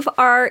love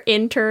our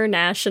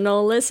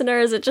international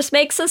listeners. It just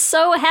makes us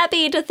so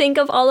happy to think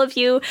of all of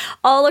you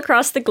all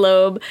across the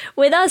globe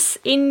with us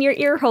in your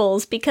ear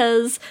holes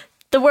because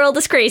the world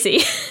is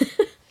crazy.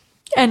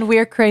 And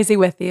we're crazy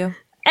with you.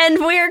 And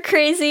we're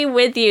crazy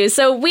with you.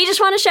 So we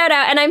just want to shout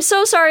out, and I'm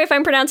so sorry if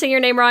I'm pronouncing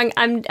your name wrong.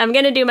 I'm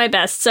going to do my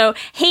best. So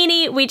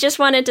Haney, we just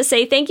wanted to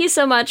say thank you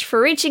so much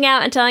for reaching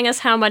out and telling us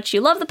how much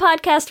you love the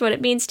podcast, what it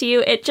means to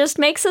you. It just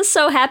makes us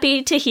so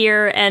happy to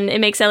hear, and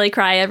it makes Ellie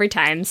cry every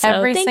time. So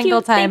Every thank single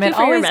you, time. Thank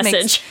you for your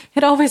message.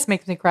 It always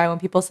makes me cry when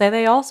people say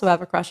they also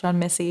have a crush on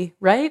Missy,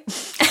 right?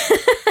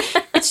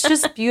 It's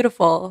just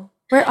beautiful.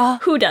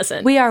 Who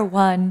doesn't? We are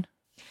one.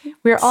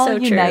 We're all So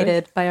true.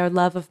 united by our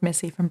love of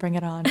Missy from Bring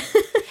It On.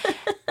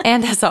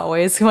 And as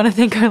always, we want to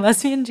thank our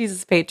Lesbian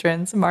Jesus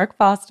patrons, Mark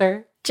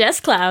Foster, Jess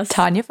Klaus,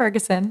 Tanya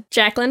Ferguson,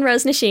 Jacqueline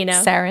Rose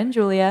Nishino, Sarah and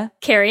Julia,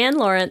 Carrie Ann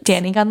Lawrence,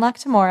 Danny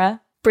Gunlock Tamora,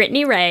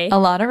 Brittany Ray,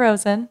 Alana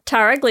Rosen,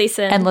 Tara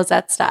Gleason, and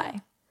Lizette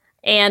Stye,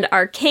 and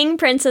our King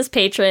Princess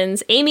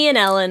patrons, Amy and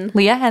Ellen,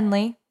 Leah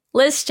Henley,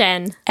 Liz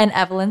Chen, and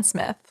Evelyn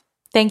Smith.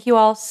 Thank you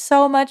all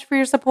so much for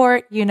your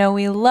support. You know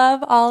we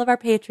love all of our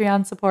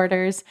Patreon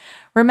supporters.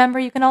 Remember,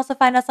 you can also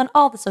find us on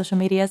all the social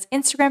medias,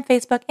 Instagram,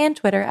 Facebook, and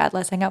Twitter at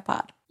Let's Hang Out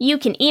Pod. You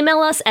can email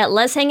us at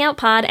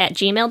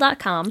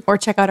letshangoutpod@gmail.com. Or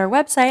check out our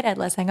website at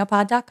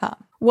letshangoutpod.com.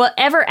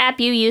 Whatever app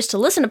you use to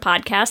listen to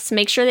podcasts,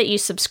 make sure that you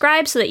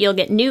subscribe so that you'll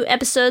get new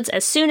episodes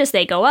as soon as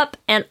they go up.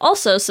 And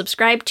also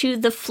subscribe to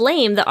The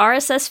Flame. The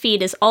RSS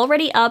feed is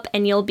already up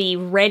and you'll be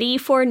ready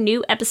for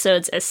new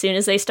episodes as soon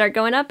as they start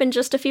going up in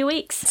just a few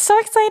weeks. So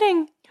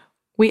exciting!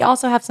 We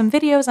also have some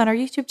videos on our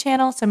YouTube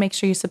channel, so make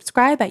sure you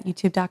subscribe at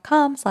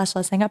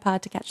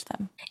youtube.com/letshangoutpod to catch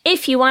them.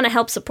 If you want to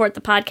help support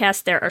the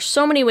podcast, there are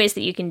so many ways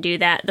that you can do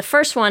that. The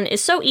first one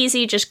is so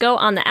easy. Just go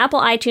on the Apple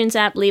iTunes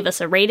app, leave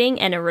us a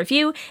rating and a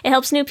review. It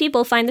helps new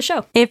people find the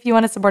show. If you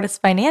want to support us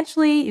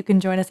financially, you can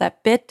join us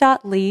at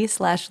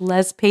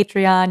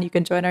bit.ly/lespatreon. You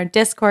can join our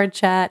Discord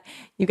chat.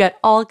 You get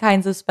all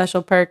kinds of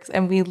special perks,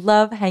 and we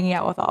love hanging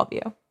out with all of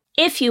you.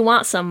 If you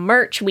want some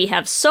merch, we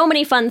have so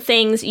many fun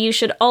things. You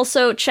should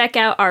also check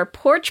out our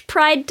Porch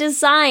Pride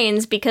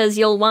designs because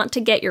you'll want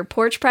to get your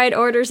Porch Pride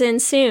orders in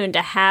soon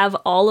to have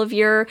all of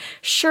your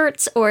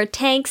shirts or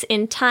tanks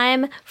in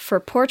time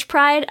for Porch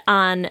Pride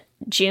on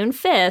June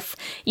 5th.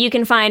 You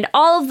can find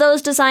all of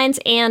those designs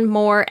and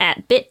more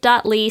at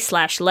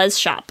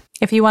bit.ly/lesshop.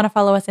 If you want to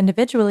follow us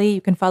individually,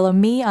 you can follow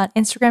me on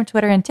Instagram,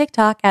 Twitter, and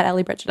TikTok at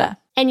Ellie Brigida.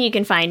 And you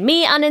can find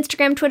me on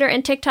Instagram, Twitter,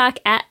 and TikTok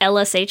at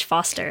LSH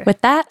Foster.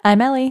 With that,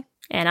 I'm Ellie.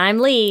 And I'm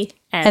Lee.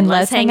 And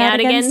let's hang out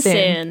again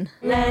soon.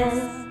 Let's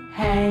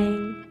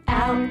hang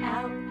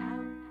out.